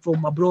imported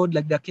from abroad,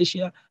 like the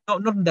acacia. No,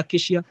 not the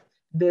acacia.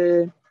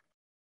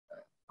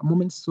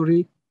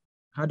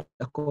 Had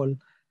a call.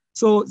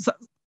 So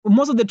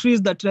most of the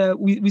trees that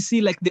we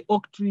see, like the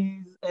oak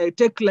trees,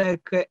 take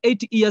like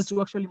 80 years to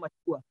actually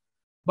mature.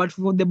 But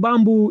for the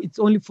bamboo, it's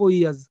only 4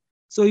 years.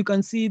 So you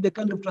can see the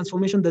kind of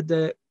transformation that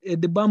the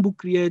bamboo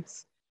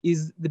creates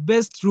is the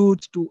best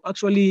route to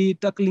actually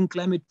tackling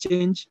climate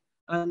change.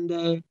 And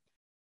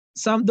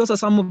those are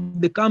some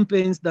of the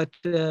campaigns that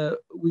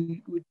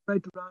we try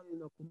to run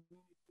in our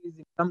communities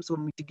in terms of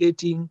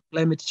mitigating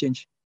climate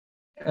change.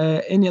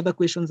 Any other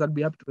questions? I'd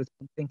be happy to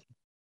respond. Thank you.